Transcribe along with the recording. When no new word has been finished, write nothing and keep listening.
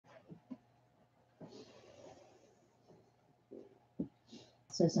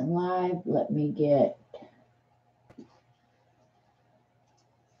says I'm live. Let me get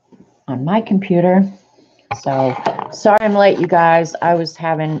on my computer. So sorry I'm late, you guys. I was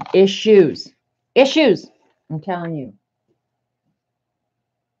having issues. I'm telling you.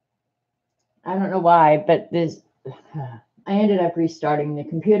 I don't know why, but I ended up restarting the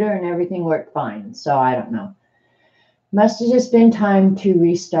computer and everything worked fine. So I don't know. Must have just been time to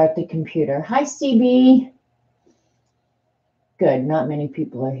restart the computer. Hi, CB. Good. Not many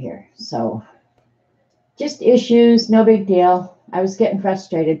people are here. So just issues. No big deal. I was getting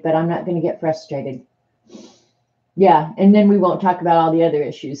frustrated, but I'm not going to get frustrated. Yeah. And then we won't talk about all the other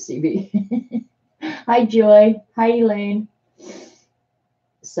issues, CB. Hi, Joy. Hi, Elaine.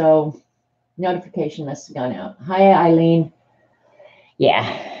 So notification must have gone out. Hi, Eileen. Yeah.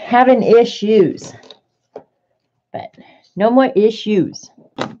 Having issues. But no more issues.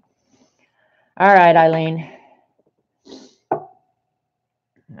 All right, Eileen.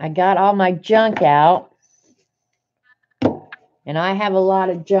 I got all my junk out. And I have a lot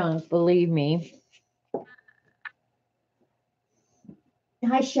of junk, believe me.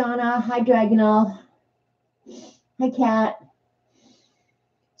 Hi, Shauna. Hi, Dragonal. Hi, Kat.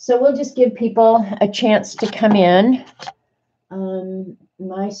 So we'll just give people a chance to come in.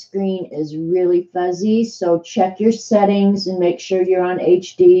 My screen is really fuzzy, so check your settings and make sure you're on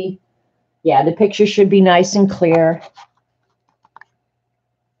HD. Yeah, the picture should be nice and clear.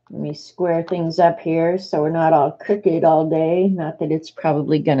 Let me square things up here so we're not all crooked all day. Not that it's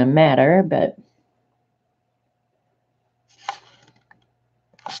probably going to matter, but...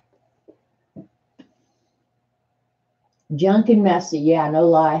 Junk and messy. Yeah, no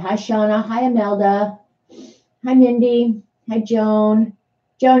lie. Hi, Shauna. Hi, Imelda. Hi, Mindy. Hi, Joan.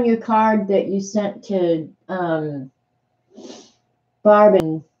 Joan, your card that you sent to Barb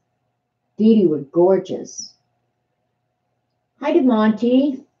and Dee Dee were gorgeous. Hi,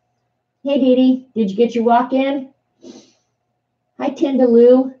 DeMonte. Hey, Dee Dee. Did you get your walk in? Hi,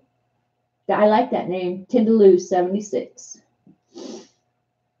 Tindaloo. I like that name. Tindaloo 76.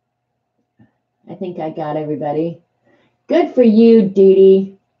 I think I got everybody. Good for you, Dee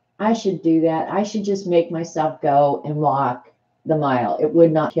Dee. I should do that. I should just make myself go and walk the mile. It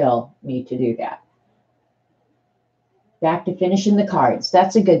would not kill me to do that. Back to finishing the cards.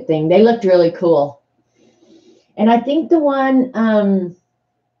 That's a good thing. They looked really cool. And I think the one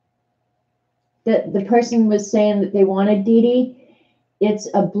that the person was saying that they wanted, Dee Dee, it's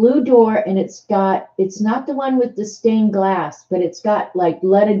a blue door and it's not the one with the stained glass, but it's got like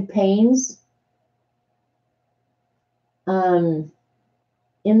leaded panes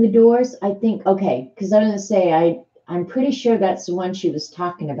in the doors, I think. Okay, because I'm going to say I'm pretty sure that's the one she was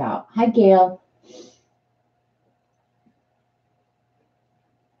talking about. Hi, Gail.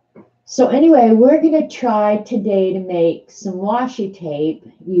 So anyway, we're going to try today to make some washi tape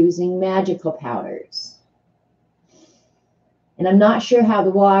using magical powders. And I'm not sure how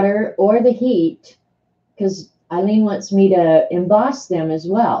the water or the heat, because Eileen wants me to emboss them as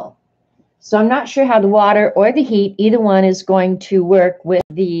well. So I'm not sure how the water or the heat, either one, is going to work with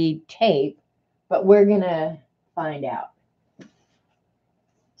the tape, but we're going to find out.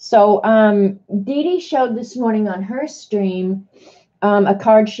 So Dee Dee showed this morning on her stream a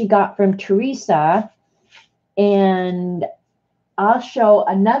card she got from Teresa, and I'll show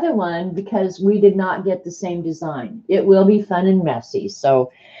another one because we did not get the same design. It will be fun and messy.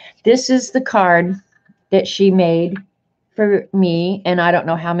 So this is the card that she made for me, and I don't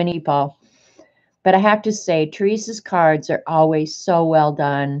know how many people. But I have to say, Teresa's cards are always so well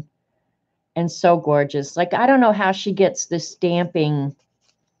done and so gorgeous. Like, I don't know how she gets the stamping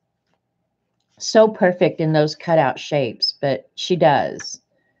so perfect in those cutout shapes, but she does.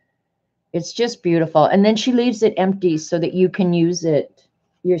 It's just beautiful. And then she leaves it empty so that you can use it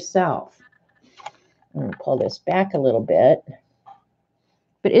yourself. I'm going to pull this back a little bit.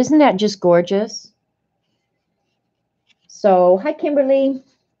 But isn't that just gorgeous? So, hi, Kimberly.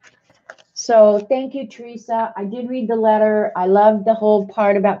 So thank you, Teresa. I did read the letter. I loved the whole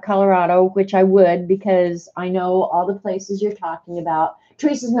part about Colorado, which I would because I know all the places you're talking about.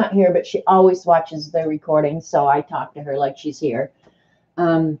 Teresa's not here, but she always watches the recording, so I talk to her like she's here.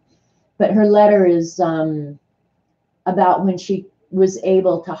 But her letter is about when she was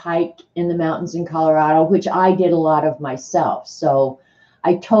able to hike in the mountains in Colorado, which I did a lot of myself. So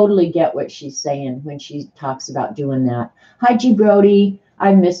I totally get what she's saying when she talks about doing that. Hi, G. Brody.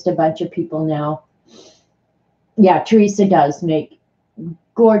 I've missed a bunch of people now. Yeah, Teresa does make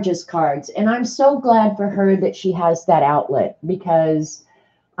gorgeous cards. And I'm so glad for her that she has that outlet because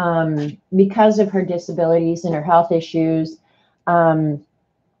of her disabilities and her health issues.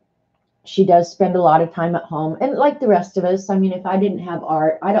 she does spend a lot of time at home. And like the rest of us, I mean, if I didn't have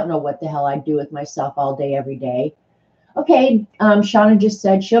art, I don't know what the hell I'd do with myself all day, every day. Okay, Shauna just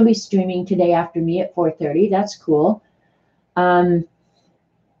said she'll be streaming today after me at 4:30. That's cool. Um,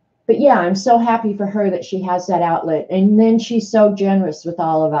 but yeah, I'm so happy for her that she has that outlet. And then she's so generous with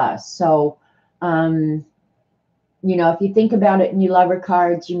all of us. So, um, if you think about it and you love her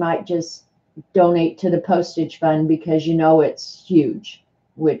cards, you might just donate to the postage fund because it's huge,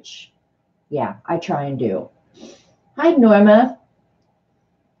 which, yeah, I try and do. Hi, Norma.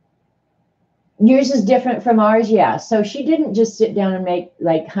 Yours is different from ours, yeah. So she didn't just sit down and make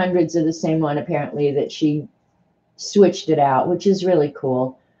like hundreds of the same one, apparently, that she switched it out, which is really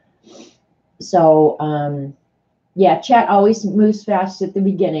cool. So, yeah, chat always moves fast at the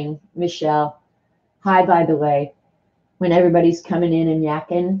beginning, Michelle. Hi, by the way, when everybody's coming in and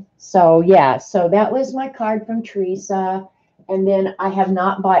yakking. So, yeah, so that was my card from Teresa. And then I have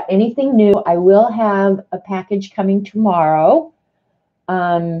not bought anything new. I will have a package coming tomorrow.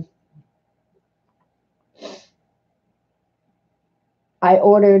 I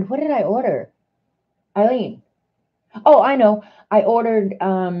ordered, what did I order? Eileen. Oh, I know. I ordered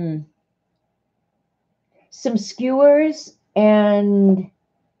some skewers and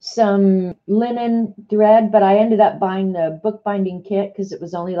some linen thread, but I ended up buying the bookbinding kit because it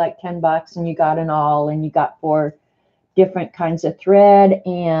was only like $10 and you got an awl and you got 4 different kinds of thread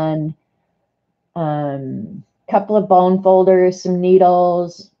and couple of bone folders, some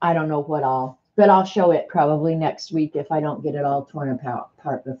needles. I don't know what all, but I'll show it probably next week if I don't get it all torn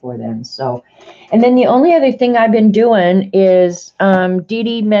apart before then. So, and then the only other thing I've been doing is Dee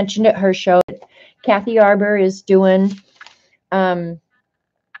Dee mentioned at her show that Kathy Arbor is doing a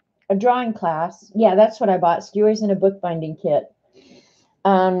drawing class. Yeah, that's what I bought, skewers and a bookbinding kit.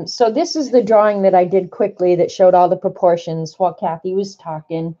 So this is the drawing that I did quickly that showed all the proportions while Kathy was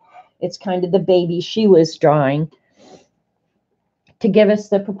talking. It's kind of the baby she was drawing to give us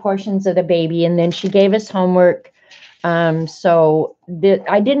the proportions of the baby. And then she gave us homework. So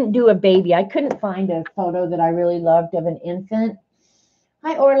I didn't do a baby. I couldn't find a photo that I really loved of an infant.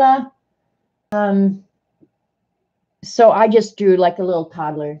 Hi, Orla. So I just drew like a little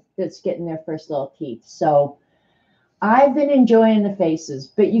toddler that's getting their first little teeth. So I've been enjoying the faces,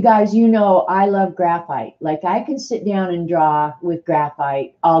 but you guys, I love graphite. Like I can sit down and draw with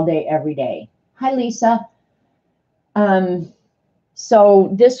graphite all day, every day. Hi, Lisa. So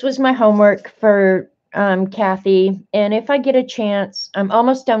this was my homework for Kathy. And if I get a chance, I'm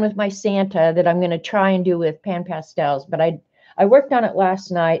almost done with my Santa that I'm going to try and do with pan pastels. But I worked on it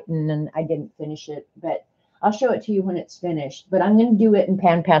last night and then I didn't finish it. But I'll show it to you when it's finished. But I'm going to do it in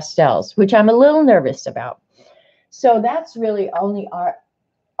pan pastels, which I'm a little nervous about. So that's really only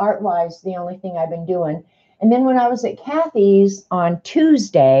art-wise, the only thing I've been doing. And then when I was at Kathy's on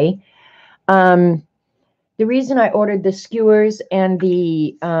Tuesday, the reason I ordered the skewers and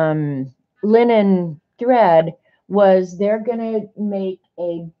the linen thread was they're going to make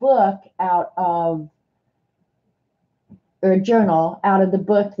a book out of, or a journal out of the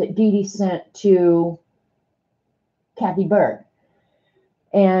book that Dee Dee sent to Kathy Berg.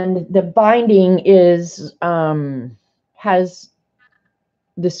 And the binding is, has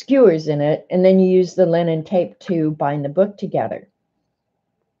the skewers in it, and then you use the linen tape to bind the book together.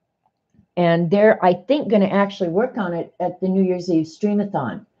 And they're, I think, going to actually work on it at the New Year's Eve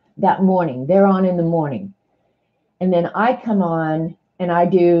streamathon that morning. They're on in the morning. And then I come on and I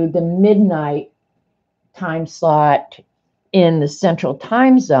do the midnight time slot in the Central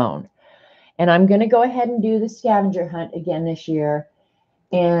Time Zone. And I'm going to go ahead and do the scavenger hunt again this year.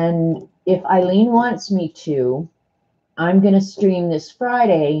 And if Eileen wants me to, I'm going to stream this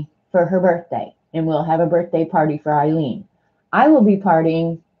Friday for her birthday. And we'll have a birthday party for Eileen. I will be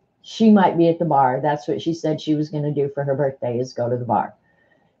partying. She might be at the bar. That's what she said she was going to do for her birthday, is go to the bar.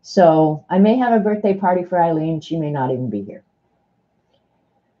 So I may have a birthday party for Eileen. She may not even be here.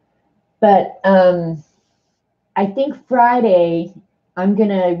 But I think Friday, I'm going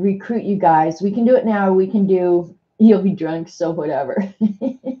to recruit you guys. We can do it now, or we can do, you'll be drunk, so whatever.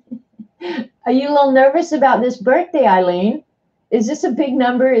 Are you a little nervous about this birthday, Eileen? Is this a big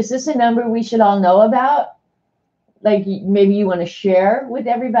number? Is this a number we should all know about? Like maybe you want to share with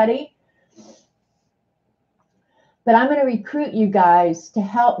everybody? But I'm going to recruit you guys to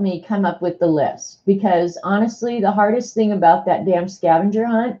help me come up with the list, because honestly, the hardest thing about that damn scavenger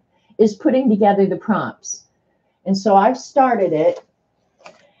hunt is putting together the prompts. And so I've started it.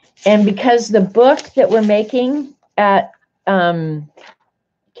 And because the book that we're making at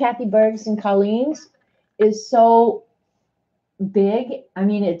Kathy Berg's and Colleen's is so big, I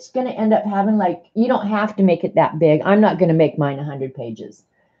mean, it's going to end up having, like, you don't have to make it that big. I'm not going to make mine 100 pages.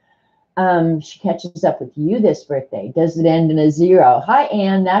 She catches up with you this birthday. Does it end in a 0? Hi,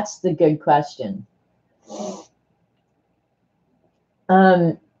 Anne. That's the good question.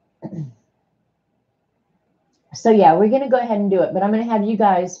 So yeah, we're going to go ahead and do it, but I'm going to have you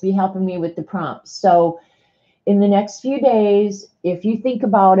guys be helping me with the prompts. So in the next few days, if you think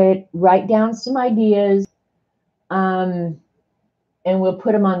about it, write down some ideas, and we'll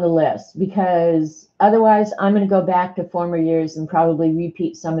put them on the list, because otherwise I'm going to go back to former years and probably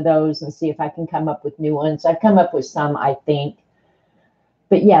repeat some of those and see if I can come up with new ones. I've come up with some, I think.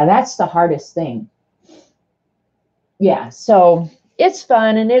 But yeah, that's the hardest thing. Yeah, so it's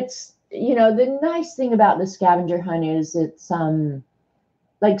fun, and it's, the nice thing about the scavenger hunt is it's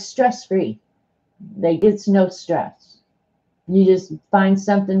like stress-free. Like, it's no stress. You just find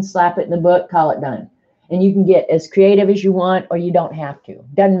something, slap it in the book, call it done. And you can get as creative as you want, or you don't have to.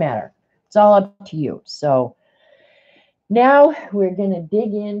 Doesn't matter. It's all up to you. So now we're going to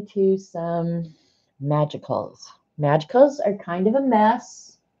dig into some magicals. Magicals are kind of a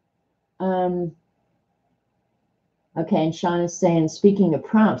mess. Okay, and Sean is saying, speaking of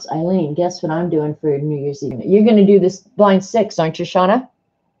prompts, Eileen, guess what I'm doing for New Year's Eve? You're going to do this blind 6, aren't you, Shauna?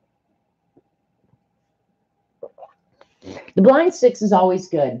 The blind 6 is always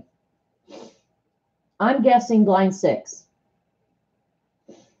good. I'm guessing blind 6.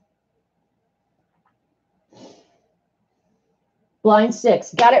 Blind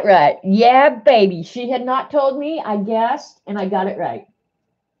 6. Got it right. Yeah, baby. She had not told me. I guessed, and I got it right.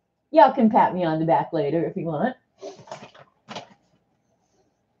 Y'all can pat me on the back later if you want.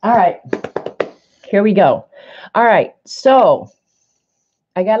 All right. Here we go. All right. So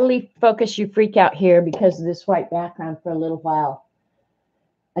I got to leave focus you freak out here because of this white background for a little while.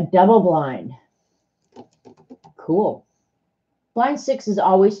 A double blind. Cool. Blind 6 is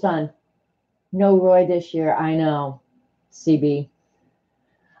always fun. No Roy this year. I know. CB.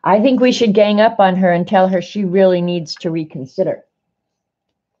 I think we should gang up on her and tell her she really needs to reconsider.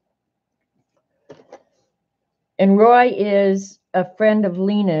 And Roy is a friend of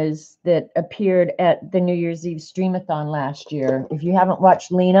Lena's that appeared at the New Year's Eve Streamathon last year. If you haven't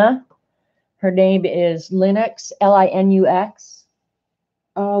watched Lena, her name is Linux, Linux.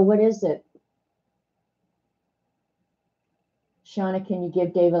 Oh, what is it? Shauna, can you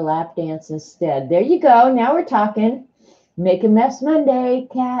give Dave a lap dance instead? There you go. Now we're talking. Make a Mess Monday,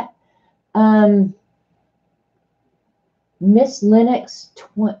 Kat. Miss Linux.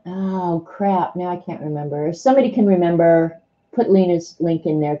 Oh, crap. Now I can't remember. If somebody can remember, put Lena's link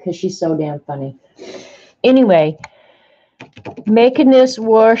in there because she's so damn funny. Anyway, making this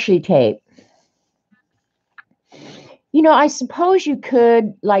washi tape. I suppose you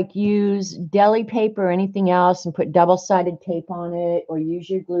could like use deli paper or anything else and put double-sided tape on it, or use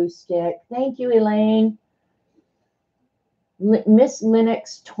your glue stick. Thank you, Elaine. Miss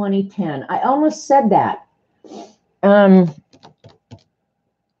Linux 2010. I almost said that.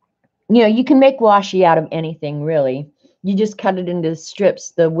 You can make washi out of anything, really. You just cut it into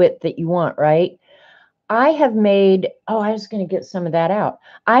strips the width that you want, right? I have made, I was going to get some of that out.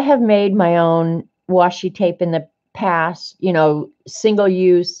 I have made my own washi tape in the past, single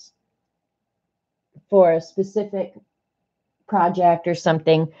use for a specific project or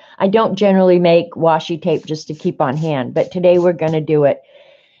something. I don't generally make washi tape just to keep on hand, but today we're going to do it.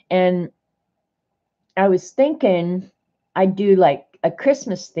 And I was thinking I'd do like a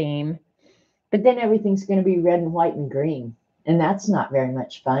Christmas theme, but then everything's going to be red and white and green. And that's not very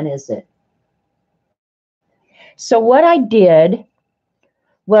much fun, is it? So what I did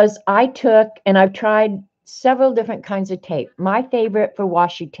was I took, and I've tried several different kinds of tape. My favorite for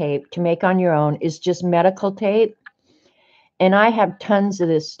washi tape to make on your own is just medical tape. And I have tons of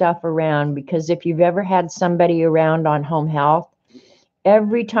this stuff around because if you've ever had somebody around on home health,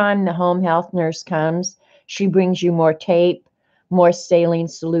 every time the home health nurse comes, she brings you more tape, more saline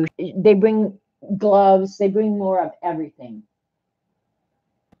solution. They bring gloves. They bring more of everything.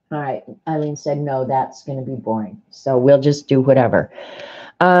 All right. Eileen said, no, that's going to be boring. So we'll just do whatever.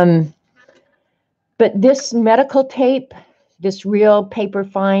 But this medical tape, this real paper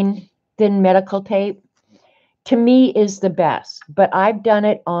fine, thin medical tape, to me is the best. But I've done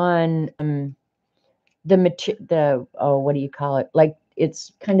it on what do you call it? Like,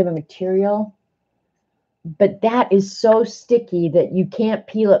 it's kind of a material, but that is so sticky that you can't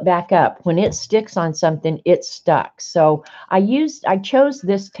peel it back up. When it sticks on something, it's stuck. So I chose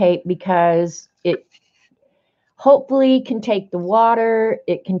this tape because it hopefully can take the water,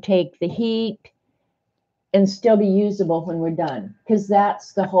 it can take the heat, and still be usable when we're done. Because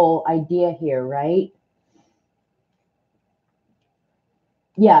that's the whole idea here, right?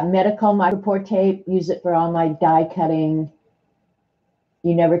 Yeah, medical micropore tape, use it for all my die cutting.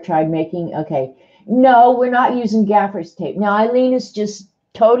 You never tried making? Okay. No, we're not using gaffer's tape. Now, Eileen is just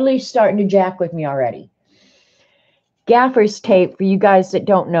totally starting to jack with me already. Gaffer's tape, for you guys that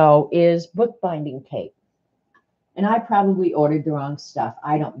don't know, is bookbinding tape. And I probably ordered the wrong stuff.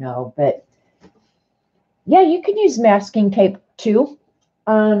 I don't know. But yeah, you can use masking tape too.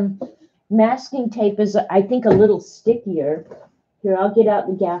 Masking tape is, I think, a little stickier. Here, I'll get out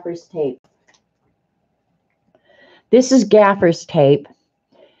the gaffer's tape. This is gaffer's tape.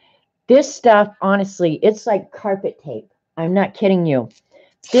 This stuff, honestly, it's like carpet tape. I'm not kidding you.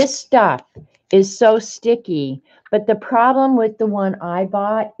 This stuff is so sticky, but the problem with the one I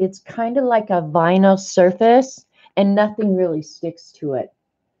bought, it's kind of like a vinyl surface and nothing really sticks to it.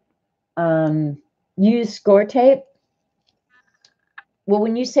 Use score tape. Well,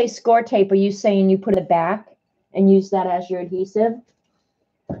 when you say score tape, are you saying you put it back and use that as your adhesive?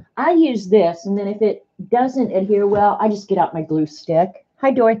 I use this, and then if it doesn't adhere well, I just get out my glue stick.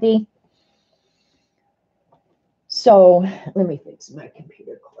 Hi, Dorothy. So let me fix my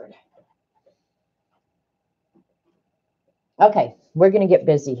computer cord. Okay, we're going to get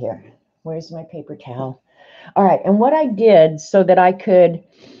busy here. Where's my paper towel? All right, and what I did so that I could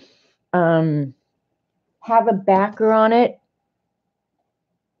have a backer on it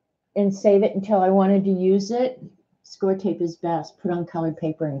and save it until I wanted to use it, score tape is best. Put on colored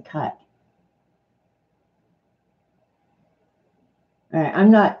paper and cut. All right,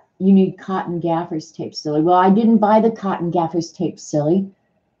 I'm not, you need cotton gaffer's tape, silly. Well, I didn't buy the cotton gaffer's tape, silly.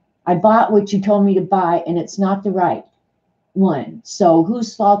 I bought what you told me to buy, and it's not the right one. So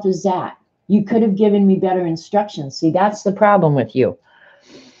whose fault is that? You could have given me better instructions. See, that's the problem with you.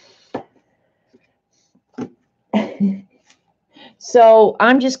 So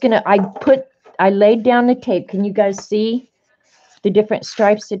I'm just going to, I laid down the tape. Can you guys see the different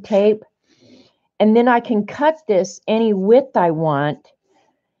stripes of tape? And then I can cut this any width I want,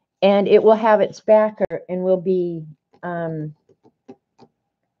 and it will have its backer and will be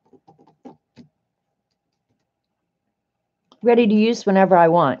ready to use whenever I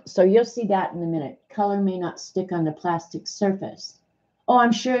want. So you'll see that in a minute. Color may not stick on the plastic surface. Oh,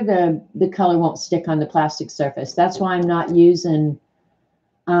 I'm sure the color won't stick on the plastic surface. That's why I'm not using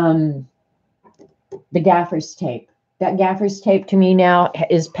the gaffer's tape. That gaffer's tape to me now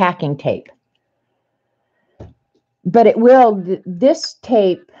is packing tape. But it will, this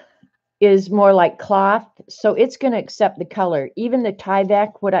tape is more like cloth, so it's going to accept the color. Even the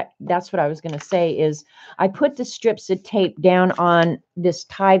Tyvek, that's what I was going to say is I put the strips of tape down on this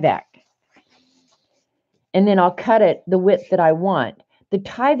Tyvek, and then I'll cut it the width that I want. The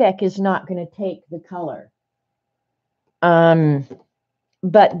Tyvek is not going to take the color, but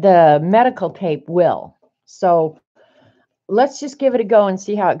the medical tape will. So let's just give it a go and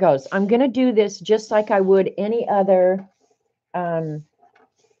see how it goes. I'm going to do this just like I would any other.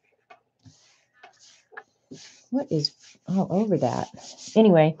 What is all over that?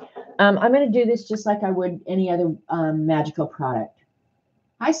 Anyway, I'm going to do this just like I would any other magical product.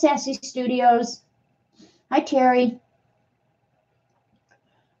 Hi, Sassy Studios. Hi, Terry.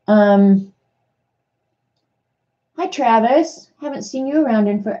 Hi, Travis. Haven't seen you around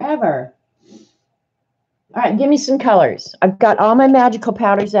in forever. All right, give me some colors. I've got all my magical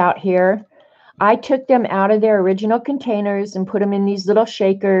powders out here. I took them out of their original containers and put them in these little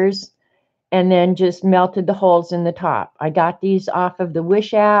shakers and then just melted the holes in the top. I got these off of the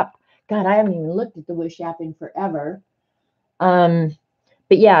Wish app. God, I haven't even looked at the Wish app in forever. But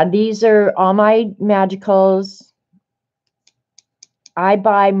yeah, these are all my magicals. I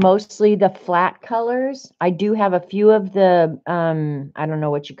buy mostly the flat colors. I do have a few of the, I don't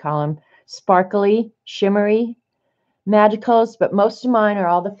know what you call them, sparkly, shimmery magicals, but most of mine are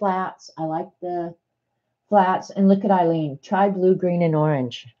all the flats. I like the flats. And look at Eileen. Try blue, green, and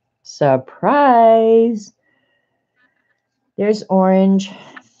orange. Surprise. There's orange.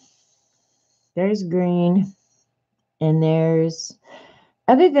 There's green. And there's,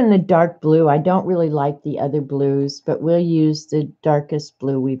 other than the dark blue, I don't really like the other blues, but we'll use the darkest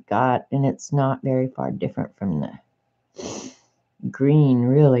blue we've got, and it's not very far different from the green,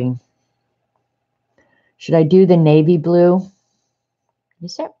 really. Should I do the navy blue?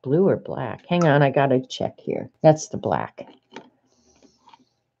 Is that blue or black? Hang on, I gotta check here. That's the black.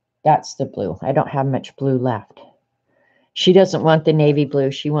 That's the blue. I don't have much blue left. She doesn't want the navy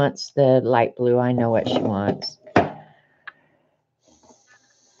blue. She wants the light blue. I know what she wants.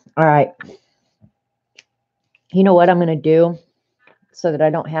 All right. You know what I'm going to do so that I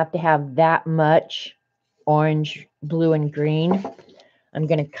don't have to have that much orange, blue, and green? I'm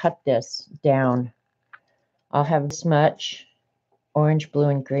going to cut this down. I'll have this much orange, blue,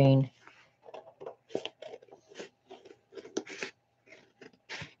 and green.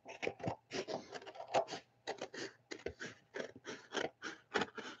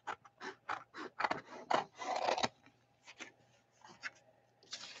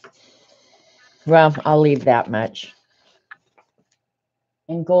 Well, I'll leave that much.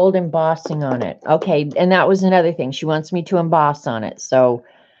 And gold embossing on it. Okay, and that was another thing. She wants me to emboss on it. So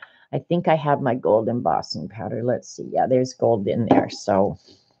I think I have my gold embossing powder. Let's see. Yeah, there's gold in there. So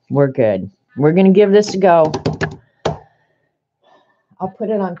we're good. We're going to give this a go. I'll put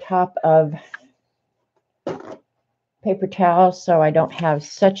it on top of paper towel so I don't have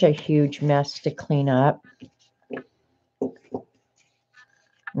such a huge mess to clean up.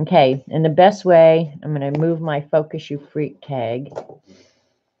 Okay, and the best way, I'm going to move my Focus You Freak tag.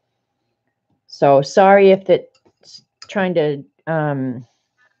 So sorry if it's trying to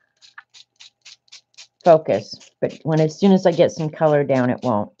focus, but as soon as I get some color down, it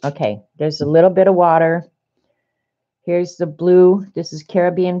won't. Okay, there's a little bit of water. Here's the blue. This is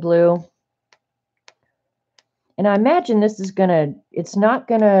Caribbean blue. And I imagine this is it's not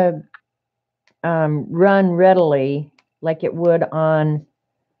gonna run readily like it would on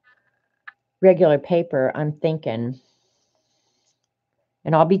regular paper, I'm thinking.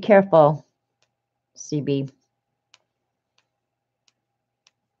 And I'll be careful, CB.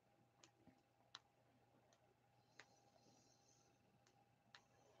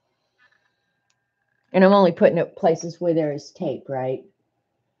 And I'm only putting it places where there is tape, right?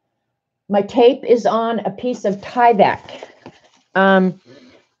 My tape is on a piece of Tyvek.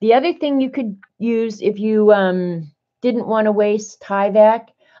 The other thing you could use if you didn't want to waste Tyvek,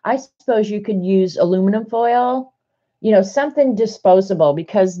 I suppose you could use aluminum foil, something disposable,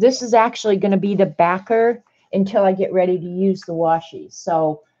 because this is actually going to be the backer until I get ready to use the washi.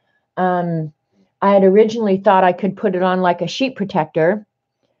 So I had originally thought I could put it on like a sheet protector.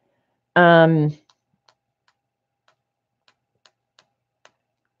 And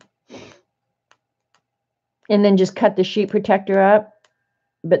then just cut the sheet protector up.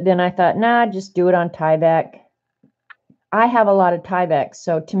 But then I thought, nah, just do it on Tyvek. I have a lot of Tyvek,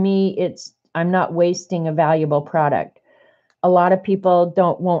 so to me, I'm not wasting a valuable product. A lot of people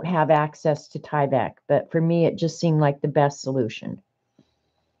won't have access to Tyvek, but for me, it just seemed like the best solution.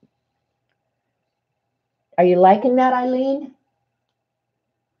 Are you liking that, Eileen?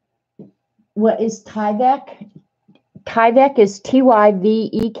 What is Tyvek? Tyvek is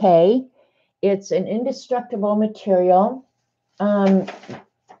Tyvek. It's an indestructible material.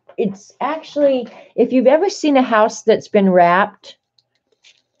 It's actually, if you've ever seen a house that's been wrapped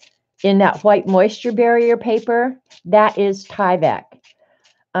in that white moisture barrier paper, that is Tyvek.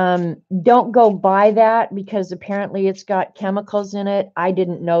 Don't go buy that because apparently it's got chemicals in it. I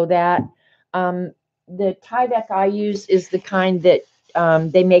didn't know that. The Tyvek I use is the kind that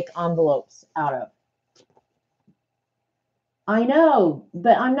they make envelopes out of. I know,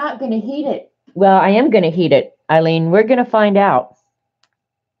 but I'm not going to heat it. Well, I am going to heat it, Eileen. We're going to find out.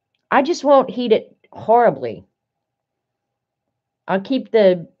 I just won't heat it horribly. I'll keep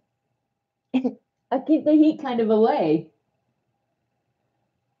the heat kind of away.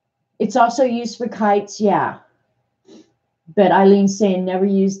 It's also used for kites, yeah. But Eileen's saying never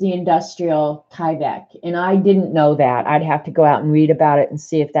use the industrial Tyvek. And I didn't know that. I'd have to go out and read about it and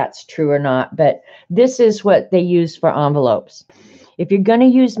see if that's true or not. But this is what they use for envelopes. If you're going to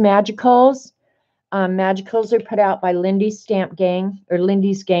use Magicals, Magicals are put out by Lindy's Stamp Gang or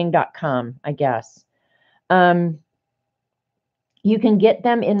lindysgang.com, I guess. You can get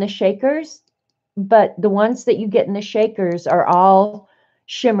them in the shakers, but the ones that you get in the shakers are all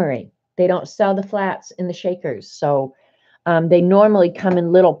shimmery. They don't sell the flats in the shakers. So they normally come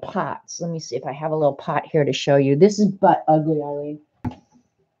in little pots. Let me see if I have a little pot here to show you. This is but ugly,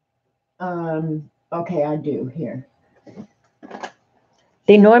 Eileen. Okay, I do here.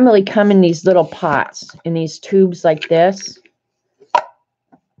 They normally come in these little pots, in these tubes like this.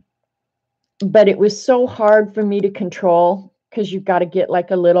 But it was so hard for me to control because you've got to get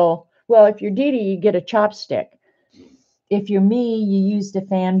like a little, well, if you're Dee Dee, you get a chopstick. If you're me, you used a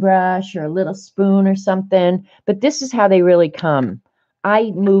fan brush or a little spoon or something. But this is how they really come.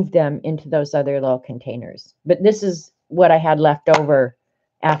 I moved them into those other little containers. But this is what I had left over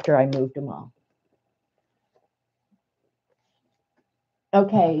after I moved them all.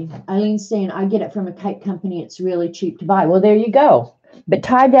 Okay, Eileen's saying, I get it from a kite company. It's really cheap to buy. Well, there you go. But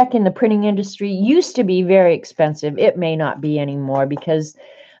Tyvek in the printing industry used to be very expensive. It may not be anymore because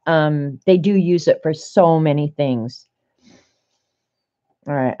they do use it for so many things.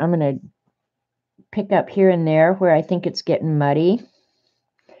 All right, I'm going to pick up here and there where I think it's getting muddy.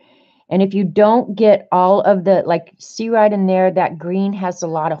 And if you don't get all of the, like, see right in there, that green has a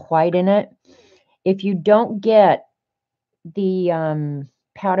lot of white in it. If you don't get the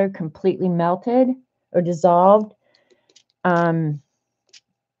powder completely melted or dissolved,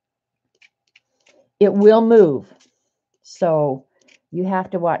 it will move. So You have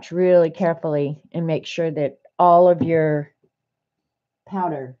to watch really carefully and make sure that all of your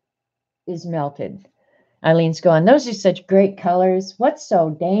powder is melted. Eileen's going, those are such great colors. What's so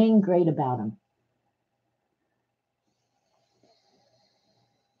dang great about them?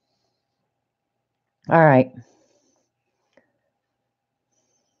 All right.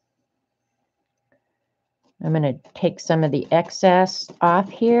 I'm going to take some of the excess off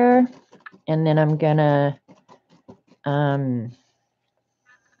here, and then I'm going to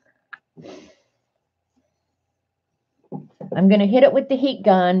hit it with the heat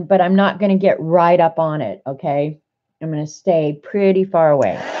gun, but I'm not going to get right up on it, okay? I'm going to stay pretty far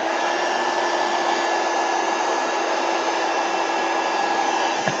away.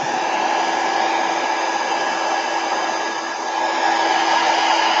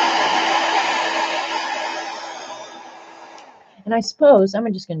 And I suppose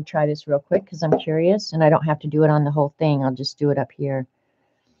I'm just going to try this real quick because I'm curious, and I don't have to do it on the whole thing. I'll just do it up here.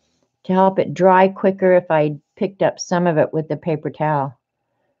 To help it dry quicker if I picked up some of it with the paper towel.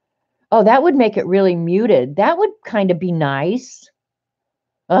 Oh, that would make it really muted. That would kind of be nice.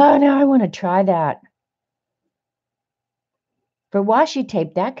 Oh, now I want to try that. For washi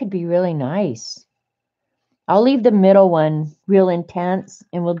tape, that could be really nice. I'll leave the middle one real intense,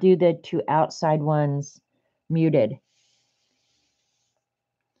 and we'll do the two outside ones muted.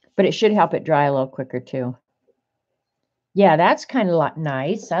 But it should help it dry a little quicker, too. Yeah, that's kind of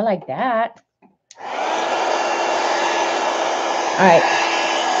nice. I like that. All right.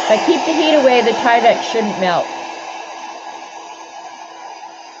 If I keep the heat away, the Tyvek shouldn't melt.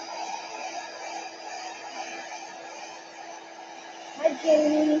 Hi,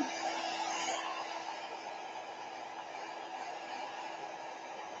 Jamie.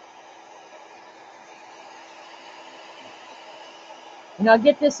 And I'll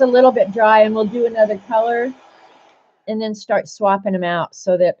get this a little bit dry, and we'll do another color and then start swapping them out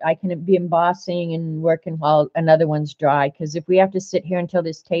so that I can be embossing and working while another one's dry. Because if we have to sit here until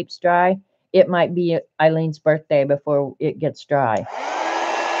this tape's dry, it might be Eileen's birthday before it gets dry.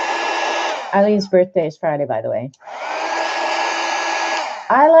 Eileen's birthday is Friday, by the way.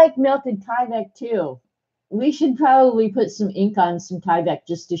 I like melted Tyvek too. We should probably put some ink on some Tyvek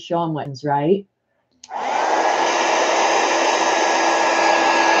just to show them what's right.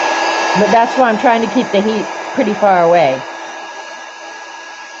 But that's why I'm trying to keep the heat pretty far away.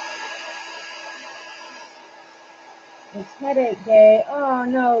 It's headache day. Oh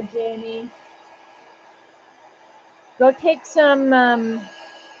no, Jamie. Go take some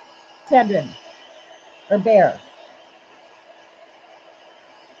Cedrin or Bear.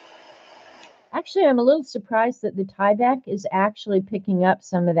 Actually, I'm a little surprised that the Tyvek is actually picking up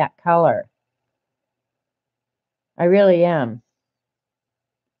some of that color. I really am.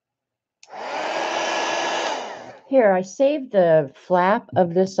 Here, I saved the flap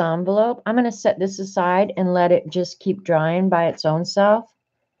of this envelope. I'm going to set this aside and let it just keep drying by its own self.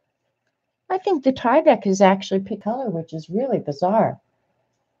 I think the Tyvek is actually picked color, which is really bizarre.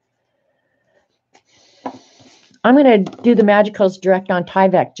 I'm going to do the Magicals direct on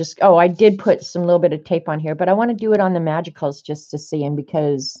Tyvek. I did put some little bit of tape on here, but I want to do it on the Magicals just to see, and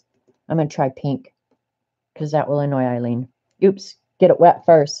because I'm going to try pink, because that will annoy Eileen. Oops, get it wet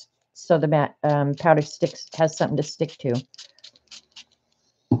first so the powder has something to stick to.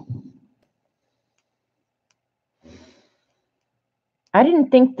 I didn't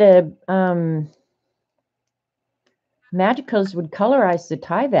think the Magicals would colorize the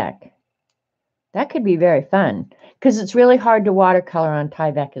Tyvek. That could be very fun because it's really hard to watercolor on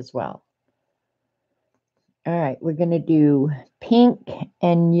Tyvek as well. All right, we're going to do pink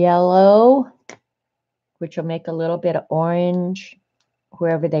and yellow, which will make a little bit of orange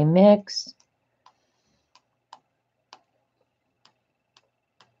wherever they mix.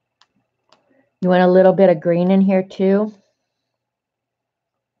 You want a little bit of green in here too.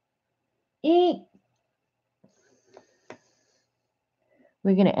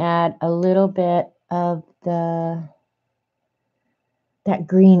 We're going to add a little bit of that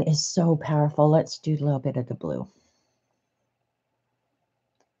green is so powerful. Let's do a little bit of the blue.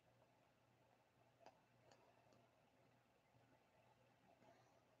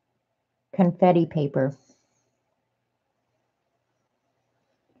 Confetti paper.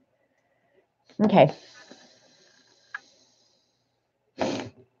 Okay.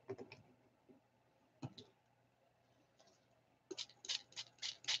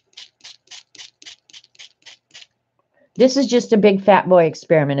 This is just a big fat boy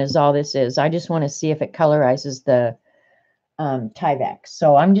experiment is all this is. I just want to see if it colorizes the Tyvek.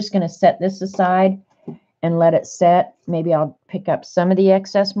 So I'm just going to set this aside and let it set. Maybe I'll pick up some of the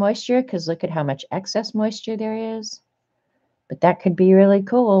excess moisture because look at how much excess moisture there is. But that could be really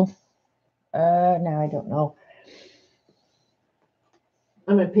cool. Now I don't know.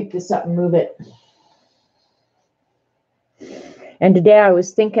 I'm going to pick this up and move it. And today I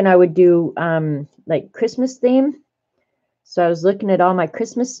was thinking I would do like Christmas theme. So I was looking at all my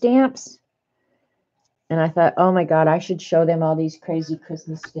Christmas stamps. And I thought, oh my God, I should show them all these crazy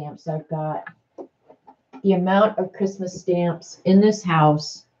Christmas stamps I've got. The amount of Christmas stamps in this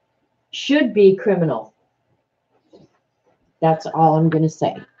house should be criminal. That's all I'm going to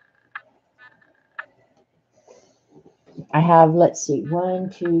say. I have, let's see, 1,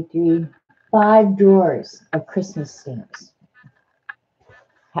 2, 3, 5 drawers of Christmas stamps.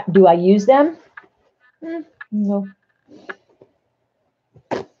 Do I use them? No.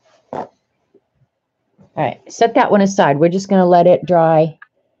 All right, set that one aside. We're just going to let it dry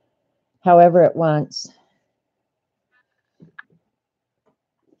however it wants.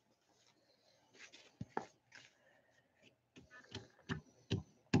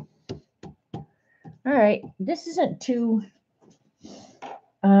 All right, this isn't too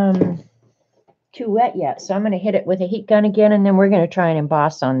wet yet, so I'm going to hit it with a heat gun again, and then we're going to try and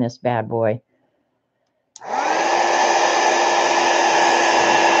emboss on this bad boy.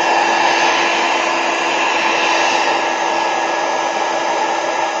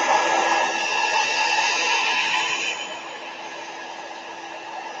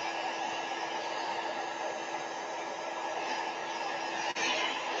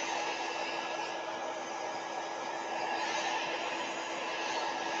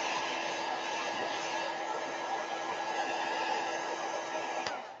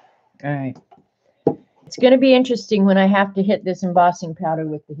 All right. It's going to be interesting when I have to hit this embossing powder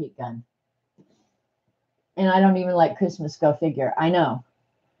with the heat gun. And I don't even like Christmas, go figure. I know.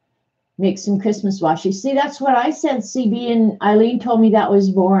 Make some Christmas washi. See, that's what I said. CB and Eileen told me that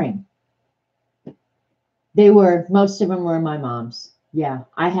was boring. Most of them were my mom's. Yeah,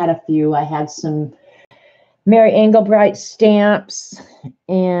 I had a few. I had some Mary Engelbright stamps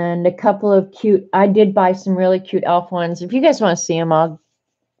and a couple of cute, I did buy some really cute elf ones. If you guys want to see them, I'll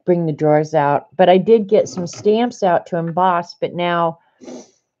bring the drawers out. But I did get some stamps out to emboss, but now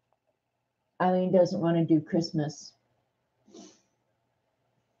Eileen doesn't want to do Christmas.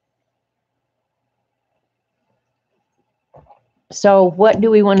 So what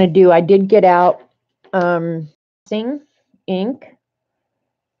do we want to do? I did get out ink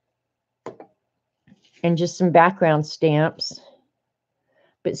and just some background stamps.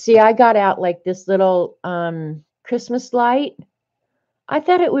 But see, I got out like this little Christmas light. I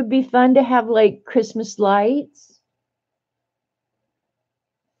thought it would be fun to have like Christmas lights.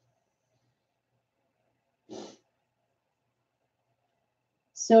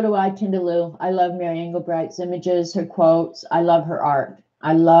 So do I, Tindaloo. I love Mary Engelbright's images, her quotes. I love her art.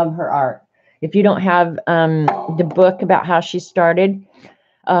 I love her art. If you don't have the book about how she started,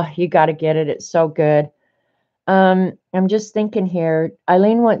 you got to get it. It's so good. I'm just thinking here.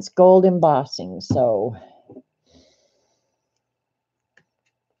 Eileen wants gold embossing, so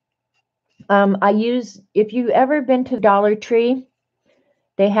if you've ever been to Dollar Tree,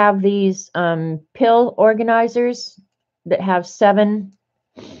 they have these pill organizers that have 7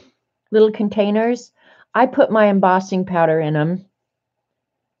 little containers. I put my embossing powder in them,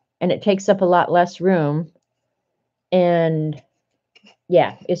 and it takes up a lot less room. And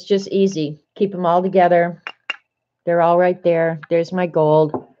yeah, it's just easy. Keep them all together. They're all right there. There's my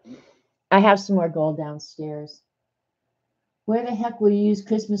gold. I have some more gold downstairs. Where the heck will you use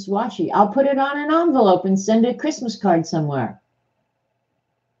Christmas washi? I'll put it on an envelope and send a Christmas card somewhere.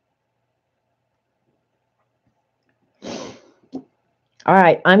 All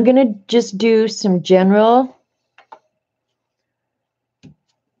right, I'm going to just do some general.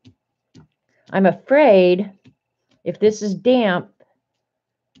 I'm afraid if this is damp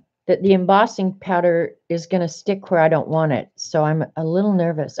that the embossing powder is going to stick where I don't want it. So I'm a little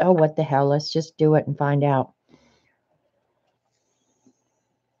nervous. Oh, what the hell? Let's just do it and find out.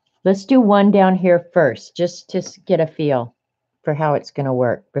 Let's do one down here first, just to get a feel for how it's going to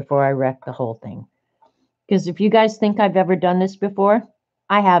work before I wreck the whole thing. Because if you guys think I've ever done this before,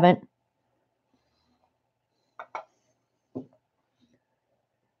 I haven't.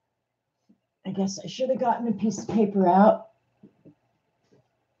 I guess I should have gotten a piece of paper out.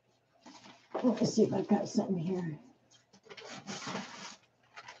 Let me see if I've got something here.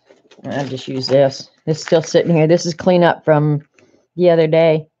 I'll just use this. It's still sitting here. This is cleanup from the other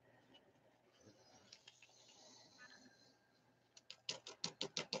day.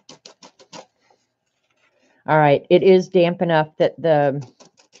 All right, it is damp enough that the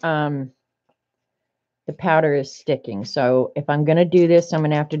powder is sticking. So if I'm going to do this, I'm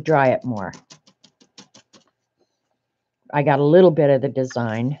going to have to dry it more. I got a little bit of the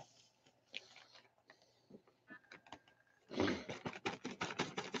design.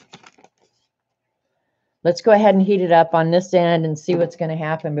 Let's go ahead and heat it up on this end and see what's going to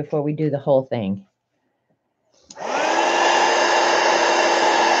happen before we do the whole thing.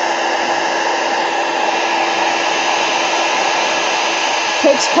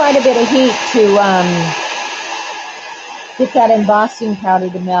 Takes quite a bit of heat to get that embossing powder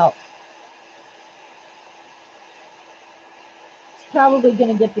to melt. It's probably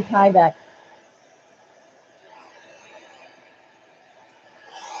going to get the Tyvek.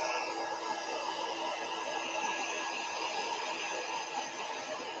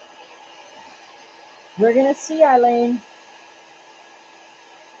 We're going to see, Eileen.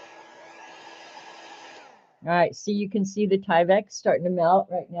 All right, see, you can see the Tyvek starting to melt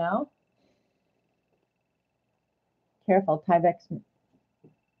right now. Careful, Tyvek's.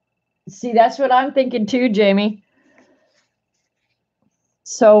 See, that's what I'm thinking too, Jamie.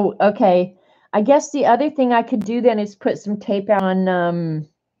 So, okay, I guess the other thing I could do then is put some tape on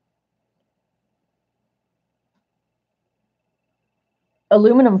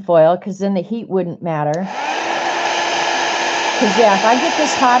aluminum foil, because then the heat wouldn't matter. Because, yeah, if I get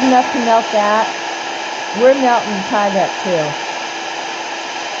this hot enough to melt that, we're melting Tyvek too.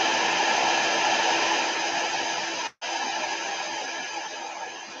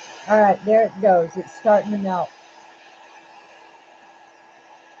 All right, there it goes. It's starting to melt.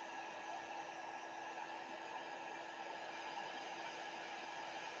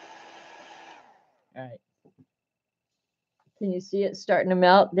 All right. Can you see it starting to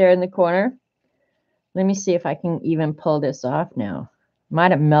melt there in the corner? Let me see if I can even pull this off now.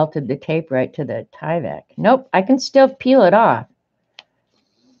 Might have melted the tape right to the Tyvek. Nope, I can still peel it off.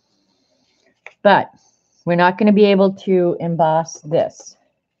 But we're not going to be able to emboss this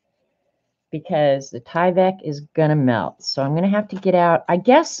because the Tyvek is going to melt. So I'm going to have to get out. I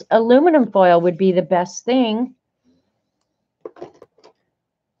guess aluminum foil would be the best thing.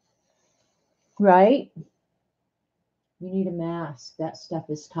 Right? You need a mask. That stuff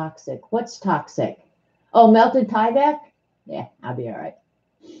is toxic. What's toxic? Oh, melted Tyvek? Yeah, I'll be all right.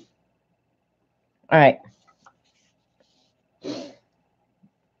 All right.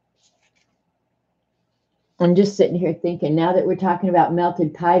 I'm just sitting here thinking, now that we're talking about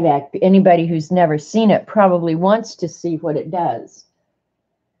melted Tyvek, anybody who's never seen it probably wants to see what it does.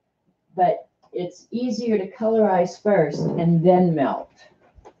 But it's easier to colorize first and then melt.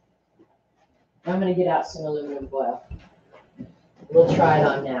 I'm going to get out some aluminum foil. We'll try it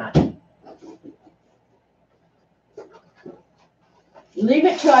on that. Leave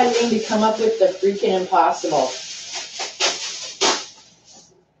it to Eileen to come up with the freaking impossible.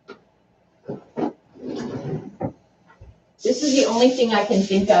 This is the only thing I can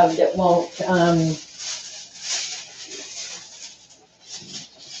think of that won't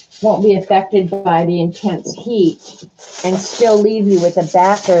be affected by the intense heat and still leave you with a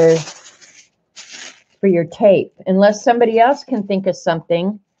backer for your tape, unless somebody else can think of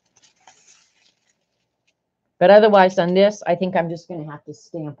something. But otherwise on this, I think I'm just going to have to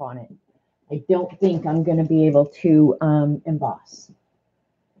stamp on it. I don't think I'm going to be able to emboss.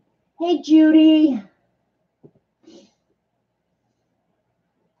 Hey, Judy.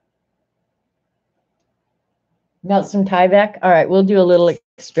 Melt some Tyvek. All right, we'll do a little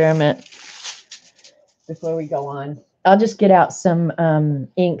experiment before we go on. I'll just get out some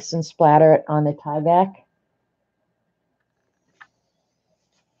inks and splatter it on the Tyvek.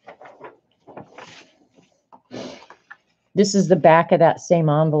 This is the back of that same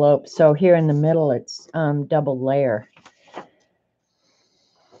envelope. So here in the middle, it's double layer.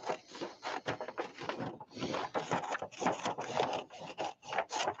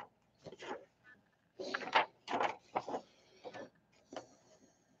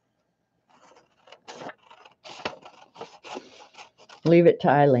 Leave it to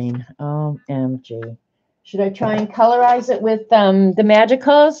Eileen. OMG. Should I try and colorize it with the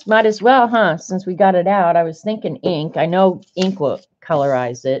Magicals? Might as well, huh? Since we got it out. I was thinking ink. I know ink will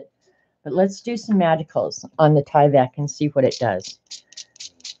colorize it. But let's do some Magicals on the Tyvek and see what it does.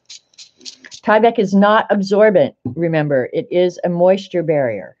 Tyvek is not absorbent, remember. It is a moisture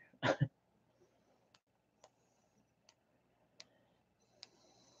barrier.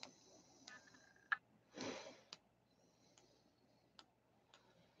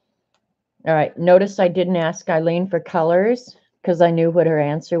 All right, notice I didn't ask Eileen for colors because I knew what her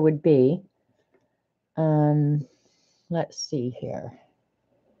answer would be. Let's see here.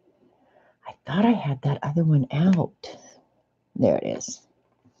 I thought I had that other one out. There it is.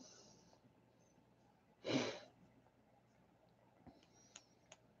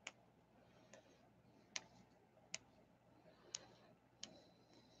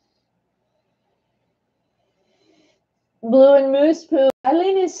 Blue and moose poo.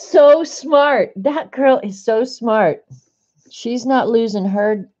 Eileen is so smart. That girl is so smart. She's not losing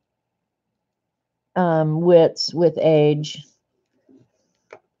her wits with age.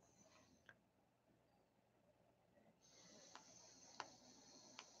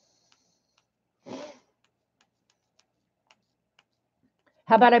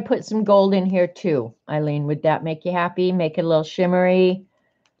 How about I put some gold in here too, Eileen? Would that make you happy? Make it a little shimmery.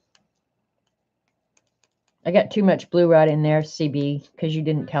 I got too much blue rod in there, CB, because you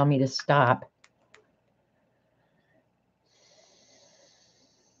didn't tell me to stop.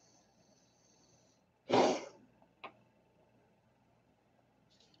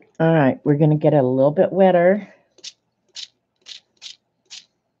 All right, we're going to get it a little bit wetter.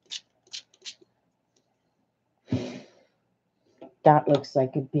 That looks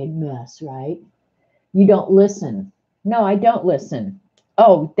like a big mess, right? You don't listen. No, I don't listen.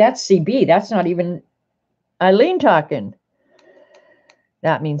 Oh, that's CB. That's not even Eileen talking.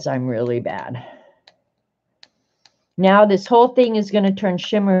 That means I'm really bad. Now this whole thing is going to turn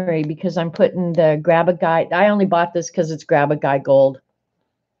shimmery because I'm putting the Grab-A-Guy. I only bought this because it's Grab-A-Guy Gold.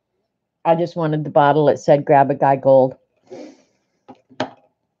 I just wanted the bottle that said Grab-A-Guy Gold. All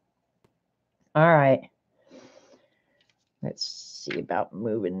right. Let's see about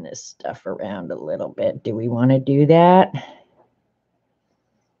moving this stuff around a little bit. Do we want to do that?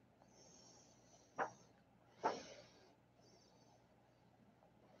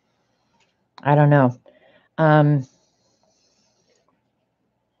 I don't know.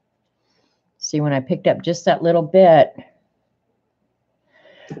 See, when I picked up just that little bit.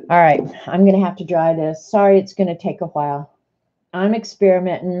 All right, I'm going to have to dry this. Sorry, it's going to take a while. I'm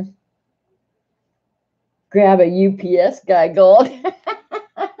experimenting. Grab a UPS guy gold.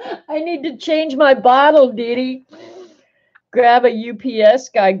 I need to change my bottle, Didi. Grab a UPS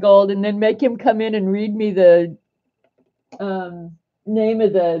guy gold and then make him come in and read me the name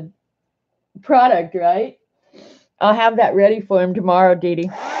of the product, right? I'll have that ready for him tomorrow, Didi.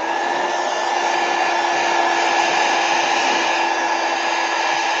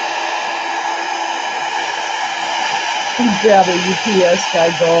 Grab a UPS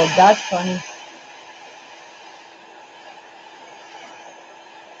guy gold. That's funny.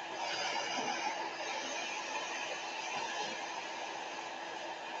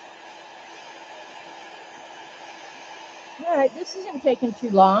 All right, this isn't taking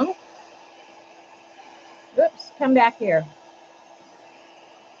too long. Oops, come back here.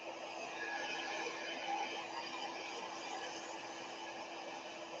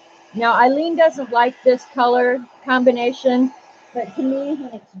 Now, Eileen doesn't like this color combination, but to me,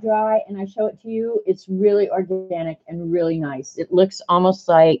 when it's dry and I show it to you, it's really organic and really nice. It looks almost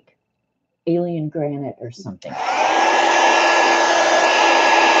like alien granite or something.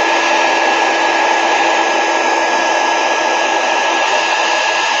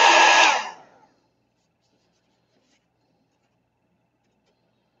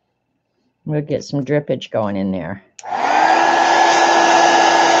 We'll get some drippage going in there.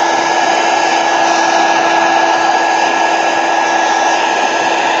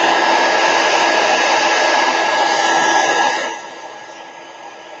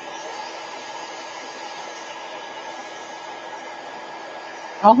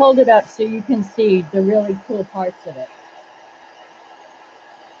 I'll hold it up so you can see the really cool parts of it.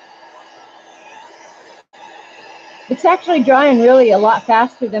 It's actually drying really a lot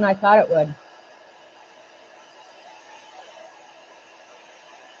faster than I thought it would.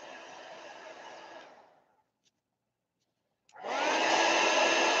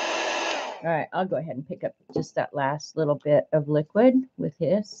 All right, I'll go ahead and pick up just that last little bit of liquid with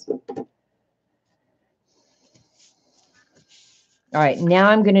this. All right, now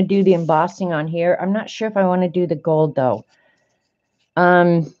I'm going to do the embossing on here. I'm not sure if I want to do the gold, though.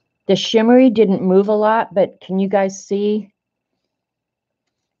 The shimmery didn't move a lot, but can you guys see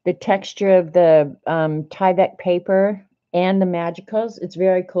the texture of the Tyvek paper and the magicals? It's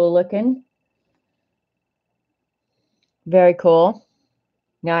very cool looking. Very cool.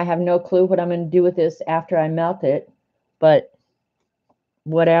 Now I have no clue what I'm going to do with this after I melt it, but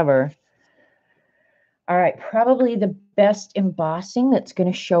whatever. All right, probably the best embossing that's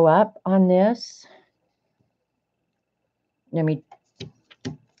going to show up on this.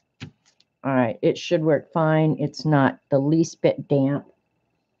 All right, it should work fine. It's not the least bit damp.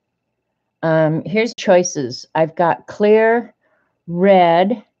 Here's choices. I've got clear,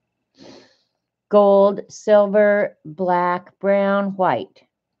 red, gold, silver, black, brown, white.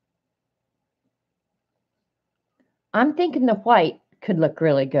 I'm thinking the white could look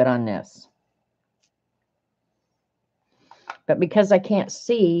really good on this. But because I can't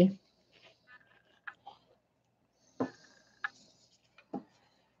see,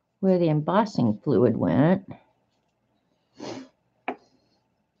 where the embossing fluid went.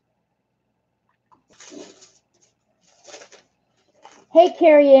 Hey,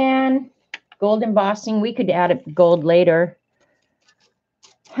 Carrie Ann. Gold embossing. We could add gold later.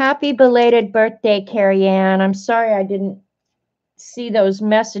 Happy belated birthday, Carrie Ann. I'm sorry I didn't see those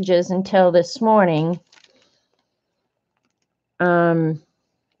messages until this morning.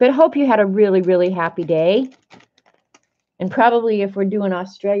 But hope you had a really, really happy day. And probably if we're doing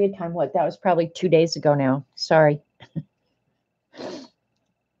Australia time, that was probably 2 days ago now. Sorry.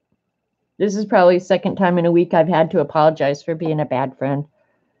 This is probably the second time in a week I've had to apologize for being a bad friend.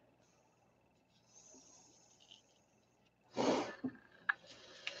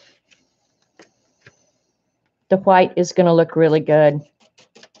 The white is going to look really good.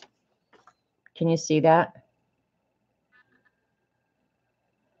 Can you see that?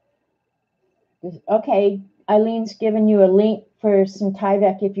 Okay, Eileen's given you a link for some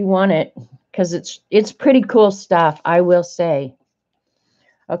Tyvek if you want it, because it's pretty cool stuff, I will say.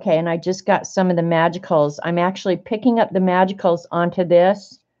 Okay, and I just got some of the magicals. I'm actually picking up the magicals onto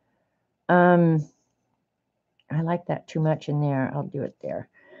this. I like that too much in there. I'll do it there.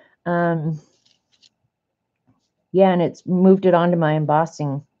 Yeah, and it's moved it onto my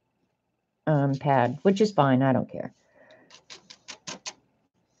embossing pad, which is fine. I don't care.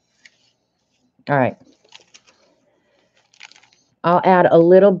 All right. I'll add a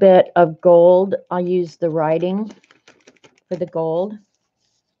little bit of gold. I'll use the writing for the gold.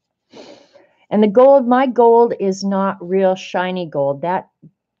 And the gold, my gold is not real shiny gold. That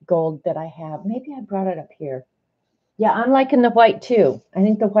gold that I have, maybe I brought it up here. Yeah, I'm liking the white too. I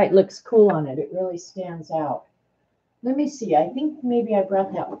think the white looks cool on it. It really stands out. Let me see. I think maybe I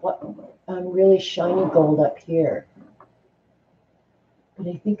brought that really shiny gold up here. But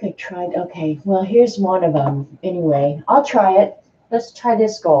I think I tried. Okay, well, here's one of them. Anyway, I'll try it. Let's try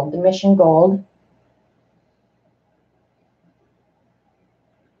this gold, the Mission Gold.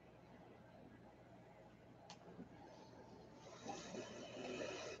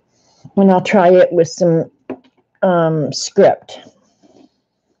 And I'll try it with some script.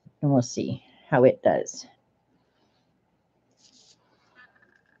 And we'll see how it does.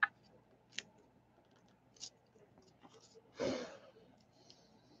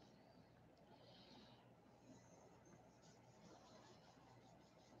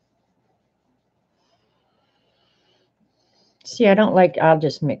 See, I don't like, I'll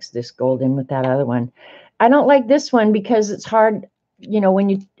just mix this gold in with that other one. I don't like this one because it's hard, when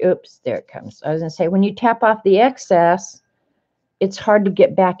you, oops, there it comes. I was going to say, when you tap off the excess, it's hard to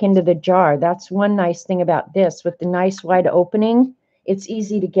get back into the jar. That's one nice thing about this. With the nice wide opening, it's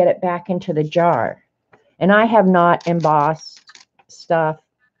easy to get it back into the jar. And I have not embossed stuff.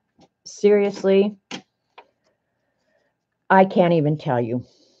 Seriously, I can't even tell you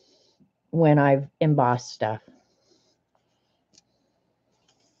when I've embossed stuff.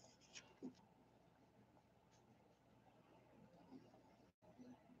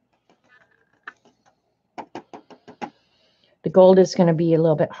 The gold is going to be a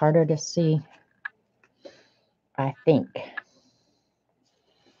little bit harder to see, I think.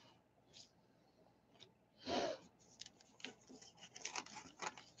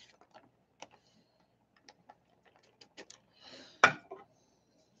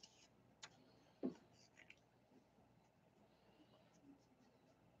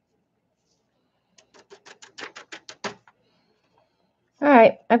 All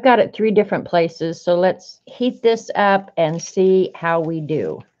right, I've got it 3 different places, so let's heat this up and see how we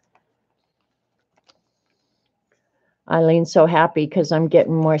do. Eileen's so happy because I'm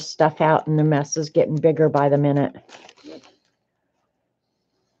getting more stuff out and the mess is getting bigger by the minute.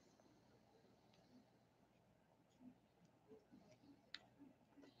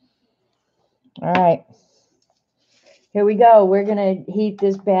 All right, here we go. We're going to heat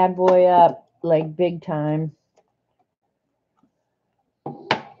this bad boy up like big time.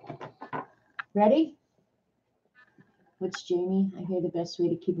 Ready? What's Jamie? I hear the best way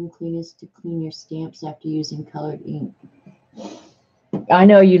to keep them clean is to clean your stamps after using colored ink. I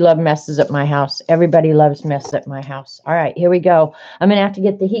know you love messes at my house. Everybody loves messes at my house. All right, here we go. I'm going to have to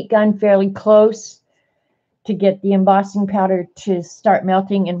get the heat gun fairly close to get the embossing powder to start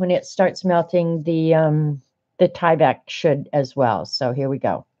melting. And when it starts melting, the Tyvek should as well. So here we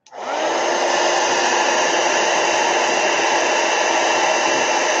go.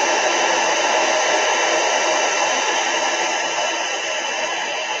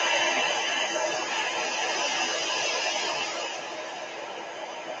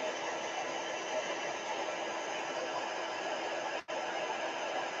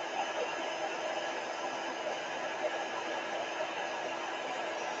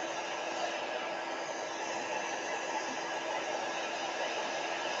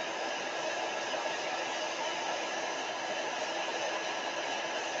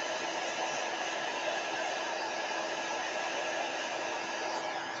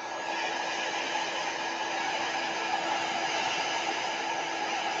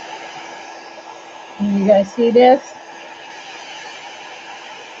 You guys see this?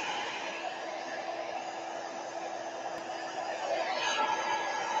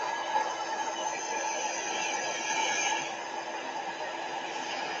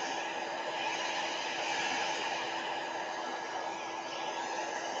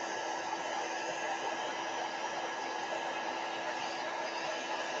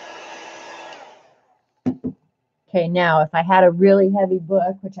 Okay, now if I had a really heavy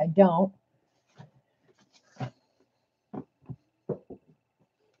book, which I don't.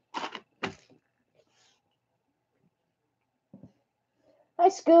 Hi,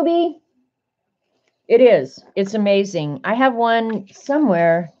 Scooby. It is. It's amazing. I have one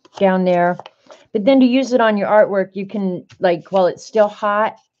somewhere down there, but then to use it on your artwork, you can, like, while it's still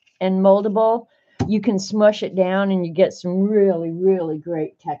hot and moldable, you can smush it down and you get some really, really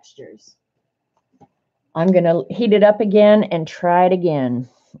great textures. I'm going to heat it up again and try it again.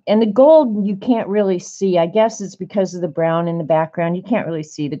 And the gold, you can't really see. I guess it's because of the brown in the background. You can't really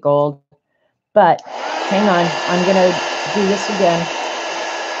see the gold. But hang on. I'm going to do this again.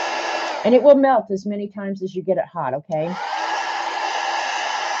 And it will melt as many times as you get it hot, okay?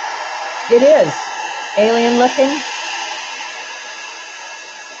 It is. Alien looking.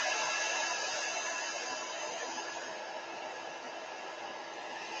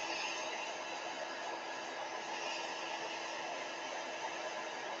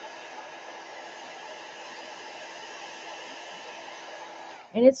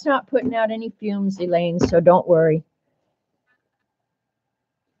 And it's not putting out any fumes, Elaine, so don't worry.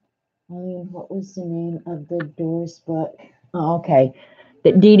 Eileen, what was the name of the Doors book? Oh, okay.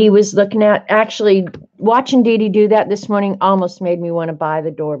 That Dee Dee was looking at. Actually, watching Dee Dee do that this morning almost made me want to buy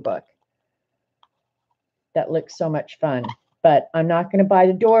the Door book. That looks so much fun. But I'm not going to buy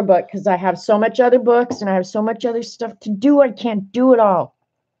the Door book because I have so much other books and I have so much other stuff to do. I can't do it all.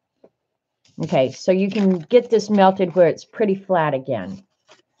 Okay, so you can get this melted where it's pretty flat again.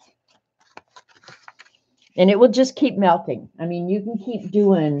 And it will just keep melting. I mean, you can keep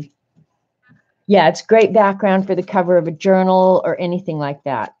doing, yeah, it's great background for the cover of a journal or anything like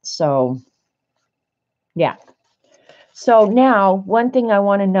that. So, yeah. So now, one thing I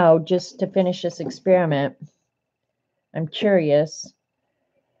want to know, just to finish this experiment, I'm curious.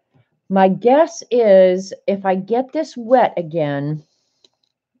 My guess is if I get this wet again,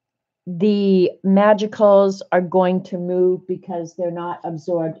 the magicals are going to move because they're not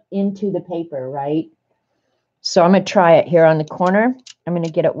absorbed into the paper, right? So I'm going to try it here on the corner. I'm going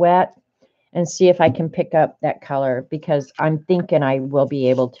to get it wet and see if I can pick up that color because I'm thinking I will be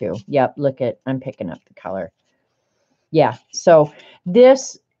able to. Yep, look at, I'm picking up the color. Yeah, so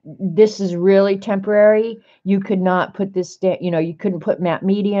this is really temporary. You could not put this down, you know, you couldn't put matte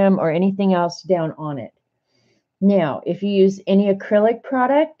medium or anything else down on it. Now, if you use any acrylic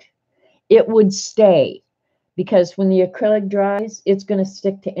product, it would stay because when the acrylic dries, it's going to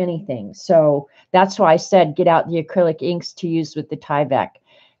stick to anything. So that's why I said get out the acrylic inks to use with the Tyvek.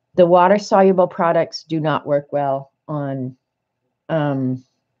 The water-soluble products do not work well on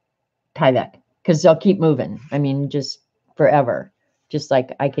Tyvek because they'll keep moving. I mean, just forever. Just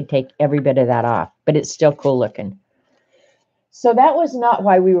like I could take every bit of that off, but it's still cool looking. So that was not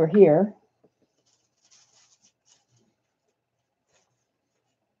why we were here.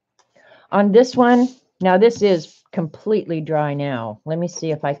 On this one, now this is completely dry now. Let me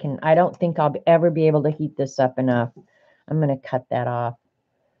see if I can, I don't think I'll ever be able to heat this up enough. I'm going to cut that off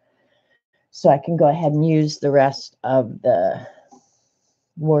so I can go ahead and use the rest of the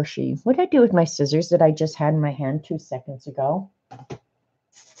washi. What did I do with my scissors that I just had in my hand 2 seconds ago?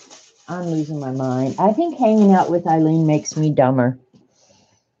 I'm losing my mind. I think hanging out with Eileen makes me dumber.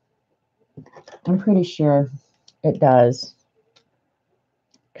 I'm pretty sure it does.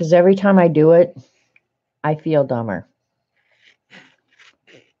 Because every time I do it, I feel dumber.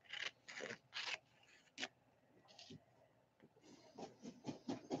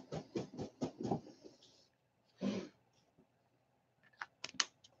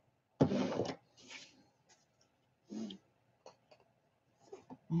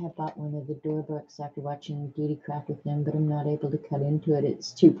 I have bought one of the door books after watching Dee Dee craft with them, but I'm not able to cut into it.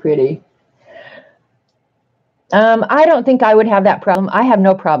 It's too pretty. I don't think I would have that problem. I have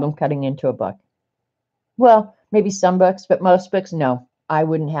no problem cutting into a book. Well, maybe some books, but most books, no. I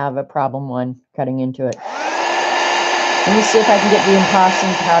wouldn't have a problem one cutting into it. Let me see if I can get the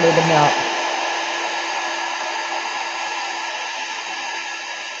embossing powder to melt.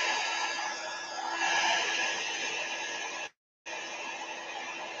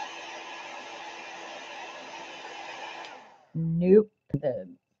 Nope. The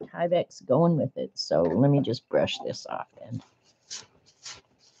Tyvek's going with it. So let me just brush this off then.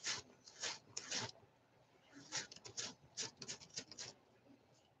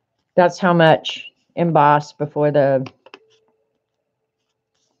 That's how much embossed before the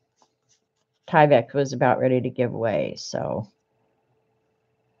Tyvek was about ready to give away. So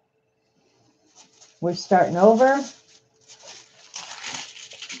we're starting over.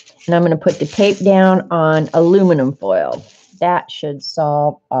 And I'm going to put the tape down on aluminum foil. That should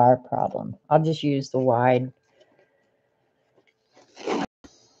solve our problem. I'll just use the wide.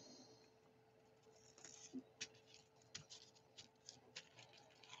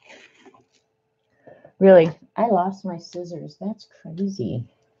 Really, I lost my scissors. That's crazy.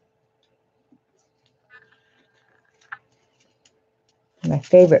 My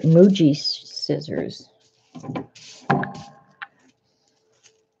favorite Muji scissors. God,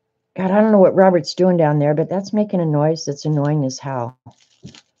 I don't know what Robert's doing down there, but that's making a noise that's annoying as hell.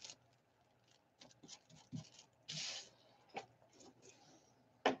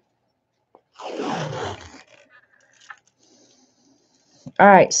 All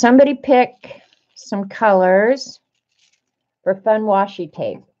right, somebody pick some colors for fun washi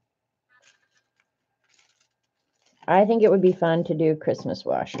tape. I think it would be fun to do Christmas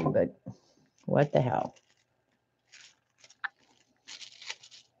washi, but what the hell.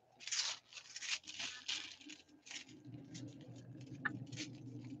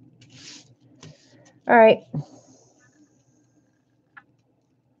 All right.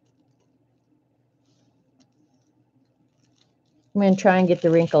 I'm going to try and get the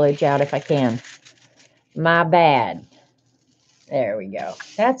wrinkleage out if I can. My bad. There we go.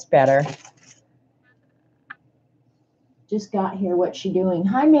 That's better. Just got here. What's she doing?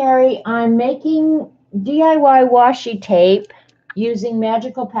 Hi, Mary. I'm making DIY washi tape using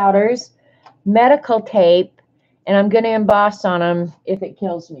magical powders, medical tape, and I'm going to emboss on them if it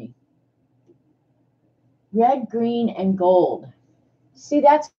kills me. Red, green, and gold. See,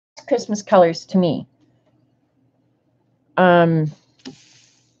 that's Christmas colors to me.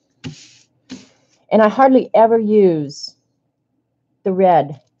 And I hardly ever use the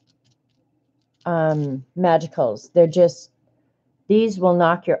red magicals. They're just, these will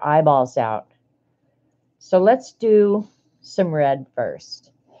knock your eyeballs out. So let's do some red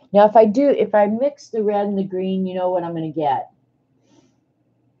first. Now, if I mix the red and the green, you know what I'm going to get.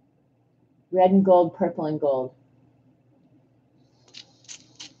 Red and gold, purple and gold.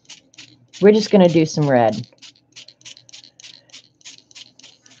 We're just going to do some red.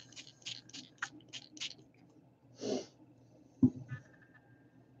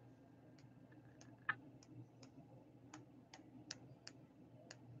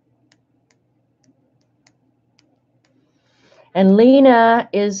 And Lena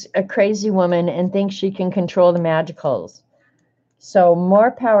is a crazy woman and thinks she can control the magicals. So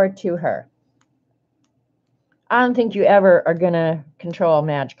more power to her. I don't think you ever are going to control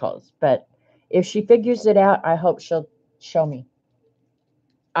magicals, but if she figures it out, I hope she'll show me.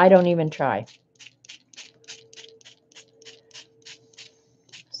 I don't even try.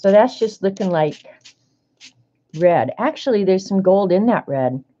 So that's just looking like red. Actually, there's some gold in that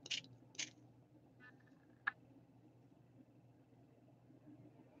red.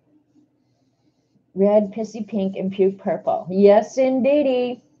 Red, pissy pink, and puke purple. Yes,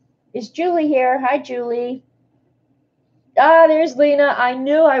 indeedy. Is Julie here? Hi, Julie. Ah, there's Lena. I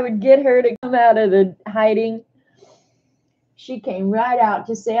knew I would get her to come out of the hiding. She came right out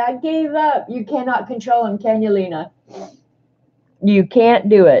to say, I gave up. You cannot control him, can you, Lena? You can't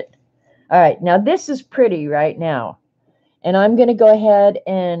do it. All right, now this is pretty right now. And I'm going to go ahead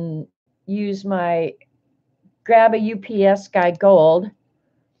and use my grab a UPS guy gold.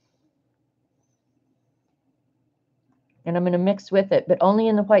 And I'm going to mix with it, but only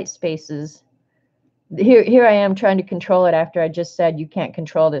in the white spaces. Here I am trying to control it after I just said you can't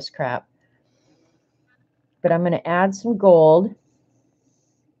control this crap. But I'm going to add some gold.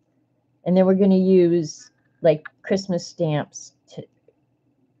 And then we're going to use like Christmas stamps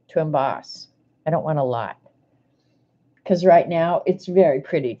to emboss. I don't want a lot. Because right now it's very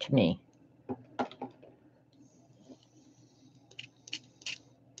pretty to me.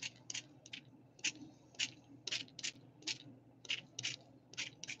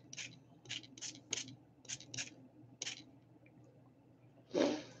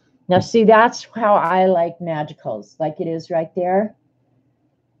 Now, see, that's how I like magicals, like it is right there.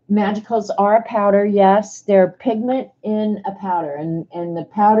 Magicals are a powder, yes. They're pigment in a powder, and the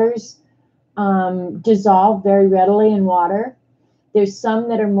powders dissolve very readily in water. There's some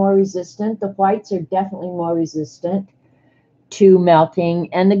that are more resistant. The whites are definitely more resistant to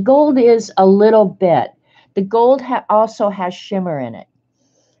melting, and the gold is a little bit. The gold also has shimmer in it.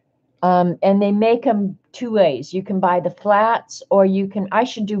 And they make them two ways. You can buy the flats, or you can, I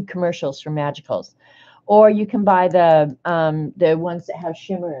should do commercials for magicals, or you can buy the ones that have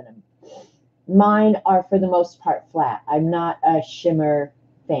shimmer in them. mine are for the most part flat. I'm not a shimmer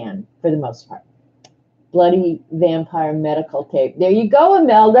fan for the most part. Bloody Vampire Medical Tape. There you go,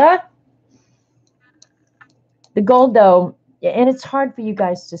 Imelda. The gold though, and it's hard for you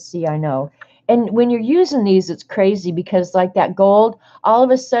guys to see, I know. And when you're using these, it's crazy because like that gold, all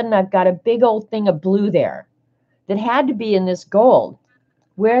of a sudden I've got a big old thing of blue there that had to be in this gold.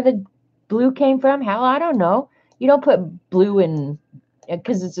 Where the blue came from, hell, I don't know. You don't put blue in,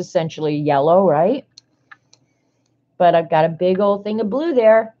 because it's essentially yellow, right? But I've got a big old thing of blue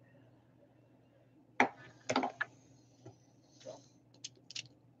there.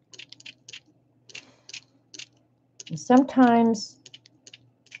 And sometimes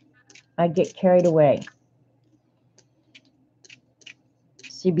I get carried away.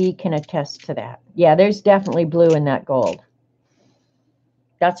 CB can attest to that. Yeah, there's definitely blue in that gold.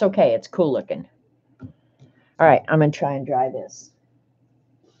 That's okay. It's cool looking. All right, I'm going to try and dry this.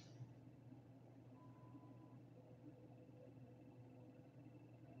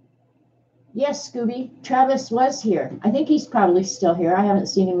 Yes, Scooby. Travis was here. I think he's probably still here. I haven't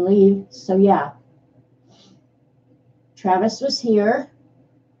seen him leave. So, yeah. Travis was here.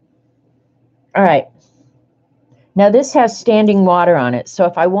 All right. Now, this has standing water on it. So,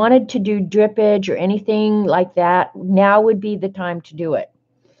 if I wanted to do drippage or anything like that, now would be the time to do it.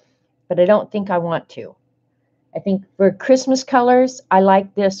 But I don't think I want to. I think for Christmas colors, I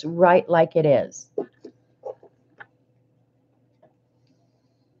like this right like it is.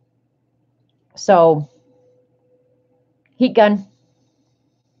 So, heat gun.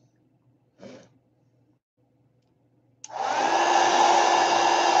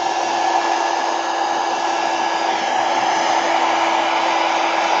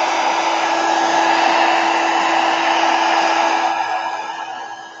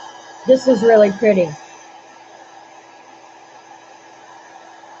 This is really pretty.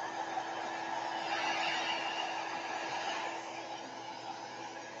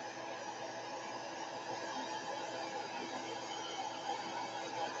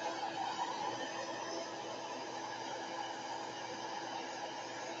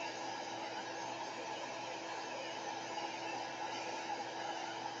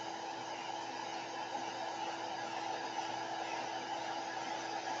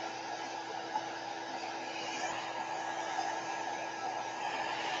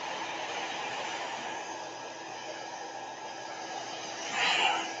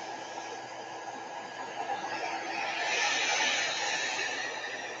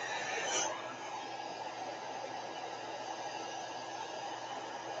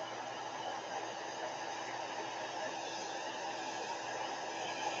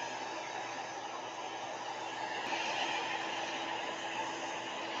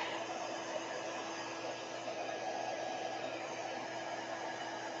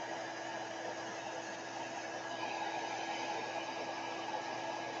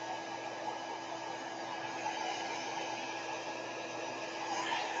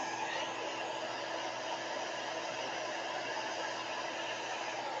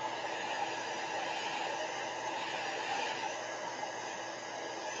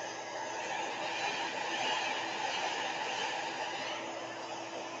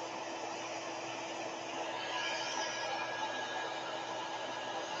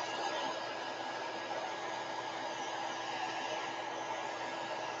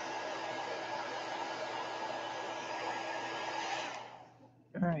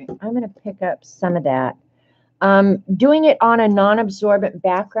 All right, I'm going to pick up some of that. Doing it on a non-absorbent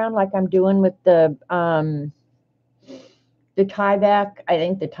background like I'm doing with the Tyvek. I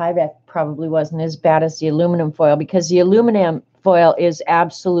think the Tyvek probably wasn't as bad as the aluminum foil because the aluminum foil is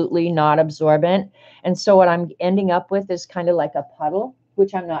absolutely not absorbent. And so what I'm ending up with is kind of like a puddle,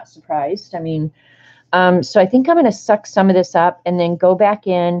 which I'm not surprised. I mean, so I think I'm going to suck some of this up and then go back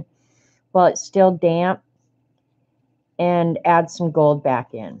in while it's still damp and add some gold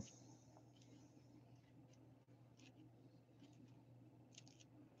back in.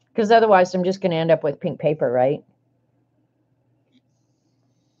 Because otherwise I'm just going to end up with pink paper, right?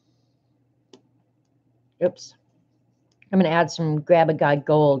 Oops. I'm going to add some grab a guy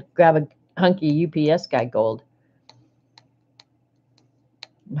gold, grab a hunky UPS guy gold.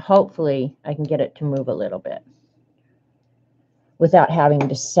 And hopefully I can get it to move a little bit without having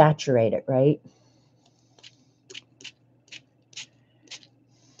to saturate it, right?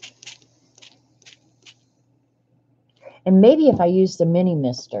 And maybe if I use the mini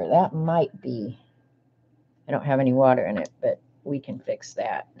mister, that might be, I don't have any water in it, but we can fix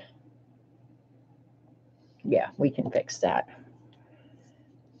that. Yeah, we can fix that.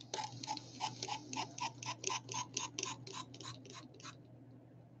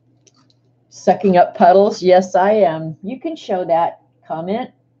 Sucking up puddles? Yes, I am. You can show that comment.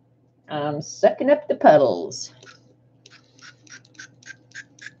 Sucking up the puddles.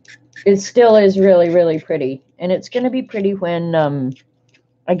 It still is really, really pretty. And it's going to be pretty when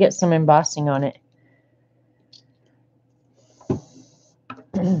I get some embossing on it.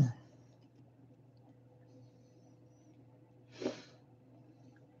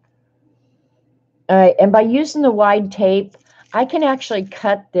 All right, and by using the wide tape, I can actually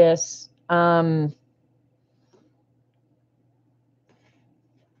cut this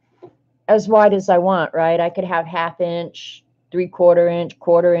as wide as I want, right? I could have 1/2 inch, 3/4 inch,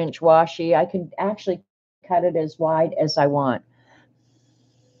 1/4 inch washi. I could actually cut it as wide as I want.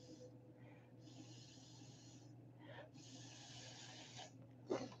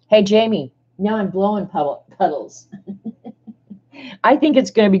 Hey, Jamie, now I'm blowing puddles. I think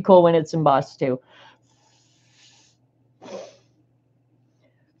it's going to be cool when it's embossed too.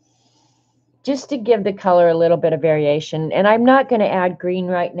 Just to give the color a little bit of variation. And I'm not going to add green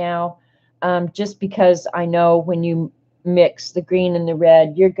right now, just because I know when you mix the green and the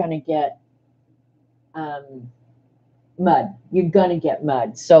red, you're going to get mud. You're going to get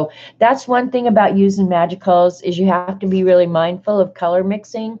mud. So that's one thing about using Magicals is you have to be really mindful of color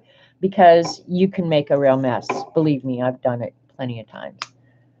mixing because you can make a real mess. Believe me, I've done it plenty of times.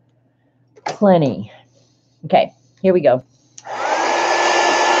 Plenty. Okay, here we go.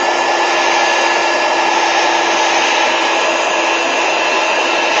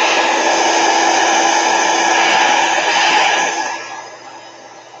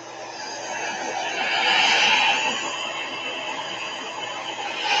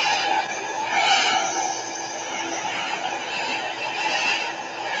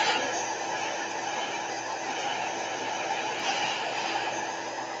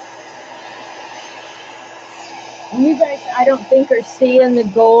 You guys, I don't think, are seeing the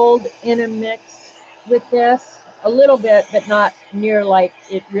gold in a mix with this. A little bit, but not near like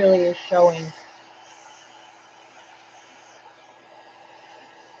it really is showing.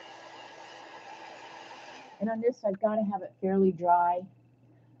 And on this, I've got to have it fairly dry,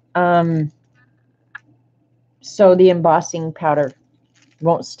 so the embossing powder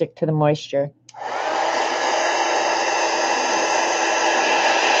won't stick to the moisture.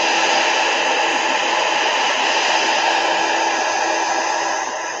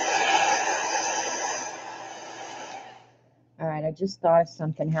 All right, I just thought of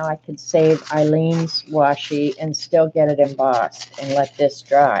something, how I could save Eileen's washi and still get it embossed and let this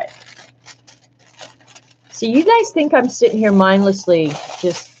dry. See, you guys think I'm sitting here mindlessly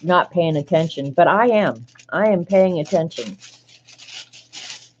just not paying attention, but I am. I am paying attention.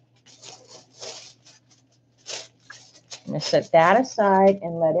 I'm going to set that aside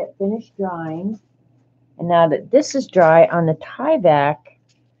and let it finish drying. And now that this is dry on the Tyvek,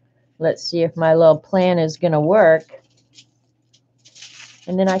 let's see if my little plan is going to work.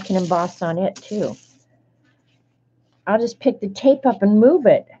 And then I can emboss on it too. I'll just pick the tape up and move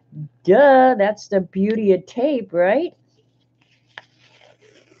it. Duh, that's the beauty of tape, right?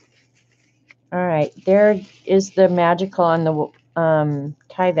 All right, there is the magical on the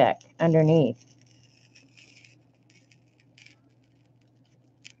Tyvek underneath.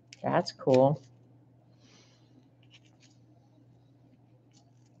 That's cool.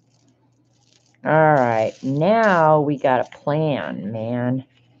 All right, now we got a plan, man.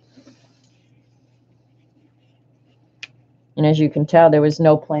 And as you can tell, there was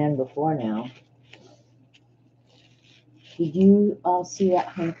no plan before now. Did you all see that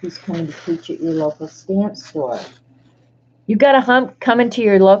hump who's coming to teach at your local stamp store? You got a hump coming to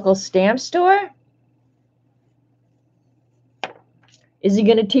your local stamp store? Is he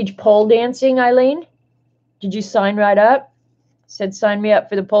going to teach pole dancing, Eileen? Did you sign right up? Said sign me up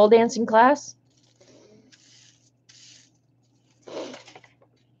for the pole dancing class?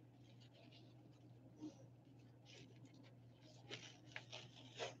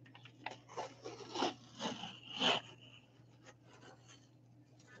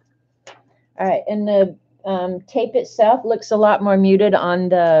 All right, and the tape itself looks a lot more muted on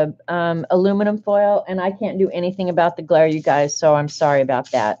the aluminum foil, and I can't do anything about the glare, you guys, so I'm sorry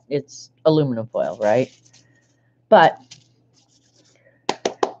about that. It's aluminum foil, right? But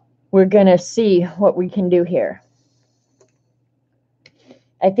we're going to see what we can do here.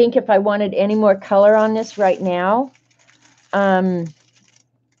 I think if I wanted any more color on this right now,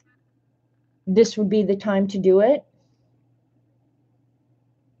 this would be the time to do it.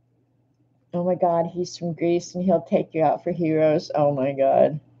 Oh my God, he's from Greece and he'll take you out for heroes. Oh my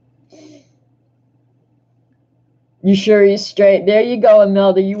God. You sure he's straight? There you go,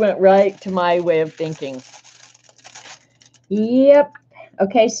 Imelda. You went right to my way of thinking. Yep.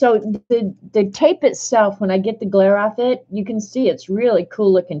 Okay, so the tape itself, when I get the glare off it, you can see it's really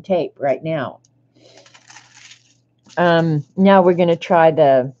cool looking tape right now. Now we're going to try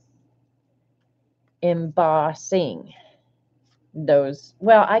the embossing. Those,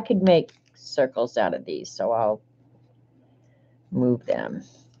 well, I could make circles out of these, so I'll move them.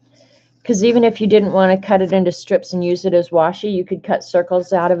 Because even if you didn't want to cut it into strips and use it as washi, you could cut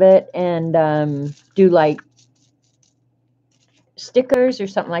circles out of it and do like stickers or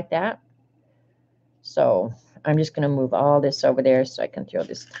something like that. So I'm just going to move all this over there so I can throw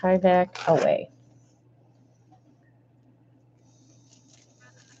this tie back away.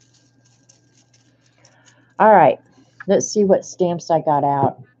 All right, let's see what stamps I got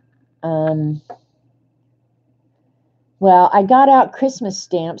out. Well, I got out Christmas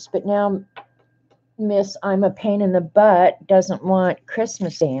stamps, but now Miss I'm a Pain in the Butt doesn't want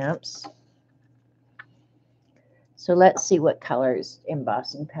Christmas stamps. So let's see what colors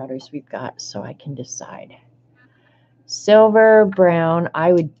embossing powders we've got so I can decide. Silver, brown,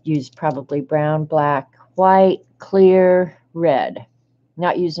 I would use probably brown, black, white, clear, red.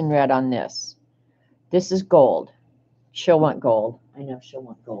 Not using red on this. This is gold. She'll want gold. I know she'll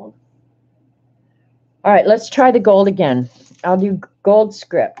want gold. All right, let's try the gold again. I'll do gold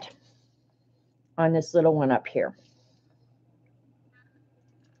script on this little one up here.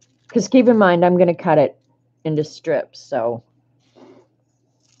 Because keep in mind, I'm going to cut it into strips, so.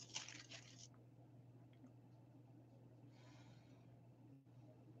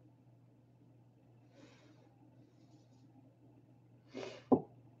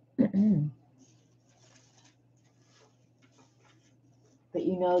 But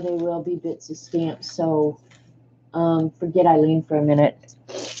you know there will be bits of stamps, so forget Eileen for a minute.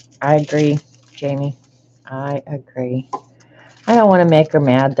 I agree, Jamie. I agree. I don't want to make her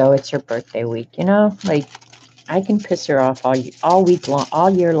mad, though. It's her birthday week, you know? Like, I can piss her off all week long, all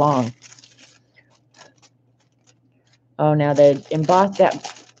year long. Oh, now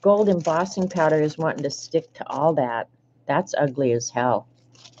that gold embossing powder is wanting to stick to all that. That's ugly as hell.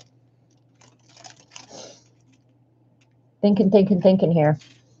 Thinking here.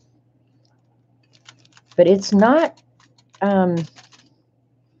 But it's not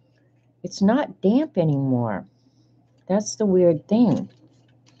damp anymore. That's the weird thing.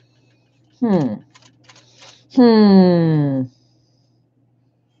 Yeah,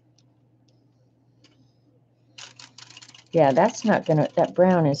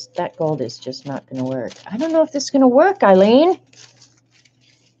 that gold is just not gonna work. I don't know if this is gonna work, Eileen.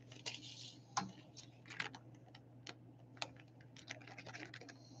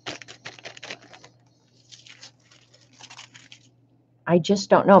 I just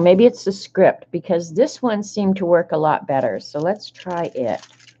don't know. Maybe it's the script because this one seemed to work a lot better. So let's try it.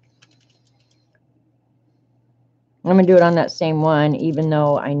 I'm going to do it on that same one, even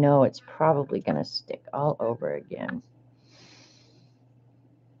though I know it's probably going to stick all over again.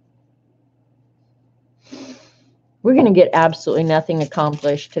 We're going to get absolutely nothing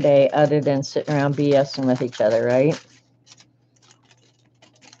accomplished today other than sitting around BSing with each other, right?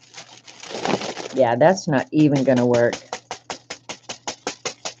 Yeah, that's not even going to work.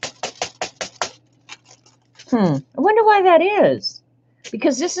 I wonder why that is.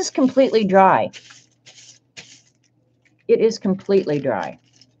 Because this is completely dry. It is completely dry.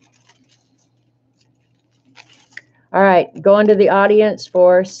 All right, going to the audience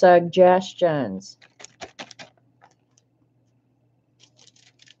for suggestions.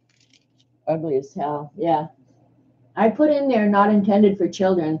 Ugly as hell, yeah. I put in there not intended for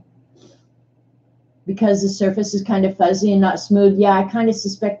children because the surface is kind of fuzzy and not smooth. Yeah, I kind of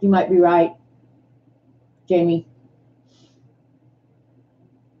suspect you might be right, Jamie.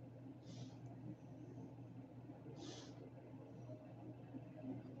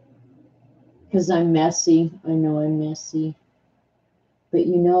 Because I'm messy. I know I'm messy. But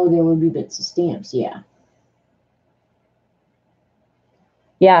you know there will be bits of stamps, yeah.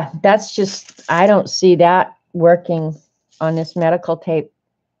 Yeah, that's just, I don't see that working on this medical tape,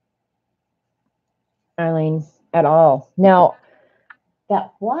 Eileen, at all. Now,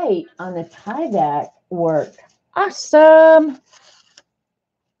 that white on the tie back worked awesome.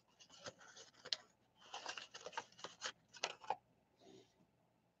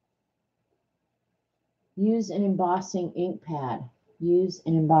 Use an embossing ink pad. Use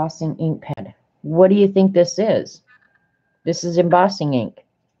an embossing ink pad. What do you think this is? This is embossing ink.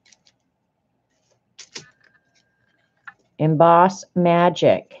 Emboss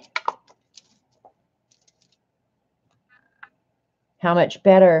Magic. How much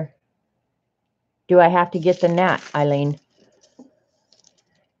better do I have to get than that, Eileen?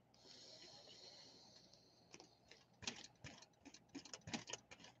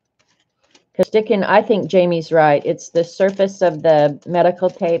 Sticking, I think Jamie's right. It's the surface of the medical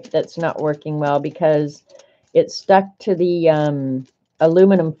tape that's not working well because it's stuck to the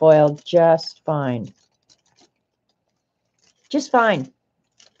aluminum foil just fine. Just fine.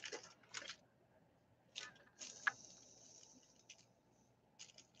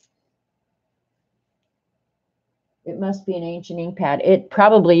 It must be an ancient ink pad. It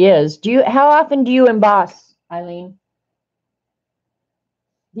probably is. How often do you emboss, Eileen?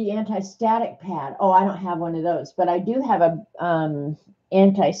 The anti-static pad. Oh, I don't have one of those, but I do have a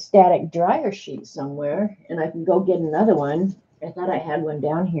anti-static dryer sheet somewhere, and I can go get another one. I thought I had one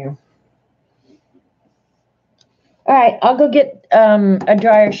down here. All right, I'll go get a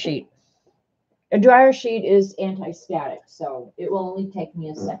dryer sheet. A dryer sheet is anti-static, so it will only take me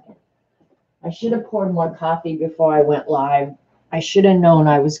a second. I should have poured more coffee before I went live. I should have known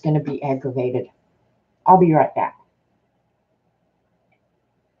I was going to be aggravated. I'll be right back.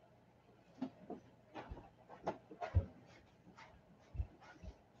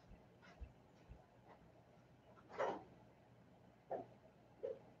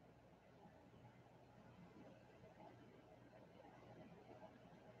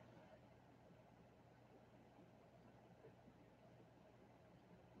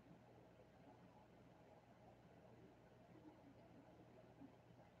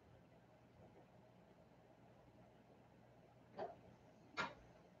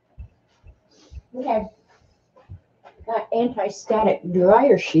 Okay. Got anti-static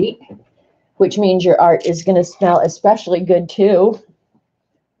dryer sheet, which means your art is going to smell especially good too.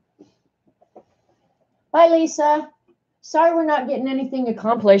 Bye, Lisa. Sorry we're not getting anything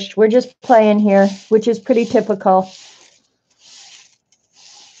accomplished. We're just playing here, which is pretty typical.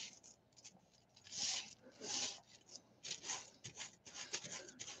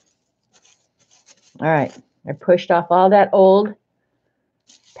 All right. I pushed off all that old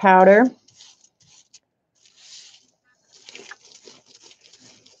powder.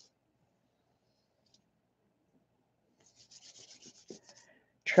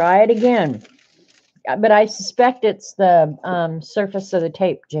 Try it again. But I suspect it's the surface of the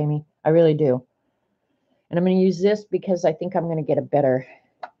tape, Jamie. I really do. And I'm going to use this because I think I'm going to get a better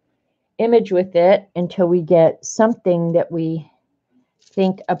image with it until we get something that we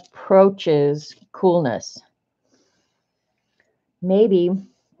think approaches coolness. Maybe,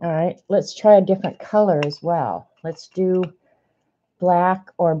 all right, let's try a different color as well. Let's do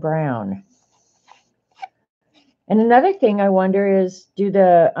black or brown. And another thing I wonder is,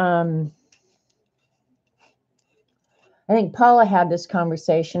 I think Paula had this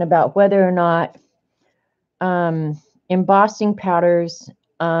conversation about whether or not embossing powders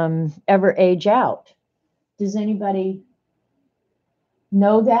ever age out. Does anybody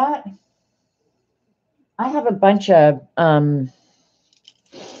know that? I have a bunch of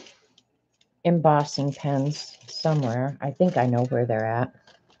embossing pens somewhere. I think I know where they're at.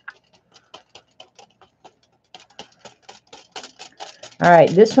 All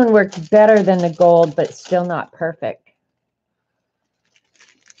right, this one works better than the gold, but still not perfect.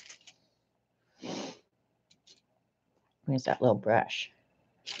 Where's that little brush?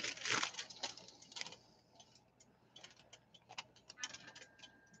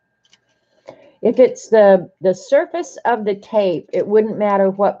 If it's the surface of the tape, it wouldn't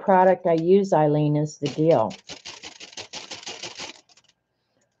matter what product I use, Eileen, is the deal.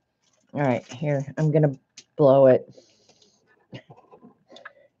 All right, here, I'm going to blow it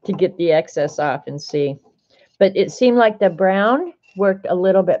to get the excess off and see. But it seemed like the brown worked a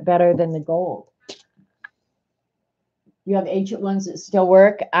little bit better than the gold. You have ancient ones that still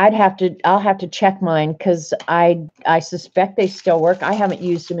work? I'll have to check mine because I suspect they still work. I haven't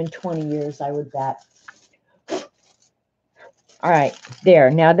used them in 20 years, I would bet. All right, there.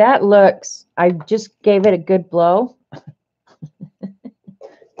 Now that looks, I just gave it a good blow. Go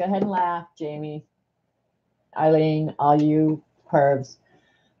ahead and laugh, Jamie, Eileen, all you pervs.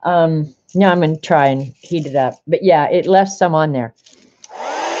 Now I'm going to try and heat it up. But yeah, it left some on there.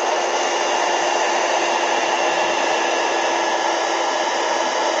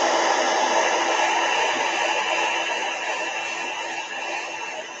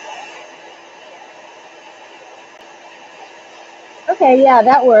 Okay, yeah,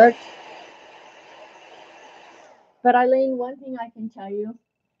 that worked. But Eileen, one thing I can tell you,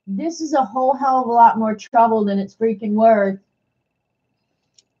 this is a whole hell of a lot more trouble than it's freaking worth.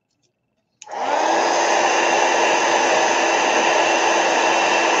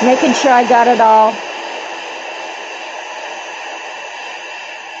 Making sure I got it all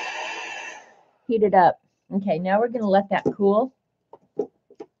heated up. Okay, now we're going to let that cool.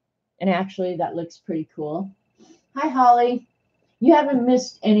 And actually, that looks pretty cool. Hi, Holly. You haven't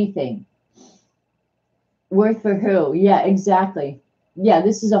missed anything. Worth for who? Yeah, exactly. Yeah,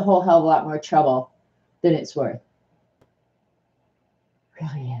 this is a whole hell of a lot more trouble than it's worth.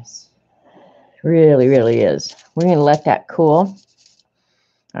 Really is. Really, really is. We're going to let that cool.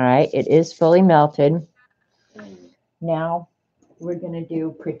 All right, it is fully melted. Now we're going to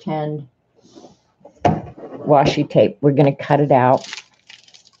do pretend washi tape. We're going to cut it out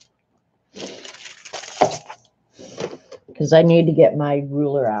because I need to get my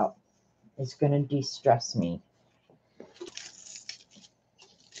ruler out. It's going to de-stress me.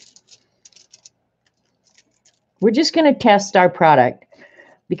 We're just going to test our product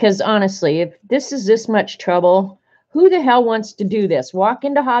because honestly, if this is this much trouble, who the hell wants to do this? Walk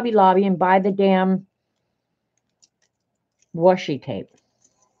into Hobby Lobby and buy the damn washi tape.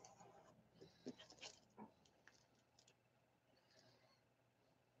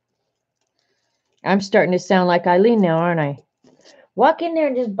 I'm starting to sound like Eileen now, aren't I? Walk in there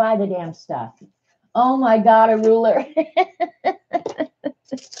and just buy the damn stuff. Oh my God, a ruler.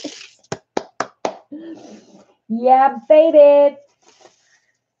 Yeah, baby.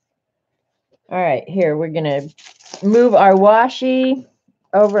 All right, here, we're going to move our washi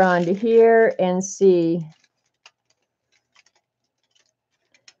over onto here and see.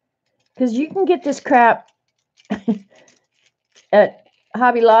 Because you can get this crap at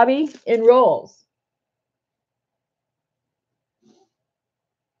Hobby Lobby in rolls.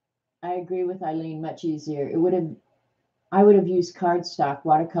 I agree with Eileen, much easier. I would have used cardstock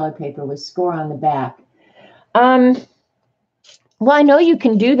watercolor paper with score on the back. Well, I know you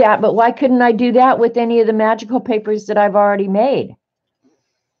can do that, but why couldn't I do that with any of the magical papers that I've already made?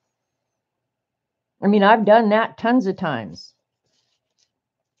 I mean, I've done that tons of times.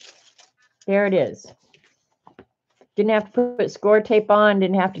 There it is. Didn't have to put score tape on,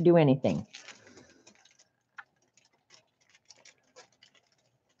 didn't have to do anything.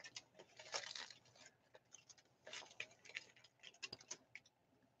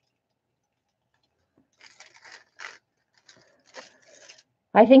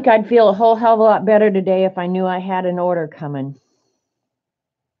 I think I'd feel a whole hell of a lot better today if I knew I had an order coming.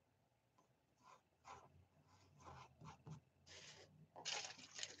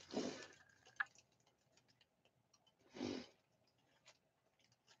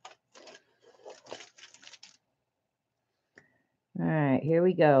 All right, here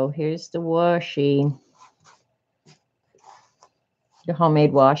we go. Here's the washi. The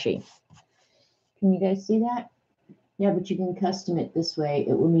homemade washi. Can you guys see that? Yeah, but you can custom it this way.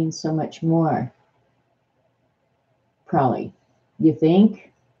 It will mean so much more. Probably. You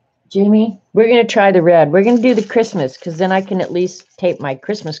think? Jamie? We're going to try the red. We're going to do the Christmas because then I can at least tape my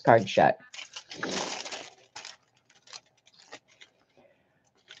Christmas card shut.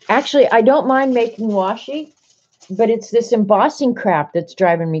 Actually, I don't mind making washi, but it's this embossing crap that's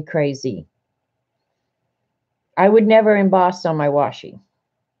driving me crazy. I would never emboss on my washi.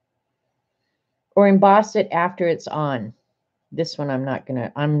 Or emboss it after it's on. This one I'm not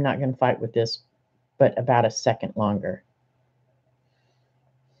gonna fight with this, but about a second longer.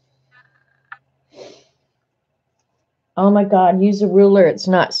 Oh my God, use a ruler, it's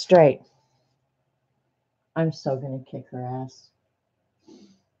not straight. I'm so gonna kick her ass.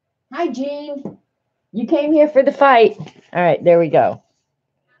 Hi, Jean. You came here for the fight. All right, there we go.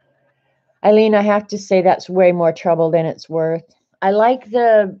 Eileen, I have to say that's way more trouble than it's worth. I like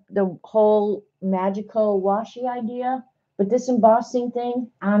the whole magical washi idea, but this embossing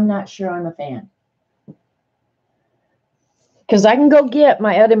thing, I'm not sure I'm a fan. Because I can go get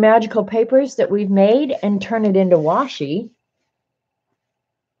my other magical papers that we've made and turn it into washi.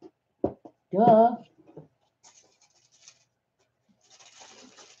 Duh.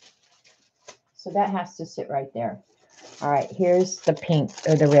 So that has to sit right there. All right, here's the pink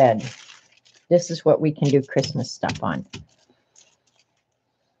or the red. This is what we can do Christmas stuff on.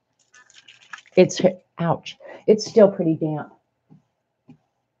 It's, ouch, it's still pretty damp.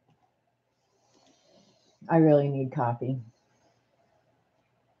 I really need coffee.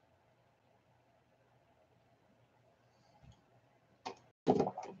 All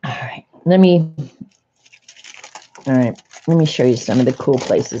right, let me show you some of the cool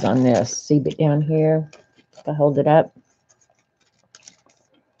places on this. See it down here, if I hold it up.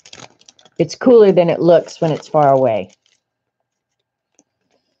 It's cooler than it looks when it's far away.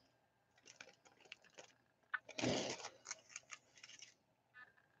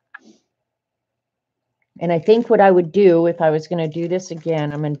 And I think what I would do if I was going to do this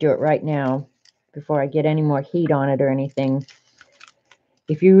again, I'm going to do it right now before I get any more heat on it or anything.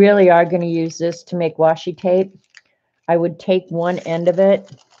 If you really are going to use this to make washi tape, I would take one end of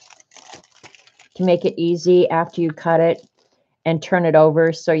it to make it easy after you cut it and turn it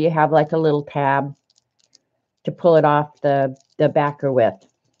over so you have like a little tab. to pull it off the backer with.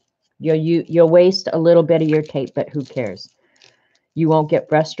 You'll waste a little bit of your tape, but who cares? You won't get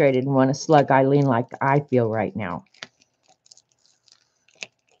frustrated and want to slug Eileen like I feel right now.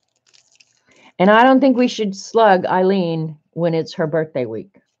 And I don't think we should slug Eileen when it's her birthday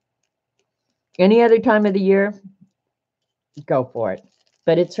week. Any other time of the year, go for it.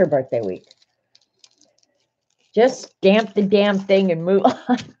 But it's her birthday week. Just stamp the damn thing and move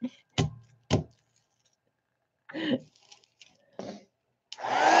on.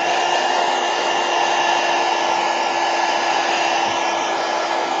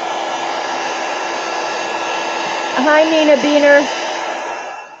 Hi, Nina Beaner.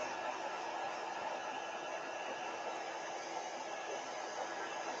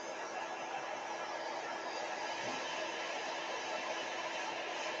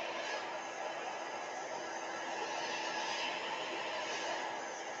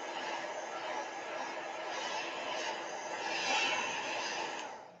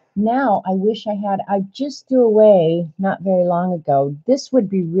 Now, I wish I just threw away not very long ago. This would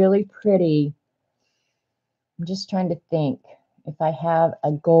be really pretty. I'm just trying to think if I have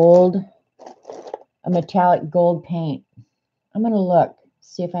a metallic gold paint. I'm going to look,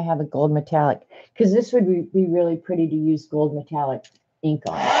 see if I have a gold metallic, because this would be really pretty to use gold metallic ink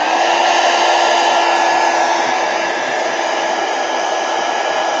on.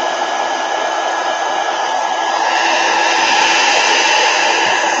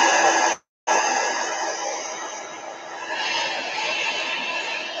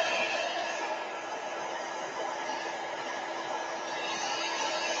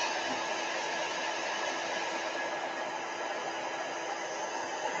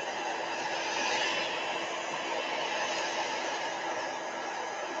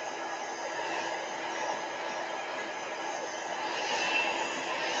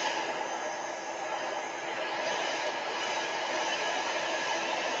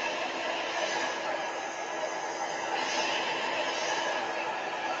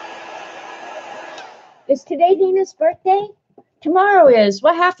 Is today Nina's birthday? Tomorrow is.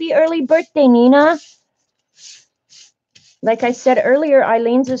 Well, happy early birthday, Nina. Like I said earlier,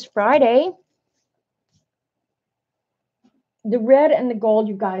 Eileen's is Friday. The red and the gold,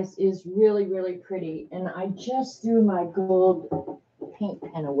 you guys, is really, really pretty. And I just threw my gold paint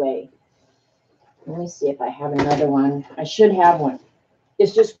pen away. Let me see if I have another one. I should have one.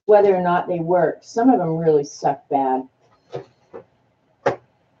 It's just whether or not they work. Some of them really suck bad. All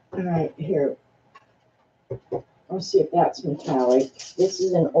right, here. Let's see if that's metallic. This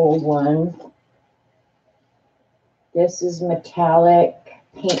is an old one. This is metallic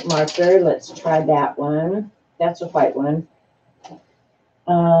paint marker. Let's try that one. That's a white one.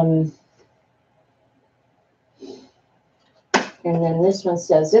 And then this one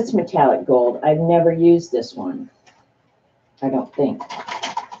says it's metallic gold. I've never used this one, I don't think.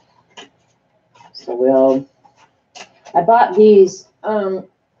 So I bought these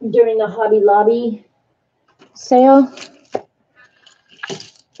during the Hobby Lobby sale.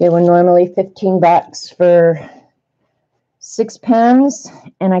 They were normally $15 for 6 pens,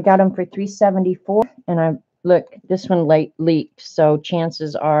 and I got them for $3.74. And look, this one leaked, so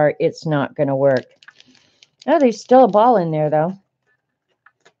chances are it's not going to work. Oh, there's still a ball in there, though.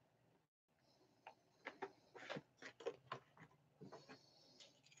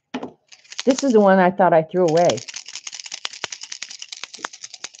 This is the one I thought I threw away.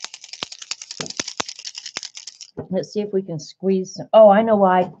 Let's see if we can squeeze some. Oh, I know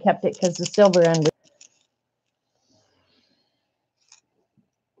why I kept it, because the silver end was.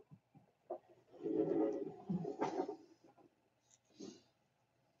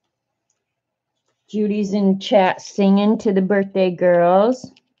 Judy's in chat singing to the birthday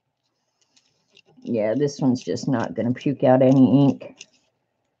girls. Yeah, this one's just not going to puke out any ink.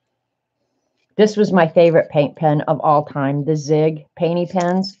 This was my favorite paint pen of all time, the Zig painty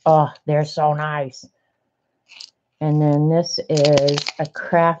pens. Oh, they're so nice. And then this is a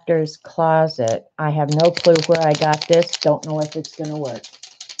Crafter's Closet. I have no clue where I got this. Don't know if it's going to work.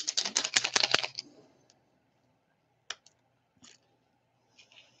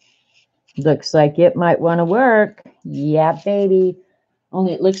 Looks like it might want to work. Yeah, baby.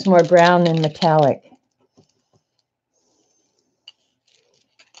 Only it looks more brown than metallic.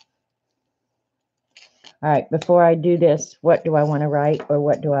 All right, before I do this, what do I want to write, or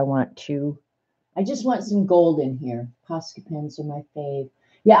what do I want to? I just want some gold in here. Posca pens are my fave.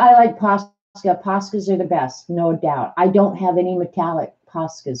 Yeah, I like Posca. Poscas are the best, no doubt. I don't have any metallic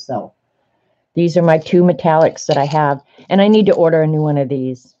Poscas, though. These are my 2 metallics that I have, and I need to order a new one of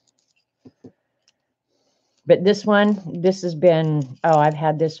these. But this one, this has been, oh, I've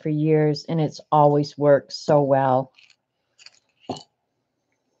had this for years and it's always worked so well.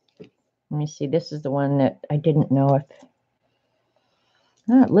 Let me see. This is the one that I didn't know if,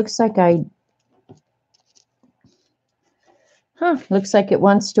 oh, it looks like looks like it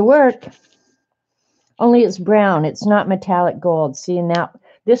wants to work. Only it's brown. It's not metallic gold. See, now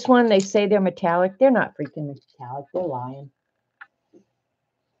this one, they say they're metallic. They're not freaking metallic. They're lying.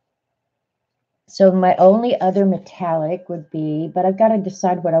 So my only other metallic would be, but I've got to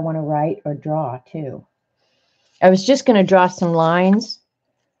decide what I want to write or draw too. I was just going to draw some lines,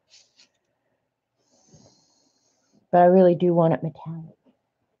 but I really do want it metallic.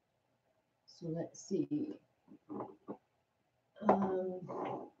 So let's see.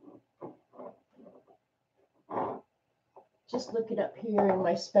 Just look it up here in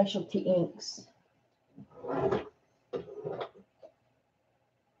my specialty inks.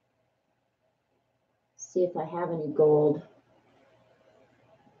 See if I have any gold.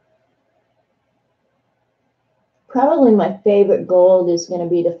 Probably my favorite gold is going to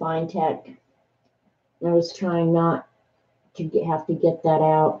be the Fine Tech. I was trying not to have to get that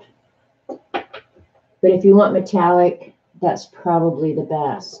out. But if you want metallic, that's probably the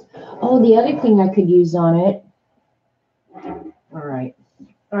best. Oh, the other thing I could use on it. All right.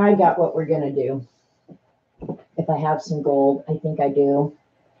 I got what we're going to do. If I have some gold, I think I do.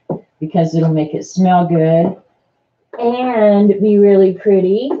 Because it'll make it smell good and be really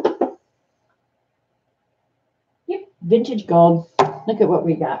pretty. Yep, vintage gold. Look at what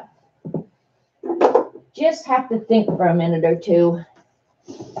we got. Just have to think for a minute or two.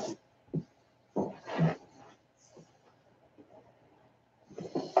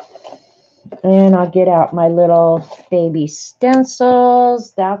 And I'll get out my little baby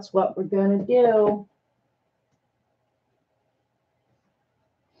stencils. That's what we're going to do.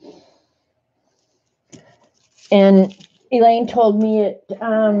 And Elaine told me at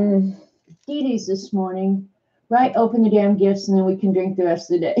Dee Dee's this morning, right, open the damn gifts and then we can drink the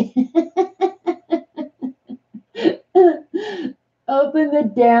rest of the day. Open the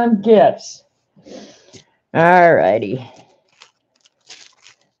damn gifts. All righty.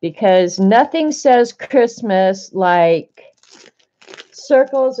 Because nothing says Christmas like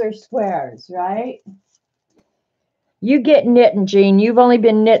circles or squares, right? You get knitting, Jean. You've only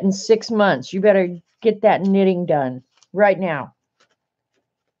been knitting 6 months. You better get that knitting done right now.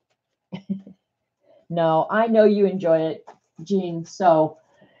 No, I know you enjoy it, Jean. So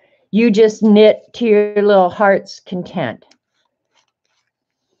you just knit to your little heart's content.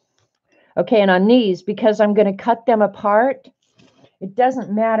 Okay, and on these, because I'm going to cut them apart, it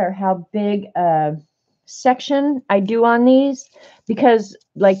doesn't matter how big a section I do on these, because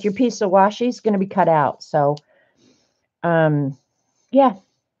like your piece of washi is going to be cut out. So, yeah,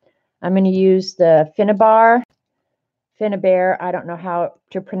 I'm going to use the Finnabar, I don't know how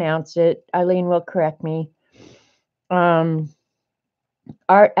to pronounce it. Eileen will correct me. Art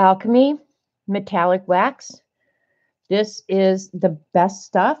Alchemy metallic wax. This is the best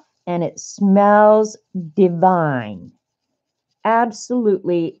stuff, and it smells divine.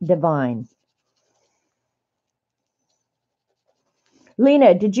 Absolutely divine.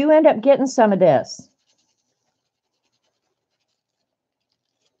 Lena, did you end up getting some of this?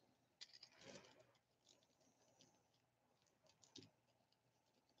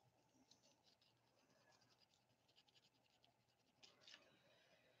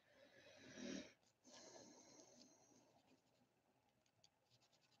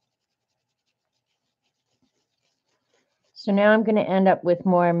 So now I'm going to end up with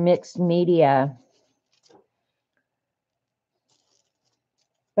more mixed media.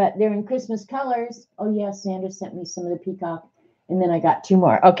 But they're in Christmas colors. Oh, yeah, Sandra sent me some of the peacock. And then I got 2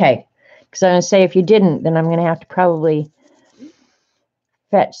 more. Okay. Because I'm going to say if you didn't, then I'm going to have to probably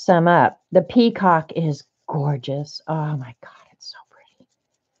fetch some up. The peacock is gorgeous. Oh, my God. It's so pretty.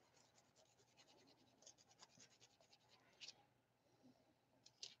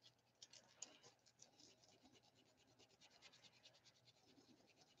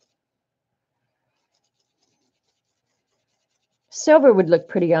 Silver would look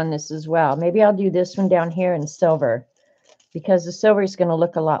pretty on this as well. Maybe I'll do this one down here in silver, because the silver is going to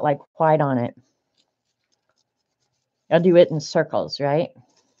look a lot like white on it. I'll do it in circles, right?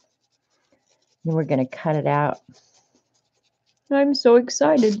 Then we're going to cut it out. I'm so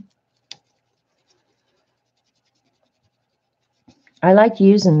excited. I like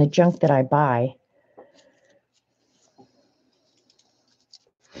using the junk that I buy.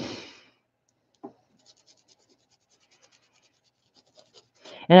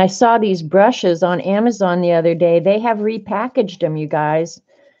 And I saw these brushes on Amazon the other day. They have repackaged them, you guys,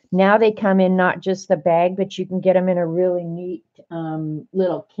 Now they come in not just the bag, but you can get them in a really neat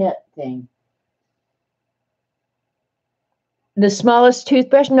little kit thing. The smallest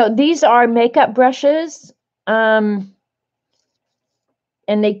toothbrush. No, these are makeup brushes. And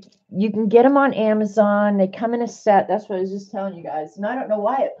you can get them on Amazon. They come in a set. That's what I was just telling you guys. And I don't know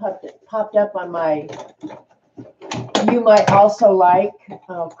why it popped up on my you might also like.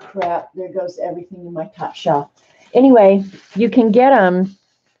 Oh crap, there goes everything in my top shelf. Anyway, you can get them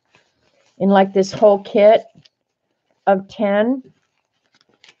in like this whole kit of 10.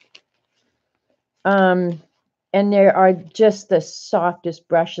 And there are just the softest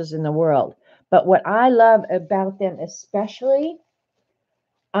brushes in the world. But what I love about them especially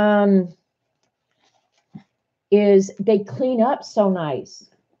is they clean up so nice.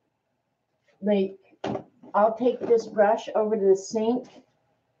 I'll take this brush over to the sink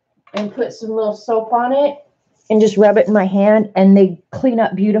and put some little soap on it and just rub it in my hand, and they clean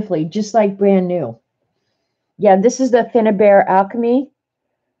up beautifully, just like brand new. Yeah, this is the Finnabair Alchemy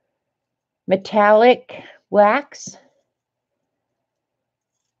metallic wax.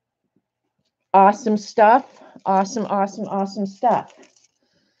 Awesome stuff. Awesome, awesome, awesome stuff.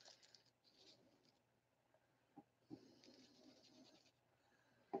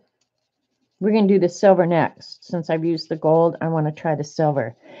 We're going to do the silver next. Since I've used the gold, I want to try the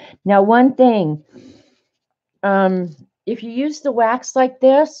silver. Now, one thing, if you use the wax like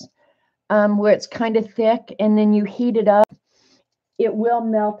this, where it's kind of thick, and then you heat it up, it will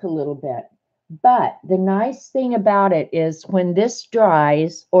melt a little bit. But the nice thing about it is when this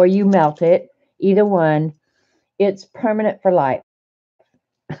dries, or you melt it, either one, it's permanent for life.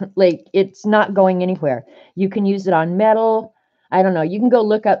 Like, it's not going anywhere. You can use it on metal. I don't know. You can go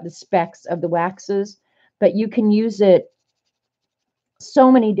look up the specs of the waxes, but you can use it so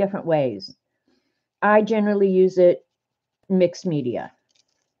many different ways. I generally use it mixed media.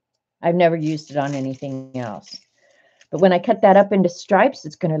 I've never used it on anything else. But when I cut that up into stripes,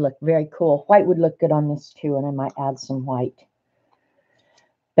 it's going to look very cool. White would look good on this too, and I might add some white.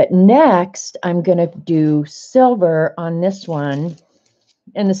 But next, I'm going to do silver on this one.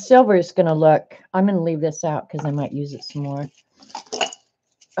 And the silver is going to look, I'm going to leave this out because I might use it some more.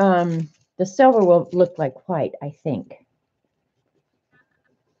 The silver will look like white, I think.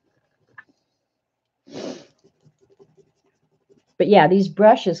 But yeah, these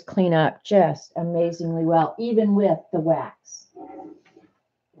brushes clean up just amazingly well, even with the wax,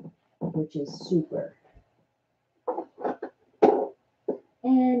 which is super.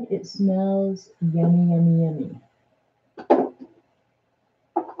 And it smells yummy, yummy, yummy.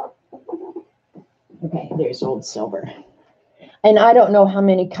 Okay, there's old silver. And I don't know how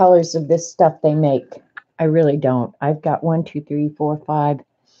many colors of this stuff they make. I really don't. I've got 1, 2, 3, 4, 5,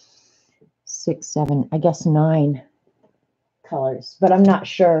 6, 7, I guess 9 colors, but I'm not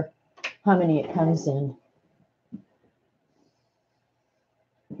sure how many it comes in.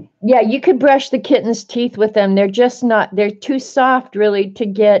 Yeah, you could brush the kitten's teeth with them. They're just not, they're too soft really to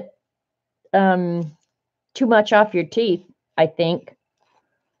get too much off your teeth, I think.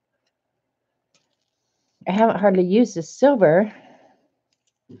 I haven't hardly used the silver.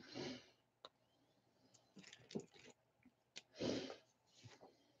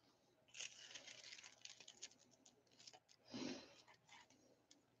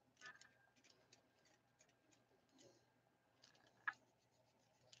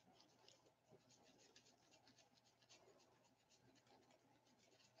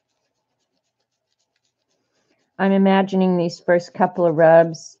 I'm imagining these first couple of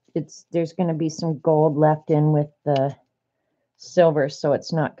rubs, there's going to be some gold left in with the silver, so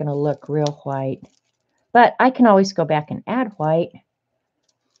it's not going to look real white. But I can always go back and add white.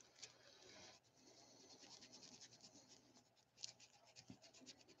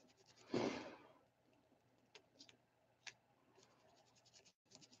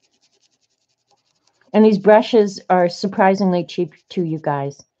 And these brushes are surprisingly cheap too, you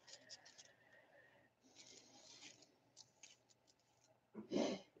guys.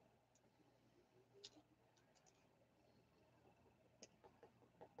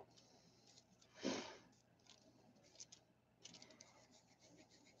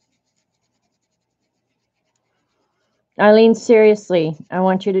 Eileen, seriously, I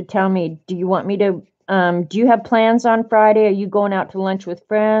want you to tell me, do you want me to, do you have plans on Friday? Are you going out to lunch with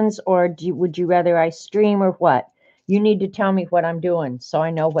friends, or would you rather I stream, or what? You need to tell me what I'm doing so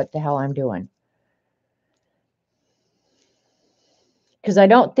I know what the hell I'm doing. Because I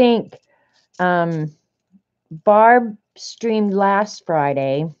don't think Barb streamed last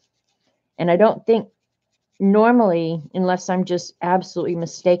Friday, and I don't think normally, unless I'm just absolutely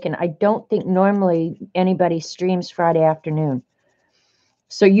mistaken, I don't think normally anybody streams Friday afternoon.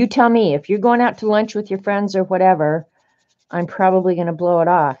 So you tell me, if you're going out to lunch with your friends or whatever, I'm probably going to blow it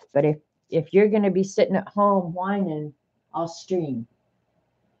off. But if you're going to be sitting at home whining, I'll stream.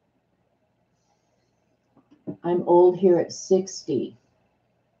 I'm old here at 60.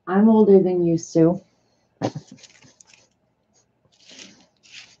 I'm older than you, Sue.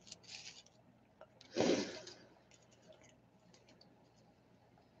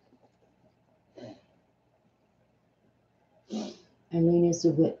 Eileen is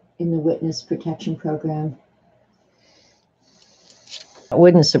in the witness protection program. It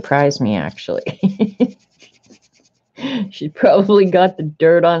wouldn't surprise me, actually. She probably got the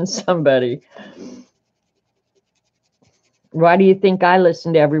dirt on somebody. Why do you think I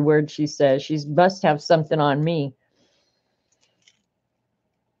listen to every word she says? She must have something on me.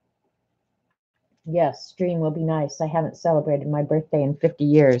 Yes, stream will be nice. I haven't celebrated my birthday in 50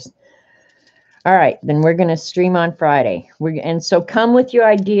 years. All right, then we're going to stream on Friday. And so come with your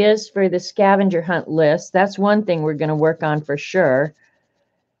ideas for the scavenger hunt list. That's one thing we're going to work on for sure.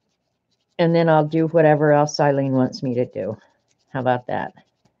 And then I'll do whatever else Eileen wants me to do. How about that?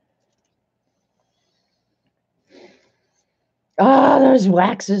 Oh, those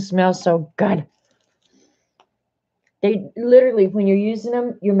waxes smell so good. They literally, when you're using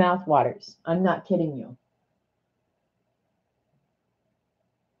them, your mouth waters. I'm not kidding you.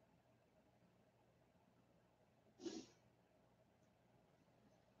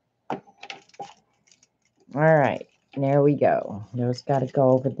 All right, there we go. Those got to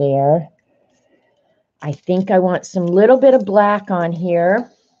go over there. I think I want some little bit of black on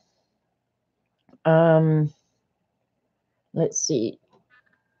here. Let's see.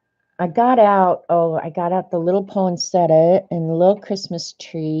 I got out the little poinsettia and the little Christmas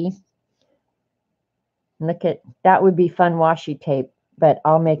tree. Look at that, would be fun washi tape, but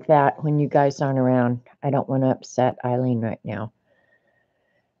I'll make that when you guys aren't around. I don't want to upset Eileen right now.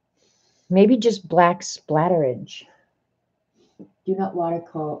 Maybe just black splatterage. Do not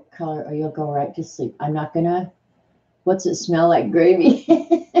watercolor or you'll go right to sleep. I'm not gonna. What's it smell like? Gravy.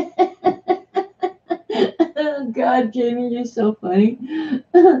 Oh, God, Jamie, you're so funny.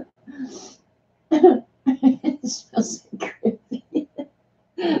 It smells like gravy.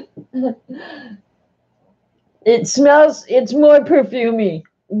 It's more perfumey.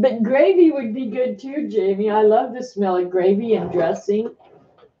 But gravy would be good too, Jamie. I love the smell of gravy and dressing.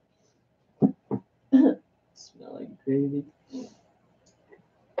 Smell like gravy.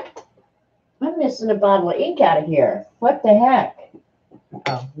 I'm missing a bottle of ink out of here. What the heck?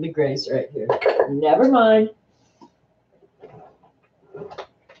 Oh, the gray's right here. Never mind.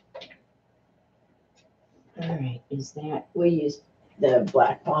 All right, is that, we'll use the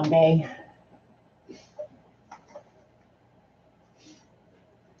black Bombay.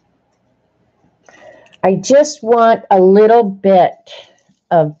 I just want a little bit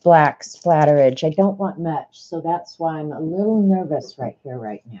of black splatterage. I don't want much, so that's why I'm a little nervous right here,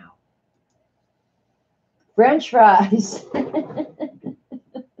 right now. French fries.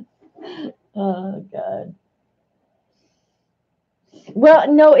 Oh, God.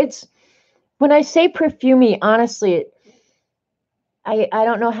 Well, no, it's, when I say perfumey, honestly, I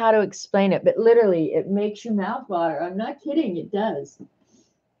don't know how to explain it, but literally it makes your mouth water. I'm not kidding, it does.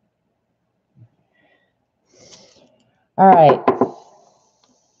 All right.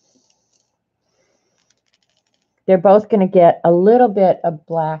 They're both going to get a little bit of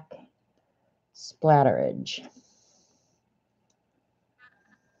black splatterage.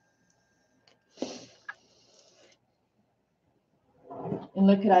 And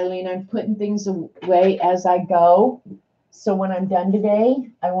look at Eileen, I'm putting things away as I go. So when I'm done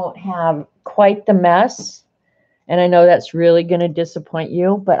today, I won't have quite the mess. And I know that's really going to disappoint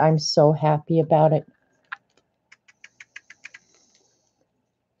you, but I'm so happy about it.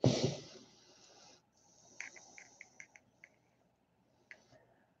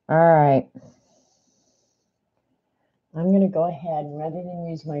 All right. I'm going to go ahead, and rather than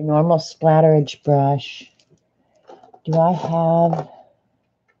use my normal splatterage brush, do I have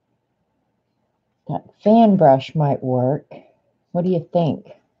that fan brush might work? What do you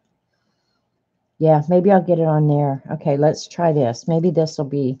think? Yeah, maybe I'll get it on there. Okay, let's try this. Maybe this will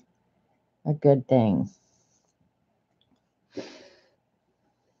be a good thing.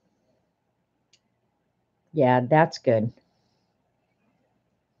 Yeah, that's good.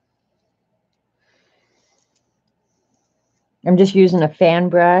 I'm just using a fan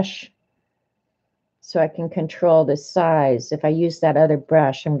brush so I can control the size. If I use that other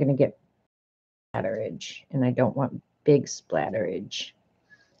brush, I'm going to get splatterage, and I don't want big splatterage.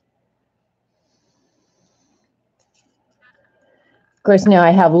 Of course, now I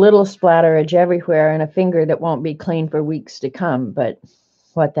have little splatterage everywhere and a finger that won't be clean for weeks to come, but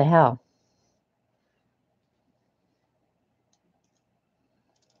What the hell?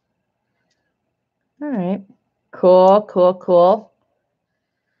 All right. Cool, cool, cool.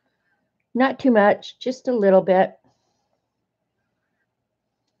 Not too much, just a little bit.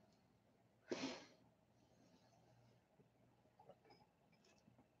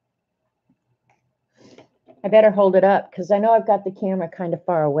 I better hold it up because I know I've got the camera kind of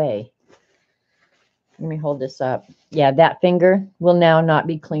far away. Let me hold this up. Yeah, that finger will now not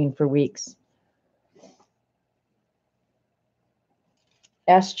be clean for weeks.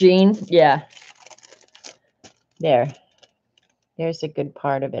 Ask Jean. Yeah. There. There's a good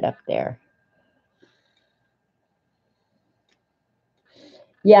part of it up there.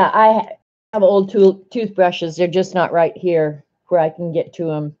 Yeah, I have old toothbrushes. They're just not right here where I can get to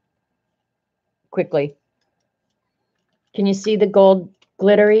them quickly. Can you see the gold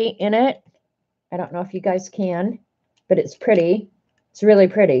glittery in it? I don't know if you guys can, but it's pretty. It's really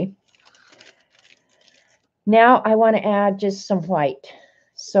pretty. Now I want to add just some white.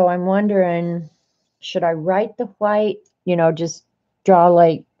 So I'm wondering, should I write the white? You know, just draw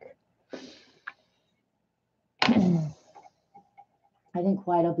like, I think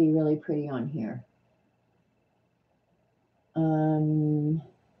white will be really pretty on here.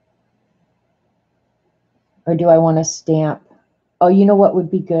 Or do I want to stamp? Oh, you know what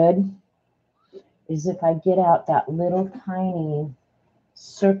would be good? Is if I get out that little tiny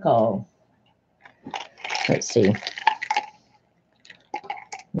circle. Let's see.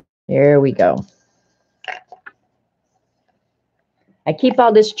 There we go. I keep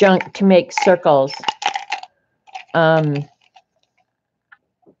all this junk to make circles. And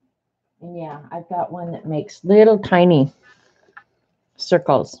yeah, I've got one that makes little tiny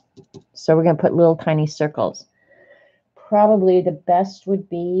circles. So we're going to put little tiny circles. Probably the best would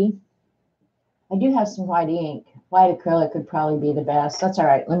be, I do have some white ink. White acrylic would probably be the best. That's all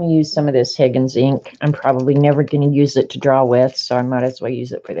right. Let me use some of this Higgins ink. I'm probably never going to use it to draw with, so I might as well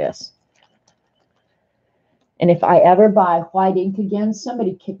use it for this. And if I ever buy white ink again,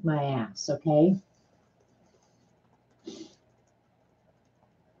 somebody kick my ass, okay?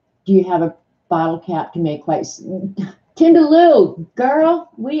 Do you have a bottle cap to make white? Tindaloo,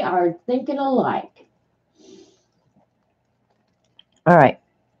 girl, we are thinking alike. All right.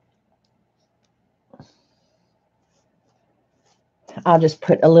 I'll just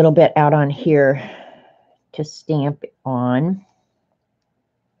put a little bit out on here to stamp on.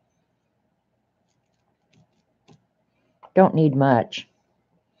 Don't need much.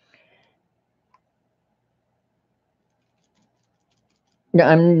 No,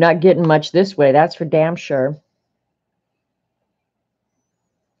 I'm not getting much this way. That's for damn sure.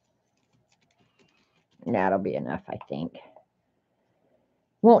 That'll be enough, I think.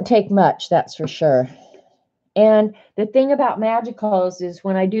 Won't take much, that's for sure. And the thing about magicals is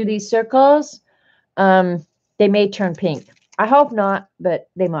when I do these circles, they may turn pink. I hope not, but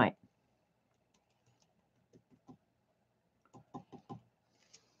they might.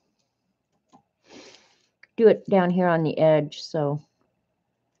 Do it down here on the edge, so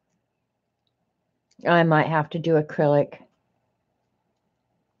I might have to do acrylic.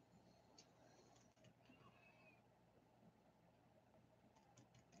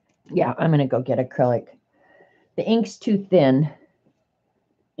 Yeah, I'm going to go get acrylic. The ink's too thin,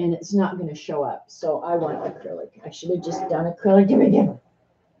 and it's not going to show up, so I want acrylic. I should have just done acrylic. Give it.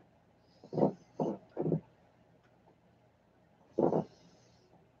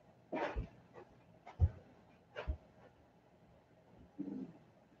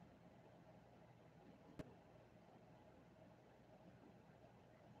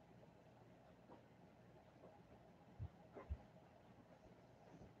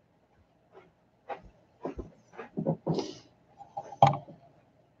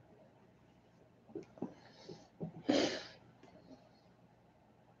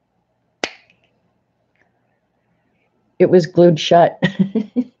 It was glued shut.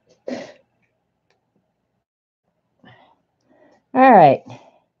 All right.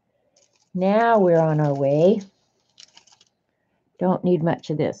 Now we're on our way. Don't need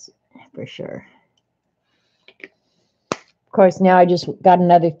much of this for sure. Of course, now I just got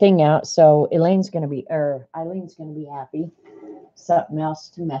another thing out, so Eileen's going to be happy. Something else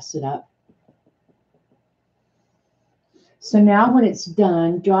to mess it up. So now when it's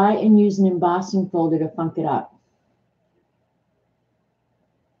done, dry and use an embossing folder to funk it up.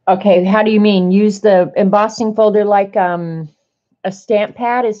 Okay, how do you mean? Use the embossing folder like a stamp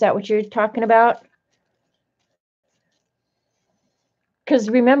pad? Is that what you're talking about? Because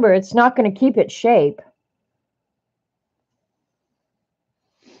remember, it's not going to keep its shape.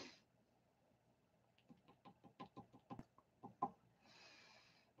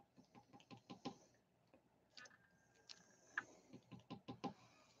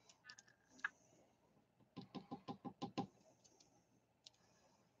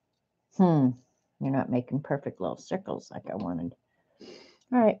 You're not making perfect little circles like I wanted.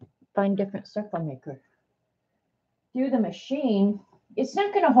 All right, find different circle maker. Through the machine, it's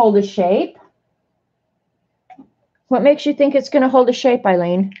not going to hold a shape. What makes you think it's going to hold a shape,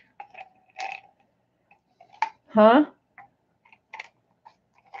 Eileen? Huh?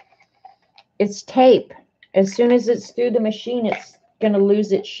 It's tape. As soon as it's through the machine, it's going to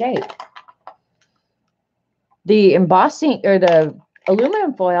lose its shape. The embossing or the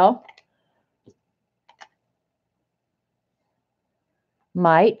aluminum foil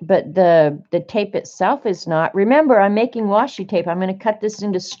might, but the tape itself is not. Remember, I'm making washi tape. I'm going to cut this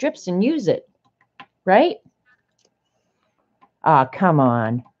into strips and use it, right? Ah, come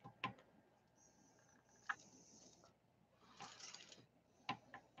on.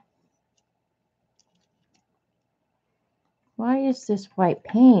 Why is this white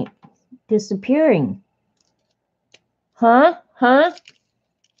paint disappearing? Huh? Huh?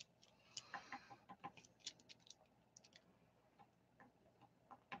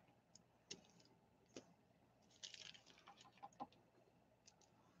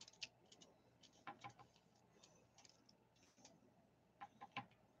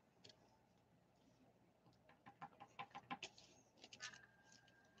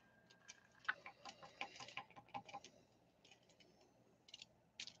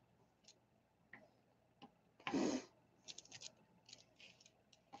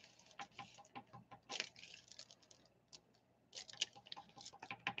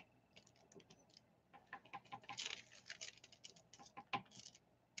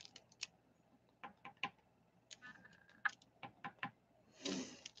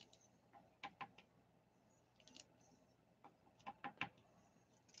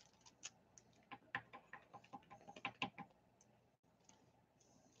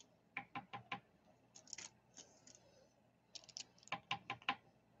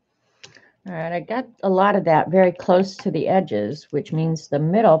 All right, I got a lot of that very close to the edges, which means the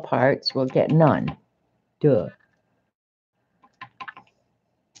middle parts will get none. Duh.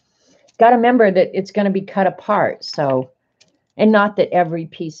 Got to remember that it's going to be cut apart, so, and not that every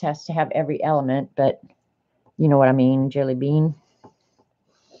piece has to have every element, but you know what I mean, jelly bean.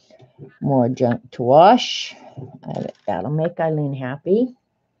 More junk to wash. That'll make Eileen happy.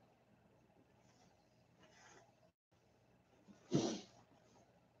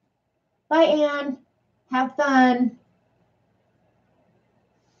 Bye, Anne. Have fun.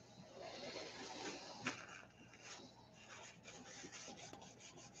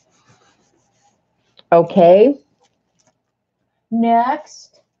 Okay.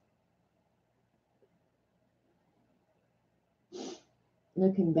 Next.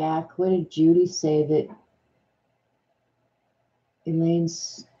 Looking back, what did Judy say that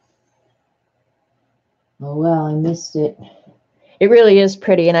Elaine's... Oh, well, I missed it. It really is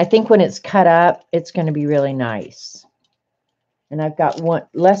pretty, and I think when it's cut up, it's going to be really nice. And I've got about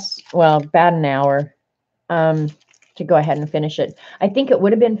an hour to go ahead and finish it. I think it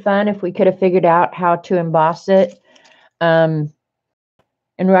would have been fun if we could have figured out how to emboss it. And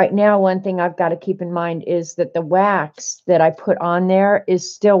right now, one thing I've got to keep in mind is that the wax that I put on there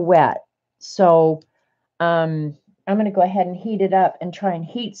is still wet. So I'm going to go ahead and heat it up and try and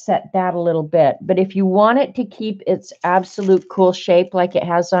heat set that a little bit. But if you want it to keep its absolute cool shape like it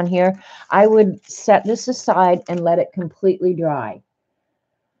has on here, I would set this aside and let it completely dry.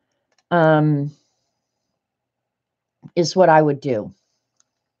 Is what I would do.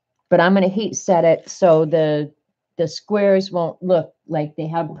 But I'm going to heat set it so the squares won't look like they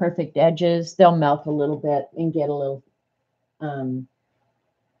have perfect edges. They'll melt a little bit and get a little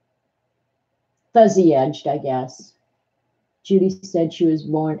fuzzy edged, I guess. Judy said she was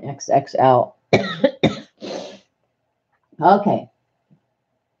born XXL. Okay.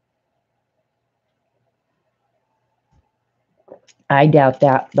 I doubt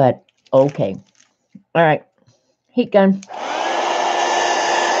that, but okay. All right. Heat gun.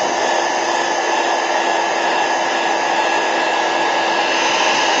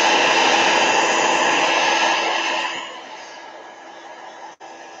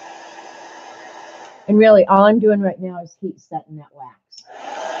 And really, all I'm doing right now is heat setting that wax.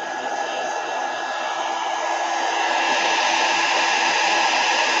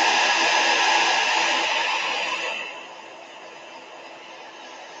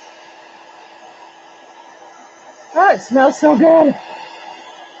 Oh, it smells so good.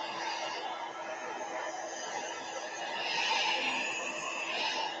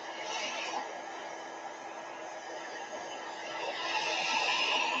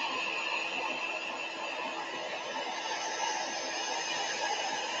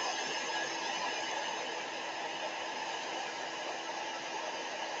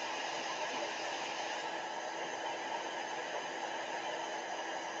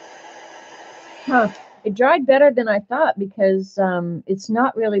 Huh. It dried better than I thought because it's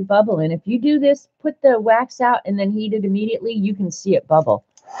not really bubbling. If you do this, put the wax out and then heat it immediately, you can see it bubble.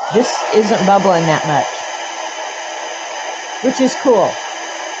 This isn't bubbling that much, which is cool.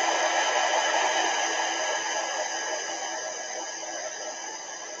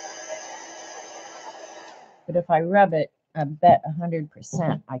 But if I rub it, I bet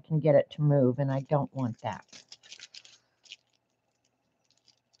 100% I can get it to move, and I don't want that.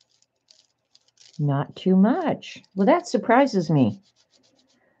 Not too much. Well, that surprises me.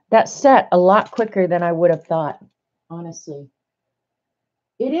 That set a lot quicker than I would have thought, honestly.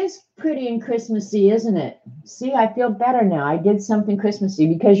 It is pretty and Christmassy, isn't it? See, I feel better now. I did something Christmassy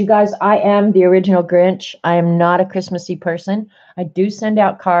because you guys, I am the original Grinch. I am not a Christmassy person. I do send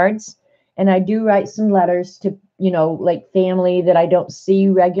out cards and I do write some letters to, like family that I don't see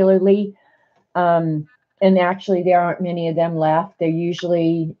regularly. And actually, there aren't many of them left. They're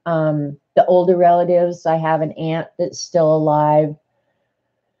usually the older relatives. I have an aunt that's still alive.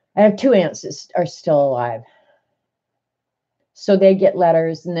 I have two aunts that are still alive. So they get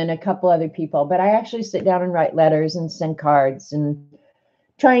letters and then a couple other people. But I actually sit down and write letters and send cards and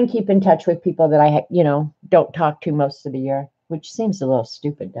try and keep in touch with people that I, don't talk to most of the year, which seems a little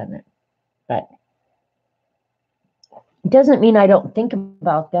stupid, doesn't it? But it doesn't mean I don't think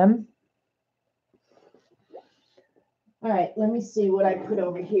about them. All right, let me see what I put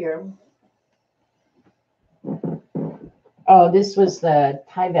over here. Oh, this was the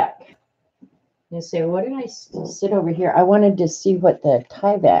Tyvek. You say, what did I sit over here? I wanted to see what the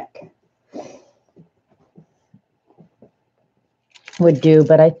Tyvek would do,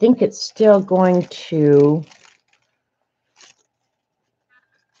 but I think it's still going to.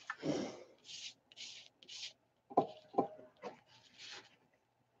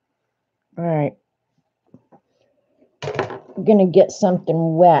 All right. I'm going to get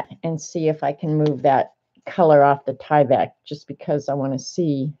something wet and see if I can move that color off the Tyvek just because I want to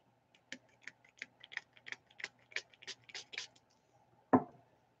see.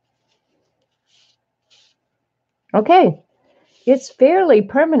 Okay, it's fairly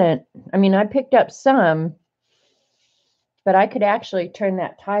permanent. I mean, I picked up some, but I could actually turn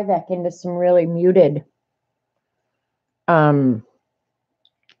that Tyvek into some really muted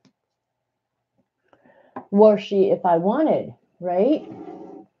washi if I wanted, right?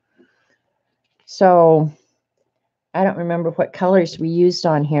 So I don't remember what colors we used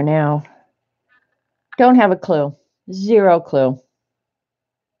on here now. Don't have a clue. Zero clue.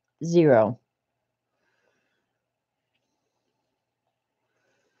 Zero.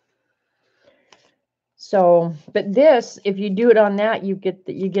 So, but this, if you do it on that, you get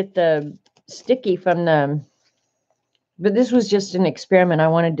the sticky from the. But this was just an experiment. I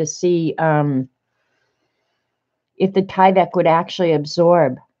wanted to see if the Tyvek would actually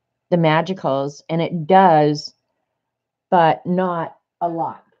absorb the magicals, and it does, but not a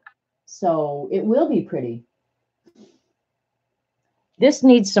lot. So it will be pretty. This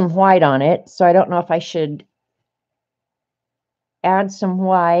needs some white on it, so I don't know if I should add some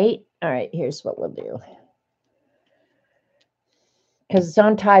white. All right, here's what we'll do. Because it's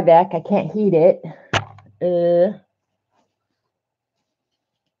on Tyvek, I can't heat it.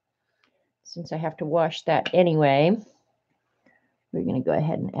 Since I have to wash that anyway, we're going to go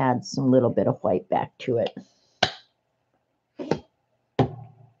ahead and add some little bit of white back to it. I'm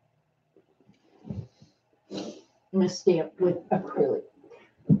going to stamp with acrylic.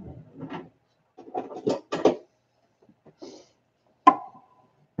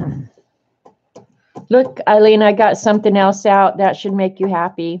 Look, Eileen, I got something else out that should make you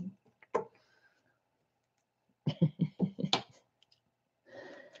happy.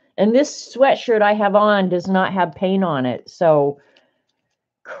 And this sweatshirt I have on does not have paint on it. So,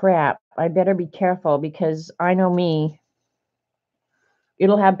 crap, I better be careful because I know me.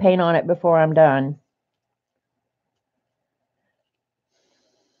 It'll have paint on it before I'm done.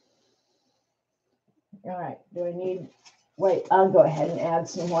 All right, do I need white? I'll go ahead and add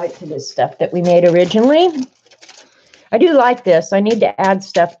some white to this stuff that we made originally. I do like this. I need to add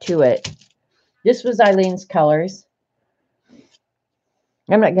stuff to it. This was Eileen's colors.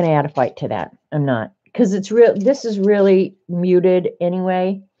 I'm not going to add a white to that. I'm not. Because it's real. This is really muted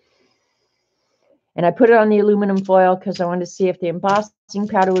anyway. And I put it on the aluminum foil because I wanted to see if the embossing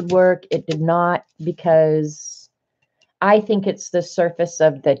powder would work. It did not because I think it's the surface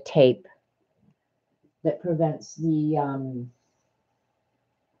of the tape that prevents the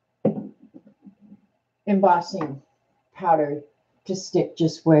embossing powder to stick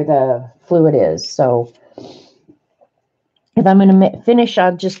just where the fluid is. So if I'm going to finish,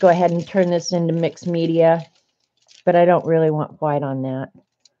 I'll just go ahead and turn this into mixed media. But I don't really want white on that.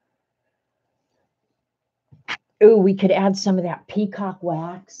 Ooh, we could add some of that peacock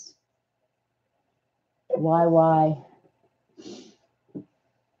wax. Why?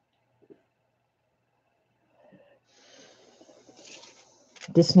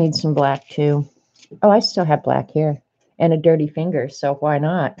 This needs some black too. Oh, I still have black here and a dirty finger, so why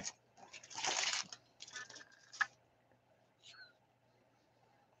not?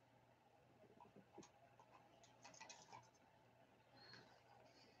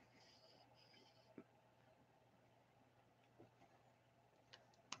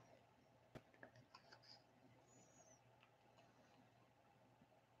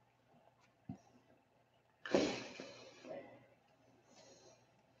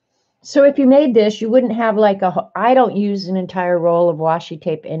 So if you made this, you wouldn't have like I don't use an entire roll of washi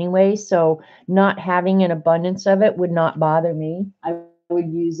tape anyway, so not having an abundance of it would not bother me. I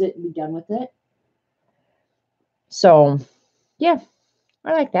would use it and be done with it. So yeah,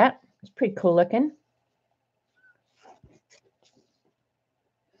 I like that. It's pretty cool looking.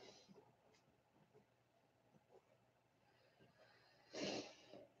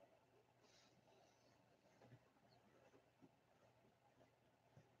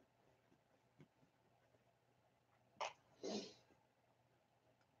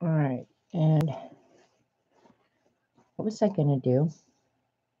 All right, and what was I going to do?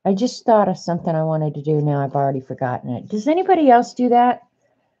 I just thought of something I wanted to do. Now I've already forgotten it. Does anybody else do that?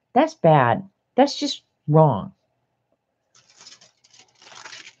 That's bad. That's just wrong.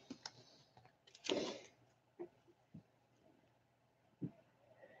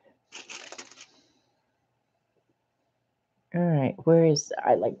 All right, where is,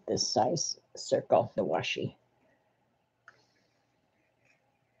 I like this size circle, the washi.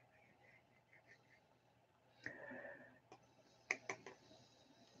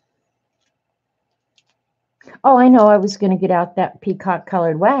 Oh, I know, I was going to get out that peacock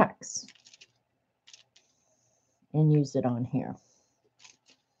colored wax and use it on here.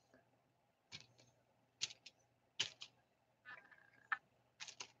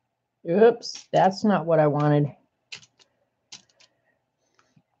 Oops, that's not what I wanted.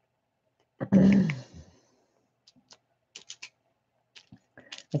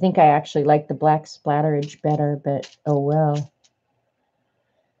 I think I actually like the black splatterage better, but oh well.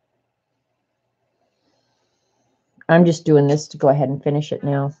 I'm just doing this to go ahead and finish it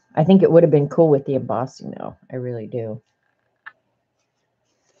now. I think it would have been cool with the embossing though. I really do.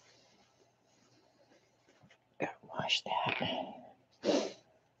 Gotta wash that.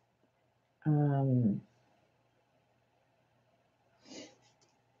 All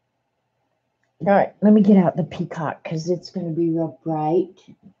right, let me get out the peacock because it's going to be real bright.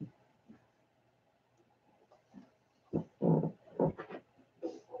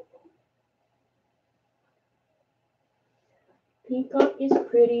 Peacock is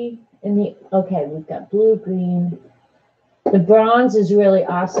pretty. And okay, we've got blue, green. The bronze is really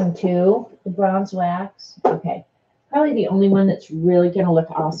awesome too. The bronze wax. Okay. Probably the only one that's really going to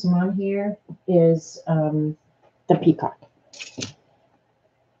look awesome on here is the peacock.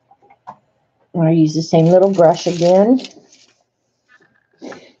 I use the same little brush again.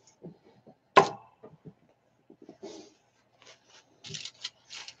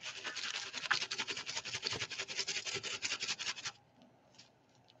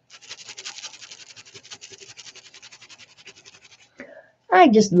 I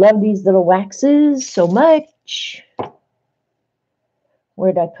just love these little waxes so much.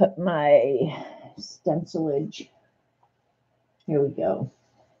 Where'd I put my stencilage? Here we go.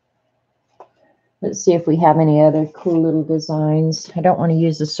 Let's see if we have any other cool little designs. I don't want to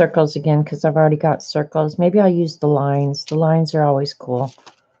use the circles again because I've already got circles. Maybe I'll use the lines. The lines are always cool.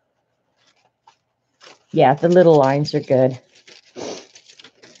 Yeah, the little lines are good.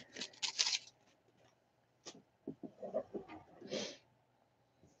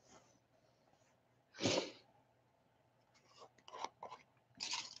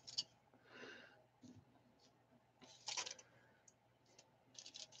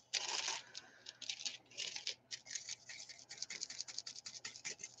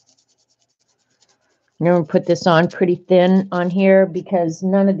 I'm going to put this on pretty thin on here because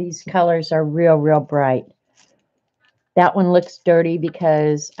none of these colors are real bright. That one looks dirty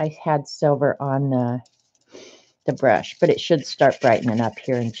because I had silver on the brush, but it should start brightening up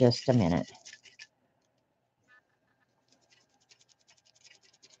here in just a minute.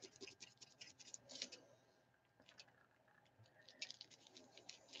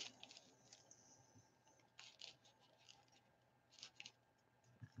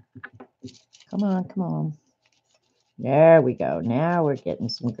 Come on, come on. There we go. Now we're getting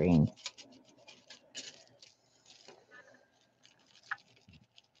some green.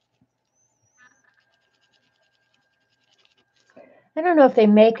 I don't know if they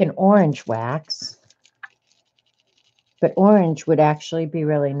make an orange wax, but orange would actually be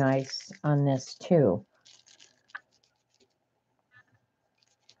really nice on this too.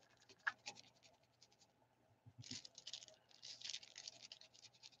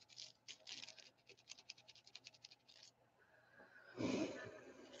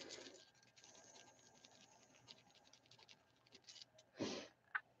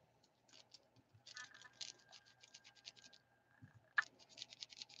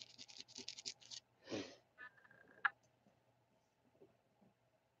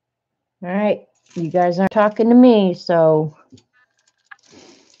 All right, you guys aren't talking to me, so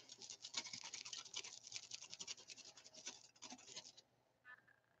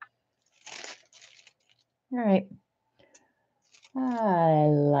all right. I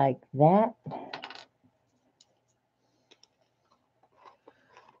like that.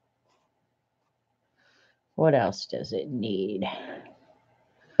 What else does it need?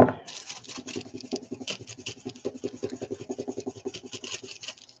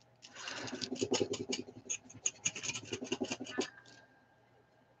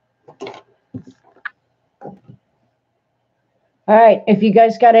 All right, if you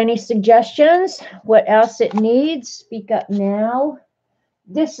guys got any suggestions, what else it needs, speak up now.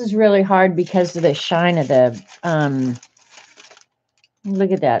 This is really hard because of the shine of the,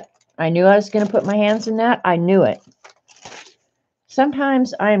 look at that. I knew I was going to put my hands in that. I knew it.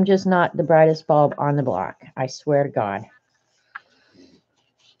 Sometimes I am just not the brightest bulb on the block. I swear to God.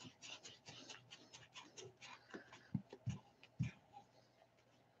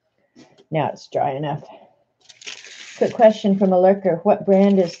 Now it's dry enough. Quick question from a lurker. What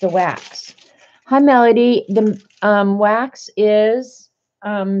brand is the wax? Hi, Melody. The wax is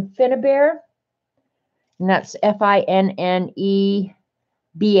Finnabair, and that's Finnebair,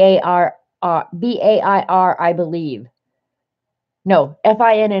 I believe. No,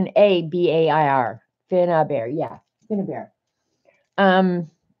 Finnabair. Finnabair, yeah, Finnabair.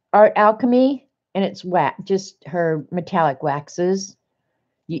 Art Alchemy, and it's wax, just her metallic waxes.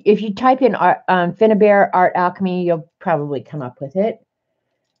 If you type in Finnabair Art Alchemy, you'll probably come up with it.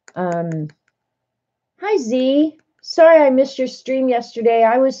 Hi, Z. Sorry I missed your stream yesterday.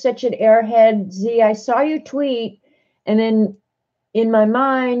 I was such an airhead, Z. I saw your tweet, and then in my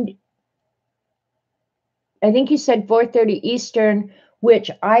mind, I think you said 4:30 Eastern, which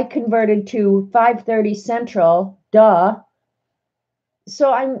I converted to 5:30 Central. Duh.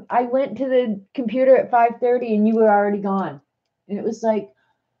 So I went to the computer at 5:30 and you were already gone. And it was like,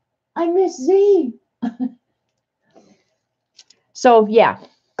 I miss Z. So yeah.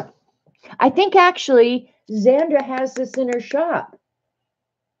 I think actually Xandra has this in her shop.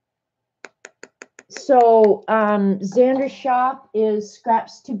 So Xander's shop is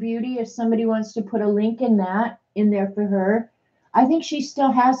Scraps to Beauty. If somebody wants to put a link in there for her. I think she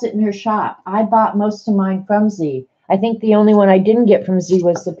still has it in her shop. I bought most of mine from Z. I think the only one I didn't get from Z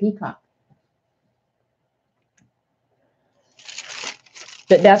was the peacock.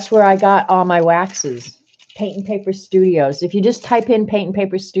 But that's where I got all my waxes. Paint and Paper Studios. If you just type in Paint and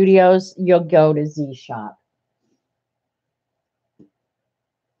Paper Studios, you'll go to Z shop.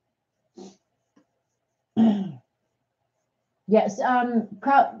 Yes,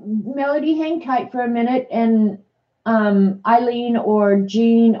 Melody, hang tight for a minute, and Eileen or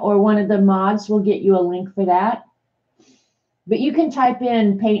Jean or one of the mods will get you a link for that. But you can type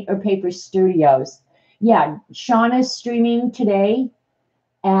in Paint or Paper Studios. Yeah, Sean is streaming today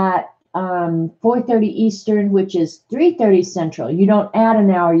at 4:30 Eastern, which is 3:30 Central. You don't add an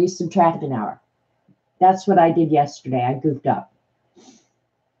hour, you subtract an hour. That's what I did yesterday. I goofed up.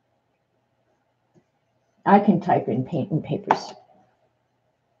 I can type in Paint and Papers.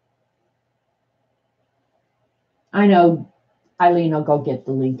 I know Eileen will go get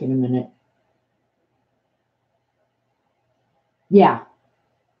the link in a minute. Yeah.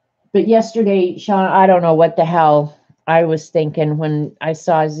 But yesterday, Sean, I don't know what the hell I was thinking when I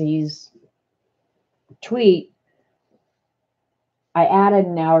saw Z's tweet. I added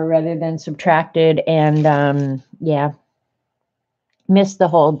an hour rather than subtracted, and yeah, missed the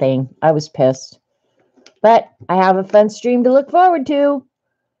whole thing. I was pissed. But I have a fun stream to look forward to.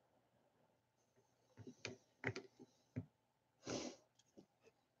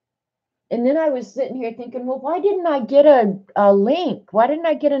 And then I was sitting here thinking, well, why didn't I get a link? Why didn't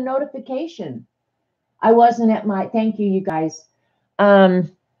I get a notification? I wasn't at my, thank you, you guys. Yeah,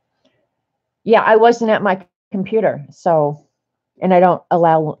 I wasn't at my computer. So, and I don't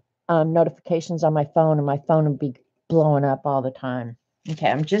allow notifications on my phone, and my phone would be blowing up all the time. Okay,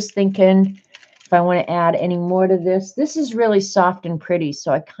 I'm just thinking if I want to add any more to this. This is really soft and pretty,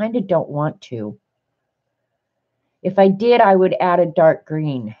 so I kind of don't want to. If I did, I would add a dark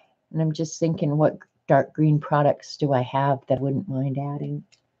green. And I'm just thinking, what dark green products do I have that I wouldn't mind adding?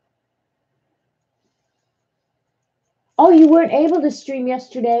 Oh, you weren't able to stream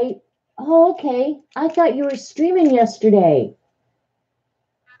yesterday. Oh, okay. I thought you were streaming yesterday.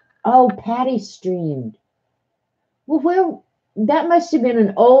 Oh, Patty streamed. Well, that must have been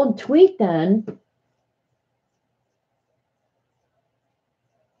an old tweet then.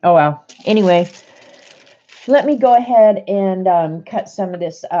 Oh, well. Anyway, let me go ahead and cut some of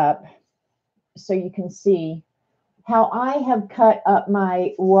this up so you can see how I have cut up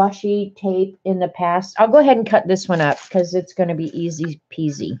my washi tape in the past. I'll go ahead and cut this one up because it's going to be easy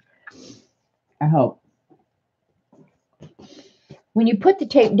peasy. I hope. When you put the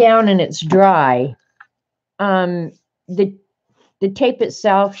tape down and it's dry, the tape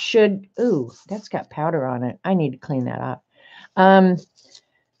itself should, ooh, that's got powder on it. I need to clean that up.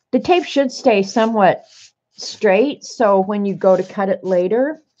 The tape should stay somewhat straight. So when you go to cut it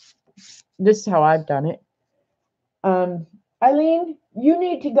later, this is how I've done it. Eileen, you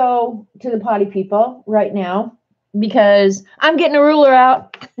need to go to the potty people right now because I'm getting a ruler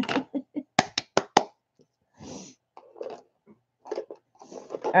out.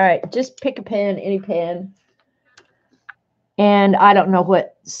 All right, just pick a pen, any pen. And I don't know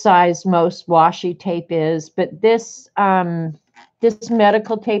what size most washi tape is, but this this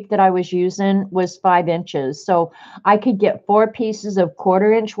medical tape that I was using was 5 inches. So I could get 4 pieces of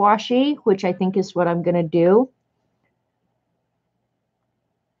 1/4 inch washi, which I think is what I'm going to do.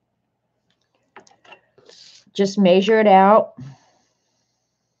 Just measure it out.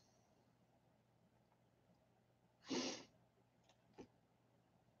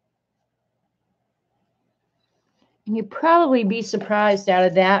 And you'd probably be surprised out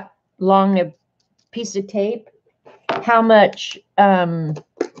of that long a piece of tape how much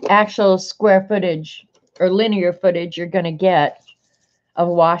actual square footage or linear footage you're going to get of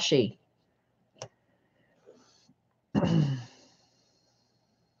washi.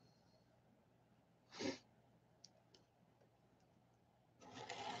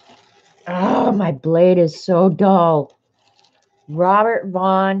 Oh, my blade is so dull. Robert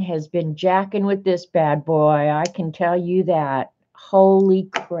Vaughn has been jacking with this bad boy. I can tell you that. Holy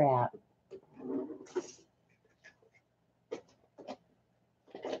crap.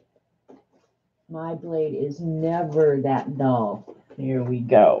 My blade is never that dull. Here we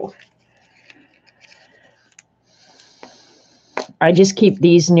go. I just keep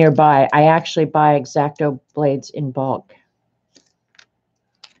these nearby. I actually buy X-Acto blades in bulk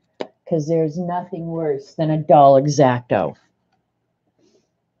because there's nothing worse than a dull X-Acto.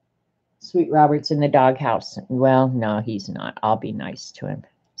 Sweet Robert's in the doghouse. Well, no, he's not. I'll be nice to him.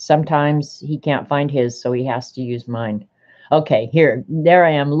 Sometimes he can't find his, so he has to use mine. Okay, there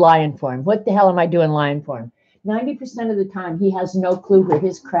I am, lying for him. What the hell am I doing lying for him? 90% of the time, he has no clue where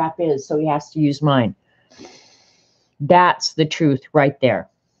his crap is, so he has to use mine. That's the truth right there.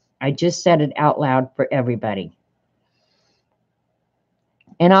 I just said it out loud for everybody.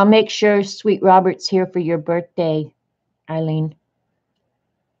 And I'll make sure Sweet Robert's here for your birthday, Eileen.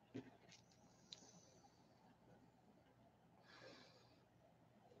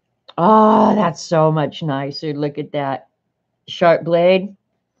 Oh, that's so much nicer. Look at that sharp blade.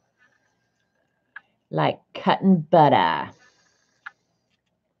 Like cutting butter.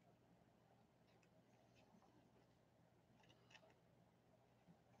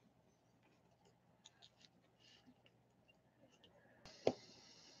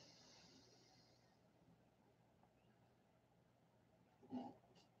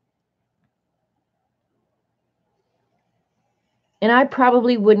 And I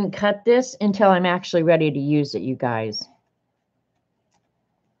probably wouldn't cut this until I'm actually ready to use it, you guys.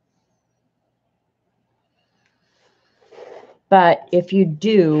 But if you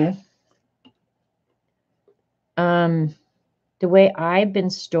do, the way I've been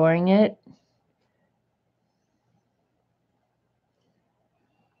storing it,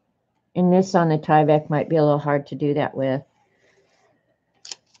 and this on the Tyvek might be a little hard to do that with.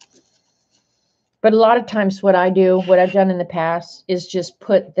 But a lot of times what I've done in the past is just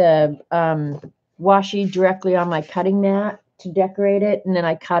put the washi directly on my cutting mat to decorate it, and then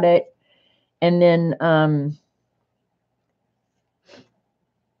I cut it, and then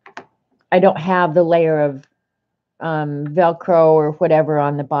I don't have the layer of Velcro or whatever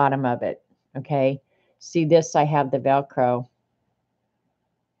on the bottom of it. Okay. See this, I have the Velcro.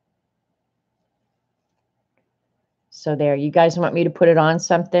 So there, you guys want me to put it on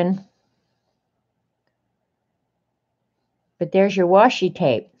something? But there's your washi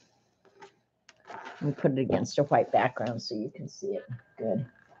tape. Let me put it against a white background so you can see it good.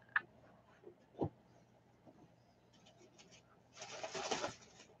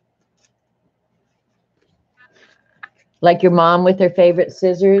 Like your mom with her favorite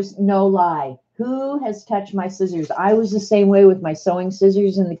scissors? No lie. Who has touched my scissors? I was the same way with my sewing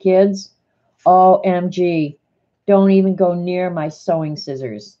scissors and the kids. OMG. Don't even go near my sewing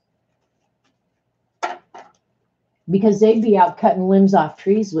scissors. Because they'd be out cutting limbs off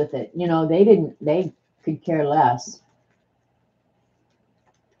trees with it. You know, they could care less.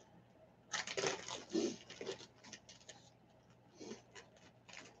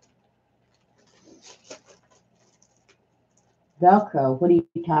 Velcro. What are you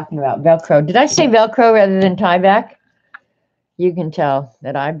talking about? Velcro. Did I say Velcro rather than Tyvek? You can tell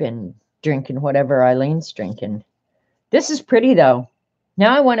that I've been drinking whatever Eileen's drinking. This is pretty though.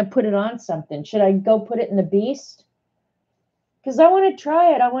 Now I want to put it on something. Should I go put it in the Beast? Because I want to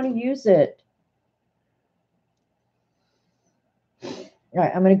try it. I want to use it. All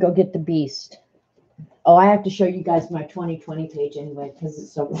right, I'm going to go get the Beast. Oh, I have to show you guys my 2020 page anyway because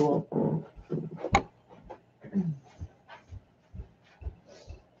it's so cool.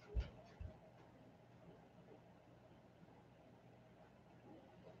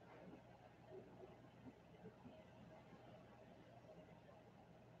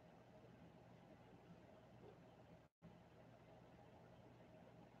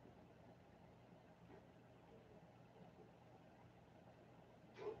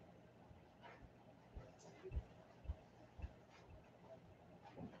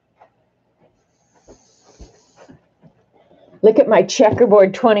 Look at my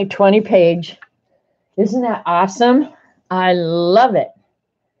checkerboard 2020 page. Isn't that awesome? I love it.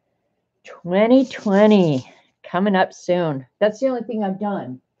 2020 coming up soon. That's the only thing I've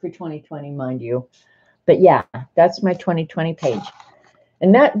done for 2020, mind you. But yeah, that's my 2020 page.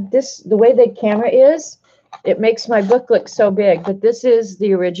 And the way the camera is, it makes my book look so big. But this is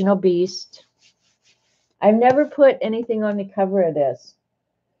the original Beast. I've never put anything on the cover of this.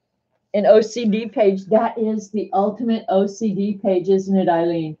 An OCD page. That is the ultimate OCD page, isn't it,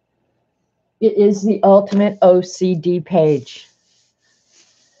 Eileen? It is the ultimate OCD page.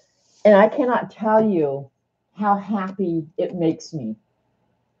 And I cannot tell you how happy it makes me.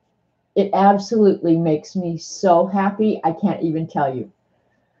 It absolutely makes me so happy. I can't even tell you.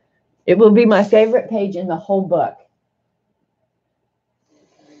 It will be my favorite page in the whole book.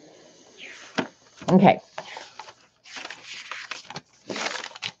 Okay.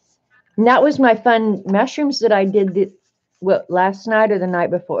 And that was my fun mushrooms that I did last night or the night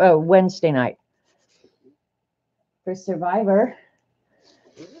before. Oh, Wednesday night for Survivor.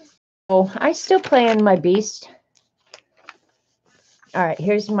 Oh, I still play in my Beast. All right,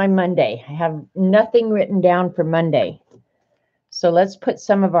 here's my Monday. I have nothing written down for Monday. So let's put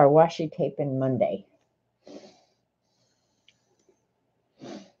some of our washi tape in Monday.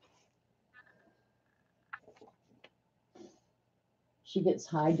 She gets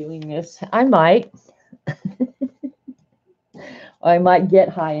high doing this. I might. I might get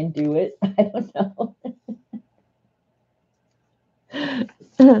high and do it. I don't know.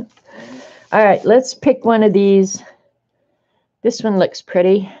 All right, let's pick one of these. This one looks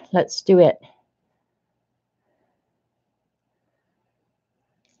pretty. Let's do it.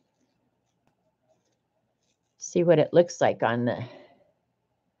 See what it looks like on the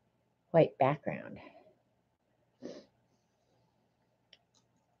white background.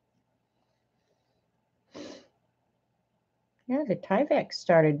 Yeah, the Tyvek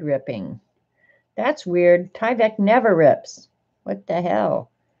started ripping. That's weird. Tyvek never rips. What the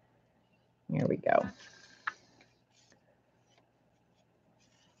hell? Here we go.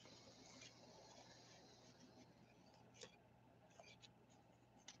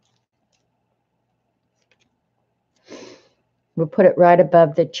 We'll put it right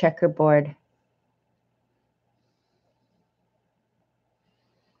above the checkerboard.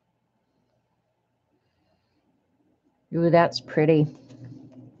 Ooh, that's pretty.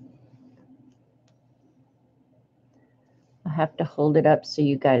 I'll have to hold it up so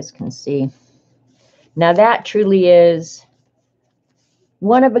you guys can see. Now that truly is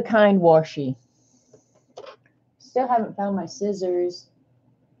one of a kind washi. Still haven't found my scissors.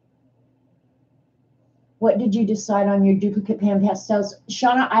 What did you decide on your duplicate pan pastels?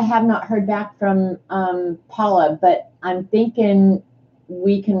 Shauna, I have not heard back from Paula, but I'm thinking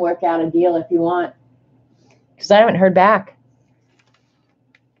we can work out a deal if you want. Because I haven't heard back.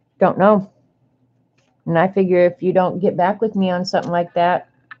 Don't know. And I figure if you don't get back with me on something like that,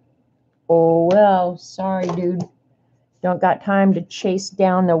 oh well, sorry, dude. Don't got time to chase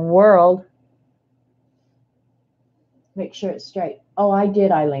down the world. Make sure it's straight. Oh, I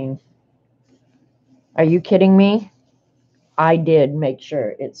did, Eileen. Are you kidding me? I did make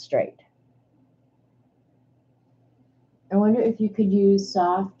sure it's straight. I wonder if you could use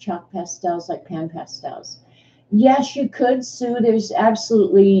soft chalk pastels like pan pastels. Yes, you could, Sue. There's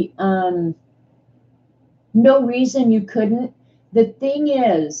absolutely no reason you couldn't. The thing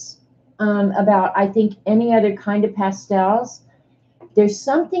is, about I think any other kind of pastels, there's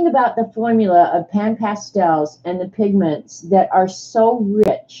something about the formula of pan pastels and the pigments that are so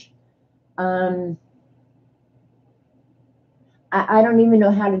rich. Um, I don't even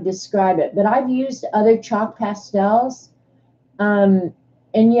know how to describe it, but I've used other chalk pastels. Um,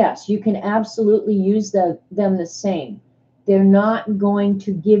 and yes, you can absolutely use them the same. They're not going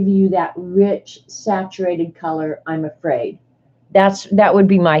to give you that rich, saturated color, I'm afraid. That would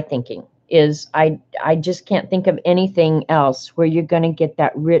be my thinking. Is I just can't think of anything else where you're going to get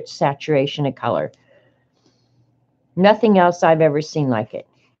that rich saturation of color. Nothing else I've ever seen like it.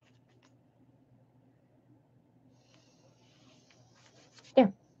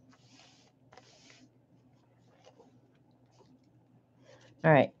 There.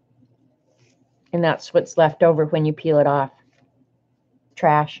 All right. And that's what's left over when you peel it off.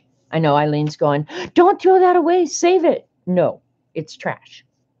 Trash. I know Eileen's going, don't throw that away, save it. No, it's trash.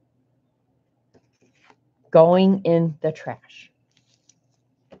 Going in the trash.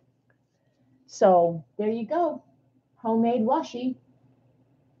 So there you go. Homemade washi.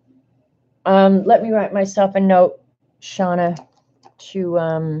 Let me write myself a note, Shauna, to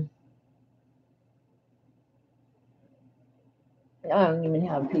I don't even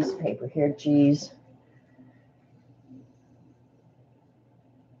have a piece of paper here, geez.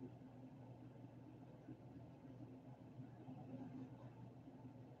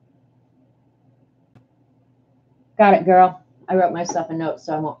 Got it, girl. I wrote myself a note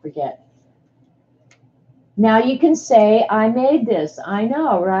so I won't forget. Now you can say, I made this. I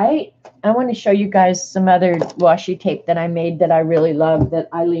know, right? I want to show you guys some other washi tape that I made that I really love that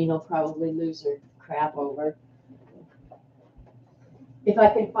Eileen will probably lose her crap over. If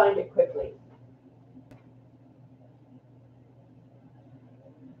I can find it quickly.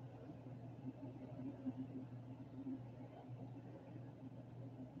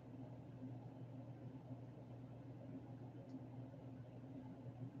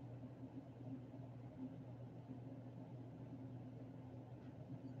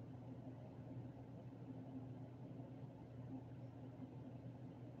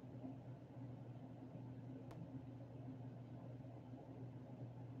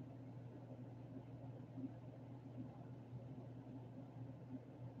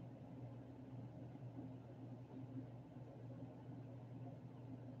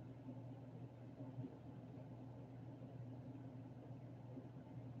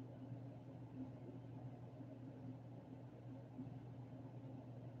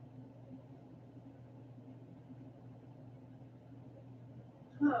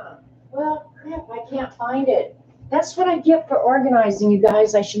 Huh. Well, crap, I can't find it. That's what I get for organizing, you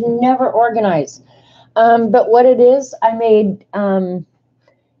guys. I should never organize. But what it is, I made domino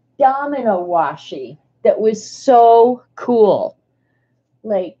washi that was so cool.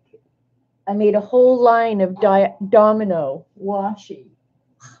 Like, I made a whole line of domino washi.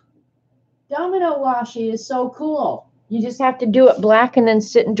 Domino washi is so cool. You just have to do it black and then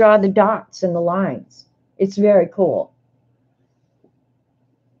sit and draw the dots and the lines. It's very cool.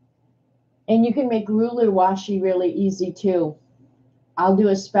 And you can make ruler washi really easy too. I'll do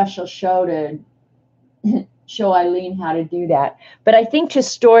a special show to show Eileen how to do that. But I think to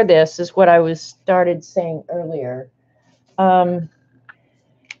store this is what I was started saying earlier.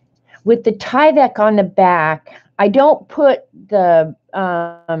 With the Tyvek on the back, I don't put the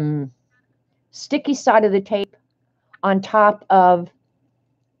sticky side of the tape on top of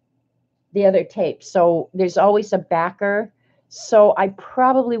the other tape. So there's always a backer. So I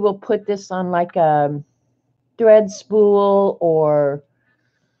probably will put this on like a thread spool or,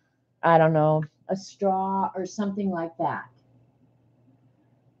 I don't know, a straw or something like that.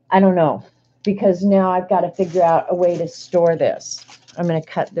 I don't know, because now I've got to figure out a way to store this. I'm going to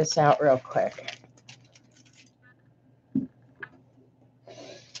cut this out real quick.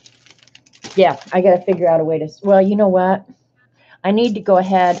 Yeah, I got to figure out a way to, well, you know what? I need to go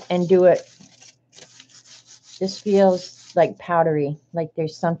ahead and do it. This feels like powdery, like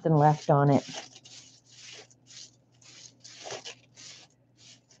there's something left on it.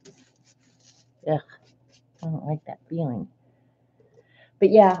 Ugh, I don't like that feeling.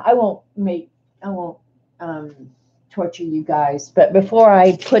 But yeah, I won't torture you guys. But before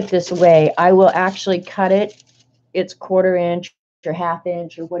I put this away, I will actually cut it. It's 1/4 inch or 1/2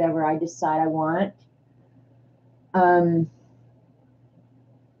 inch or whatever I decide I want.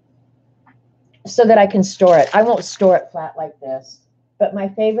 So that I can store it. I won't store it flat like this. But my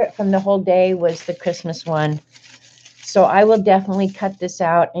favorite from the whole day was the Christmas one. So I will definitely cut this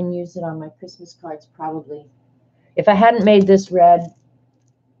out and use it on my Christmas cards probably. If I hadn't made this red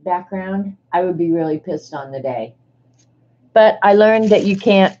background, I would be really pissed on the day. But I learned that you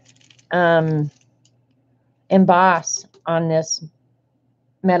can't emboss on this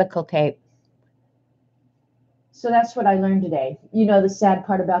medical tape. So that's what I learned today. You know the sad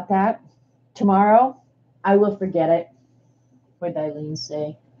part about that? Tomorrow, I will forget it. What did Eileen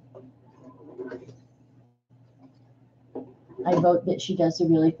say? I vote that she does a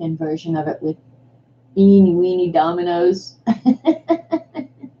really thin version of it with eeny weeny dominoes.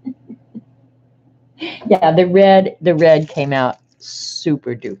 Yeah, the red came out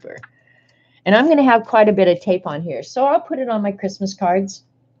super duper. And I'm going to have quite a bit of tape on here. So I'll put it on my Christmas cards.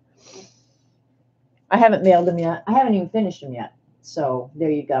 I haven't mailed them yet. I haven't even finished them yet. So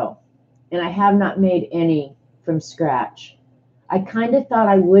there you go. And I have not made any from scratch. I kind of thought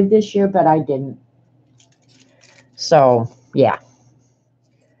I would this year, but I didn't. So, yeah.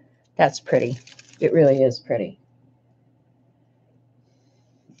 That's pretty. It really is pretty.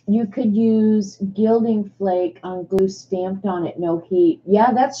 You could use gilding flake on glue stamped on it, no heat.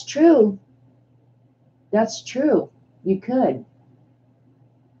 Yeah, that's true. That's true. You could.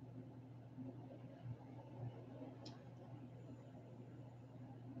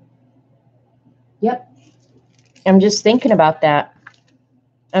 Yep. I'm just thinking about that.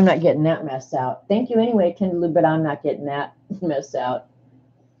 I'm not getting that mess out. Thank you anyway, Kindaloo, but I'm not getting that mess out.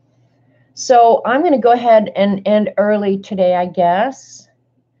 So I'm going to go ahead and end early today, I guess.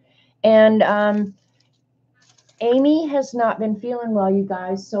 And Amy has not been feeling well, you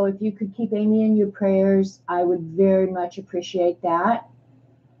guys. So if you could keep Amy in your prayers, I would very much appreciate that.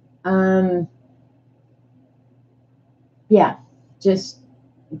 Yeah, just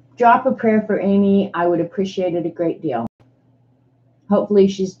drop a prayer for Amy. I would appreciate it a great deal. Hopefully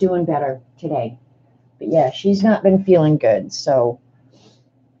she's doing better today. But yeah, she's not been feeling good. So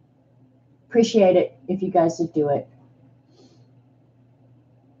appreciate it if you guys would do it.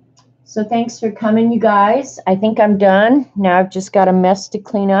 So thanks for coming, you guys. I think I'm done. Now I've just got a mess to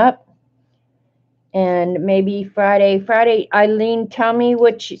clean up. And maybe Friday, Eileen, tell me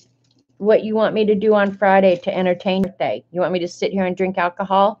what you want me to do on Friday to entertain your birthday. You want me to sit here and drink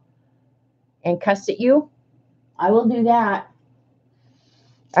alcohol and cuss at you? I will do that.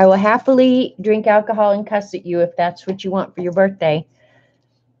 I will happily drink alcohol and cuss at you if that's what you want for your birthday.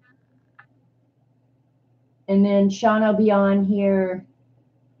 And then Sean will be on here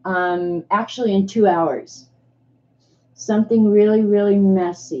actually in 2 hours. Something really, really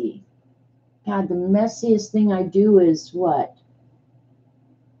messy. God, the messiest thing I do is what?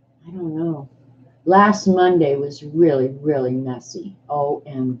 I don't know. Last Monday was really, really messy.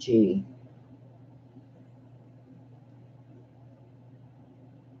 OMG.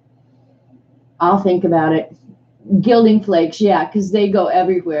 I'll think about it. Gilding flakes, yeah, because they go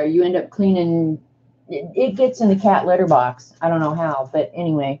everywhere. You end up cleaning. It gets in the cat litter box. I don't know how, but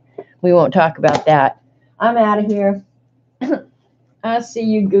anyway, we won't talk about that. I'm out of here. I'll see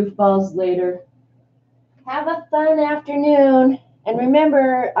you goofballs later. Have a fun afternoon. And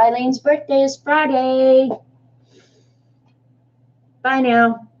remember, Eileen's birthday is Friday. Bye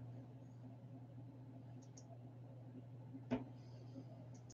now.